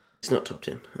 It's not top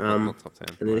 10. Not top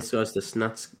 10. And then this guy's the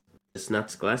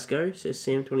Snuts Glasgow, says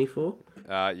Sam24.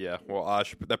 Yeah. Well,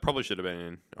 they probably should have been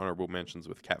in honourable mentions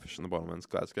with Catfish in the bottom and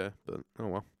Glasgow, but oh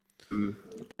well. Mm.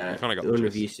 kinda got the One gist.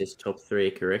 review says top 3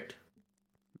 are correct.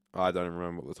 I don't even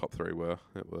remember what the top 3 were.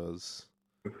 It was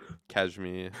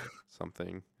Kashmir,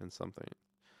 something, and something.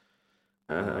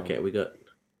 Okay, we got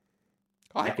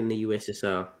back in the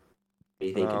USSR. What are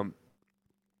you thinking?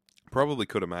 Probably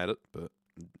could have made it,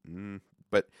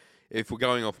 but if we're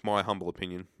going off my humble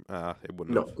opinion, it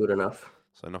wouldn't Not have. good enough.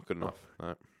 So not good enough.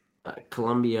 No.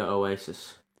 Columbia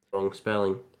Oasis. Wrong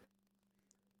spelling.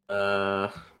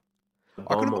 I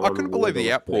couldn't believe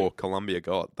the outpour Colombia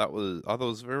got. I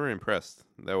was very impressed.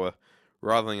 They were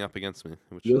rivaling up against me.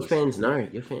 Your fans know.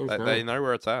 They know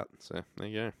where it's at. So there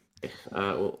you go.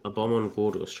 Well, a bomb on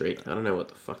Wardour Street. I don't know what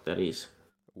the fuck that is.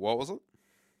 What was it?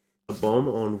 A bomb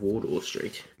on Wardour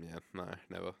Street. Yeah, no,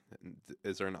 never.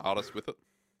 Is there an artist with it?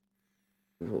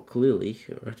 Well, clearly,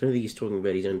 I don't think he's talking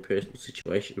about his own personal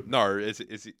situation. No, is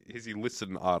he listed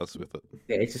an artist with it?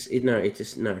 Yeah,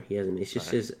 no, he hasn't. It just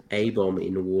says a bomb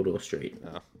in Wardour Street.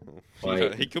 No, well,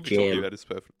 By he could be Jam. talking about his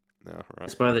perfect. No, right.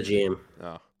 It's by the Jam.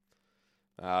 No.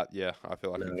 Yeah, I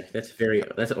feel like No,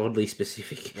 that's oddly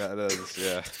specific. that is.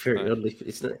 Yeah, It's very no. oddly.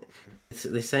 It's not.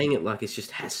 They're saying it like it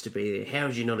just has to be there. How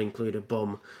would you not include a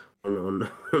bomb on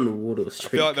Wardour I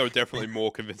Street? feel like there were definitely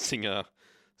more convincing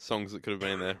songs that could have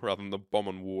been there rather than the bomb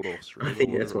on Wardour Street. I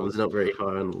think or that's whatever it one's was. not very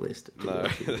high on the list. No,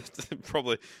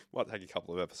 probably might take a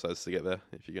couple of episodes to get there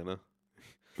if you're gonna.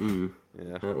 Mm.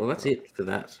 Yeah. Well, that's it for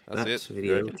that. That's it,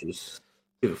 video, you which is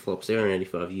a bit of a flop.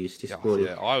 085 views. Yeah, Disappointing.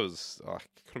 I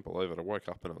couldn't believe it. I woke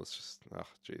up and it was just,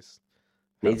 jeez.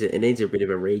 It needs a bit of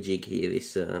a rejig here.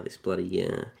 This bloody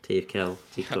TFCal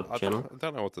TikTok I channel.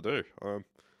 don't know what to do.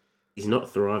 He's not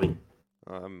thriving.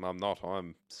 I'm not.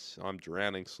 I'm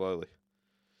drowning slowly.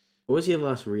 What was your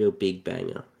last real big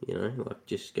banger? You know, like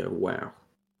just go wow.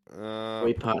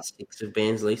 Probably part 6 of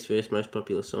band's least first most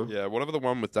popular song. Yeah, whatever the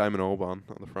one with Damon Albarn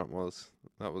on the front was,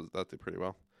 that did pretty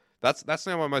well. That's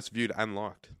now my most viewed and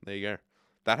liked. There you go.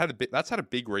 That's had a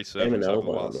big resurgence Damon over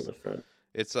the Albarn on last. the front.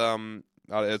 It's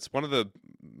one of the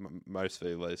most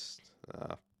viewed list,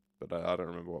 but I don't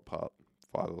remember what part,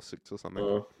 5 or 6 or something.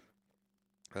 Oh,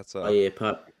 That's yeah,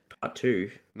 part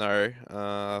 2. no,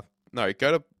 no.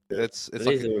 Go to it's It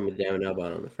like is the one with Damon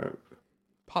Albarn on the front.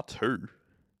 part 2.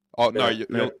 Oh no,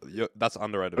 No. that's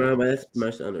underrated. No, but that's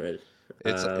most underrated.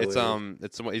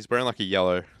 He's wearing like a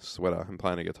yellow sweater and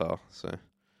playing a guitar. So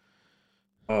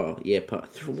Oh yeah,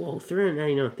 whoa,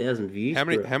 389,000 views. how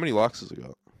many likes has it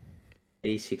got?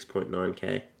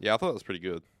 86.9k. Yeah, I thought that was pretty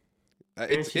good.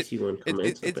 And 61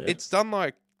 comments. not bad. It's done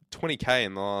like 20k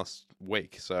in the last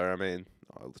week. So I mean,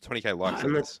 20k likes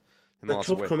and in the The last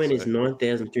top week. comment is so-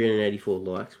 9,384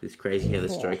 likes. It's crazy how the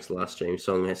Strokes' last stream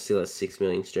song still has 6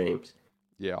 million streams.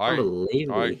 Yeah,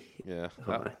 Unbelievably yeah.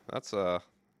 high. That's I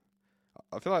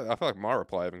feel like my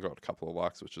reply even got a couple of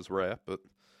likes, which is rare, but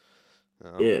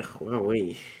Yeah, wow,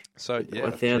 So yeah,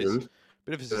 1,000.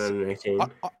 bit of a 218.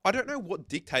 I don't know what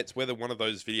dictates whether one of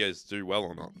those videos do well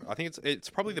or not. I think it's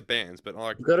probably the bands, but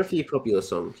like You've got a few popular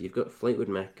songs. You've got Fleetwood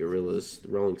Mac, Gorillaz, the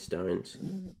Rolling Stones.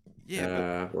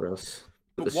 yeah. What else?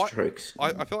 But The Strokes.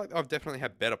 I feel like I've definitely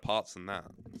had better parts than that.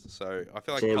 So I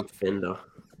feel like Sam Fender.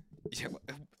 yeah,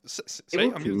 see,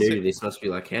 Everyone I'm who gonna knew say, this must be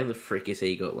like, how the frick has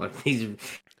he got like these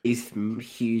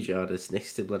huge artists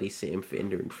next to bloody Sam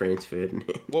Fender and Franz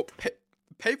Ferdinand? well,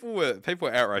 people were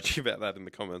outraged about that in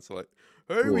the comments. Like,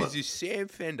 who is What? this Sam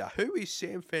Fender? Who is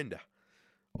Sam Fender?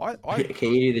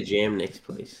 Can you do the jam next,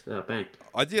 please? Bang.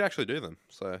 I did actually do them.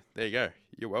 So there you go.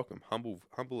 You're welcome. Humble.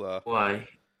 Why?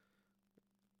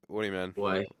 What do you mean?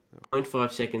 Why?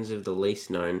 0.5 seconds of the least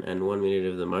known and 1 minute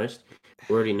of the most.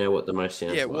 We already know what the most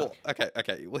sounds Yeah, like. well,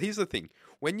 okay. Well, here's the thing.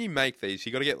 When you make these,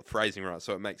 you got to get the phrasing right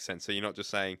so it makes sense. So you're not just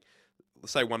saying,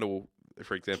 say Wonderwall,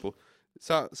 for example,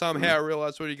 So somehow I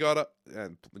realised what you got it,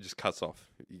 and it just cuts off.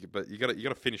 But you got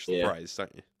to finish the phrase,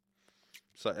 don't you?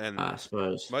 So and I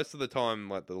suppose. most of the time,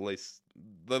 like the least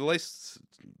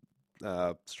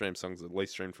stream songs are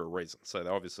least streamed for a reason. So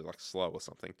they're obviously like slow or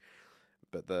something.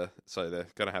 But so they're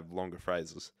gonna have longer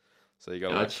phrases. So you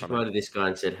got. I just quoted this guy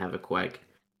and said, "Have a quag."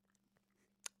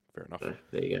 Fair enough. So,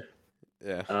 there you go.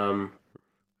 Yeah.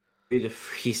 Be the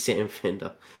free Sam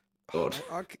Fender. God.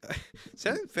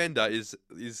 Sam Fender is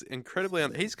incredibly.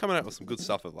 He's coming out with some good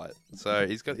stuff of late. So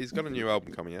he's got a new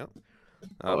album coming out.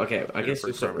 Okay. I guess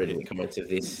we'll start reading the comments of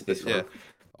this one.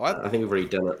 I think we've already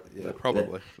done it. Yeah,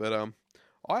 probably. But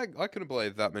I couldn't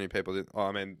believe that many people didn't.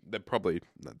 I mean, they're probably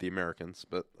the Americans,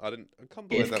 but I can't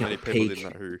believe that many people didn't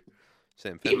know who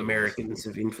Sam Fender The Americans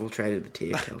have infiltrated the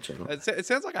TFL channel. It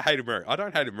sounds like I hate Americans. I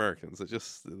don't hate Americans. It's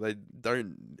just they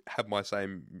don't have my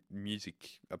same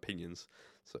music opinions.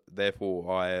 So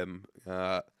therefore, I am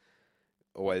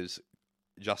always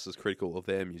just as critical of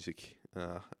their music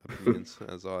opinions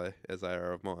as they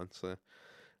are of mine. So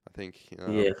I think I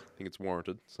think it's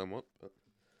warranted somewhat. But,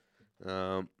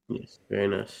 yes, very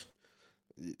nice.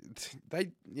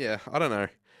 I don't know.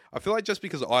 I feel like just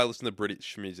because I listen to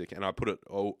British music and I put it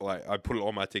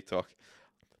on my TikTok,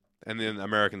 and then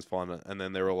Americans find it, and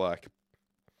then they're all like,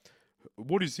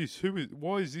 "What is this?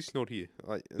 Why is this not here?"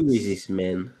 Like, who is this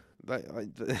man? They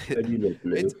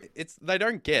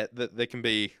don't get that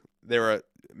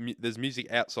there's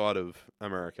music outside of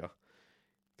America,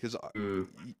 because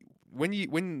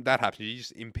when that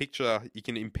happens, you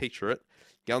can picture it,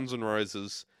 Guns N'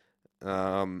 Roses,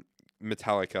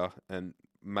 Metallica, and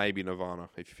maybe Nirvana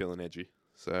if you're feeling edgy.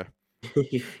 So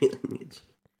you're feeling edgy.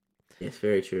 Yes,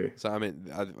 very true. So I mean,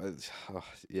 I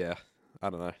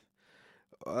don't know.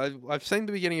 I've seemed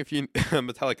to be getting a few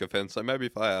Metallica fans, so maybe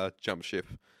if I jump ship.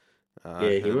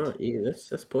 You might. Yeah,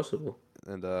 that's possible.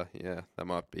 And that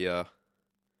might be a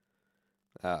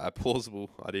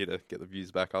plausible idea to get the views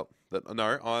back up. But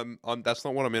no, I'm. That's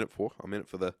not what I'm in it for. I'm in it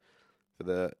for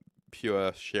the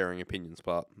pure sharing opinions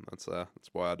part. That's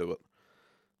why I do it.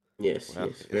 Yes, wow.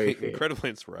 Yes, very fair. Incredibly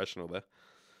inspirational there.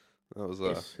 That was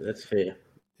yes, that's fair.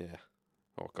 Yeah.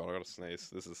 Oh god, I gotta sneeze.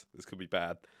 This could be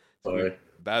bad. Sorry.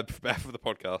 Bad for the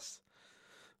podcast.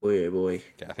 Boy, oh boy.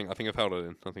 Okay, I think I've held it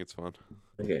in. I think it's fine.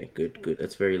 Okay, good.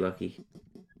 That's very lucky.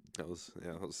 That was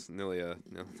nearly a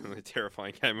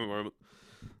terrifying game of a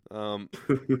moment.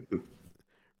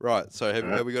 Right. So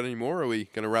have we got any more? Or are we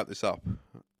going to wrap this up?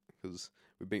 Because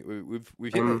we've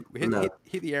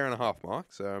hit the hour and a half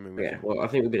mark. So I mean, well, I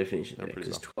think we better finish it there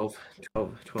because 12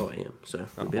 a.m. So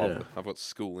I've got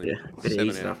school in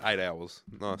 8 hours.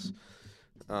 Nice.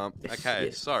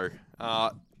 Okay, so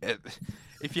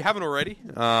if you haven't already,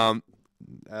 don't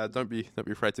be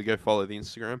afraid to go follow the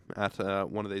Instagram at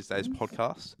One of These Days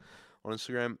podcast on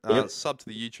Instagram. Sub to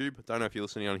the YouTube. Don't know if you're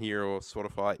listening on here or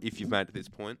Spotify. If you've made it to this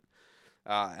point,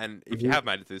 and if you have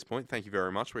made it to this point, thank you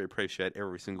very much. We appreciate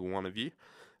every single one of you.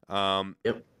 Have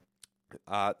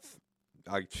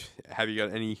you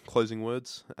got any closing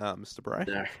words, Mr. Bray?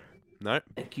 No.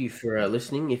 Thank you for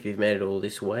listening. If you've made it all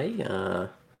this way,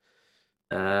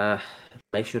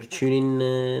 make sure to tune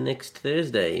in next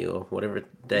Thursday or whatever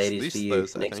day it is for you.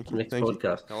 Thursday, next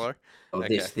podcast. Hello. Oh,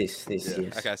 okay. This. Yeah.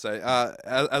 Yes. Okay. So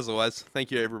as always,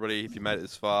 thank you everybody if you made it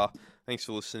this far. Thanks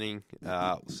for listening.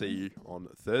 We'll see you on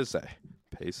Thursday.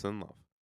 Peace and love.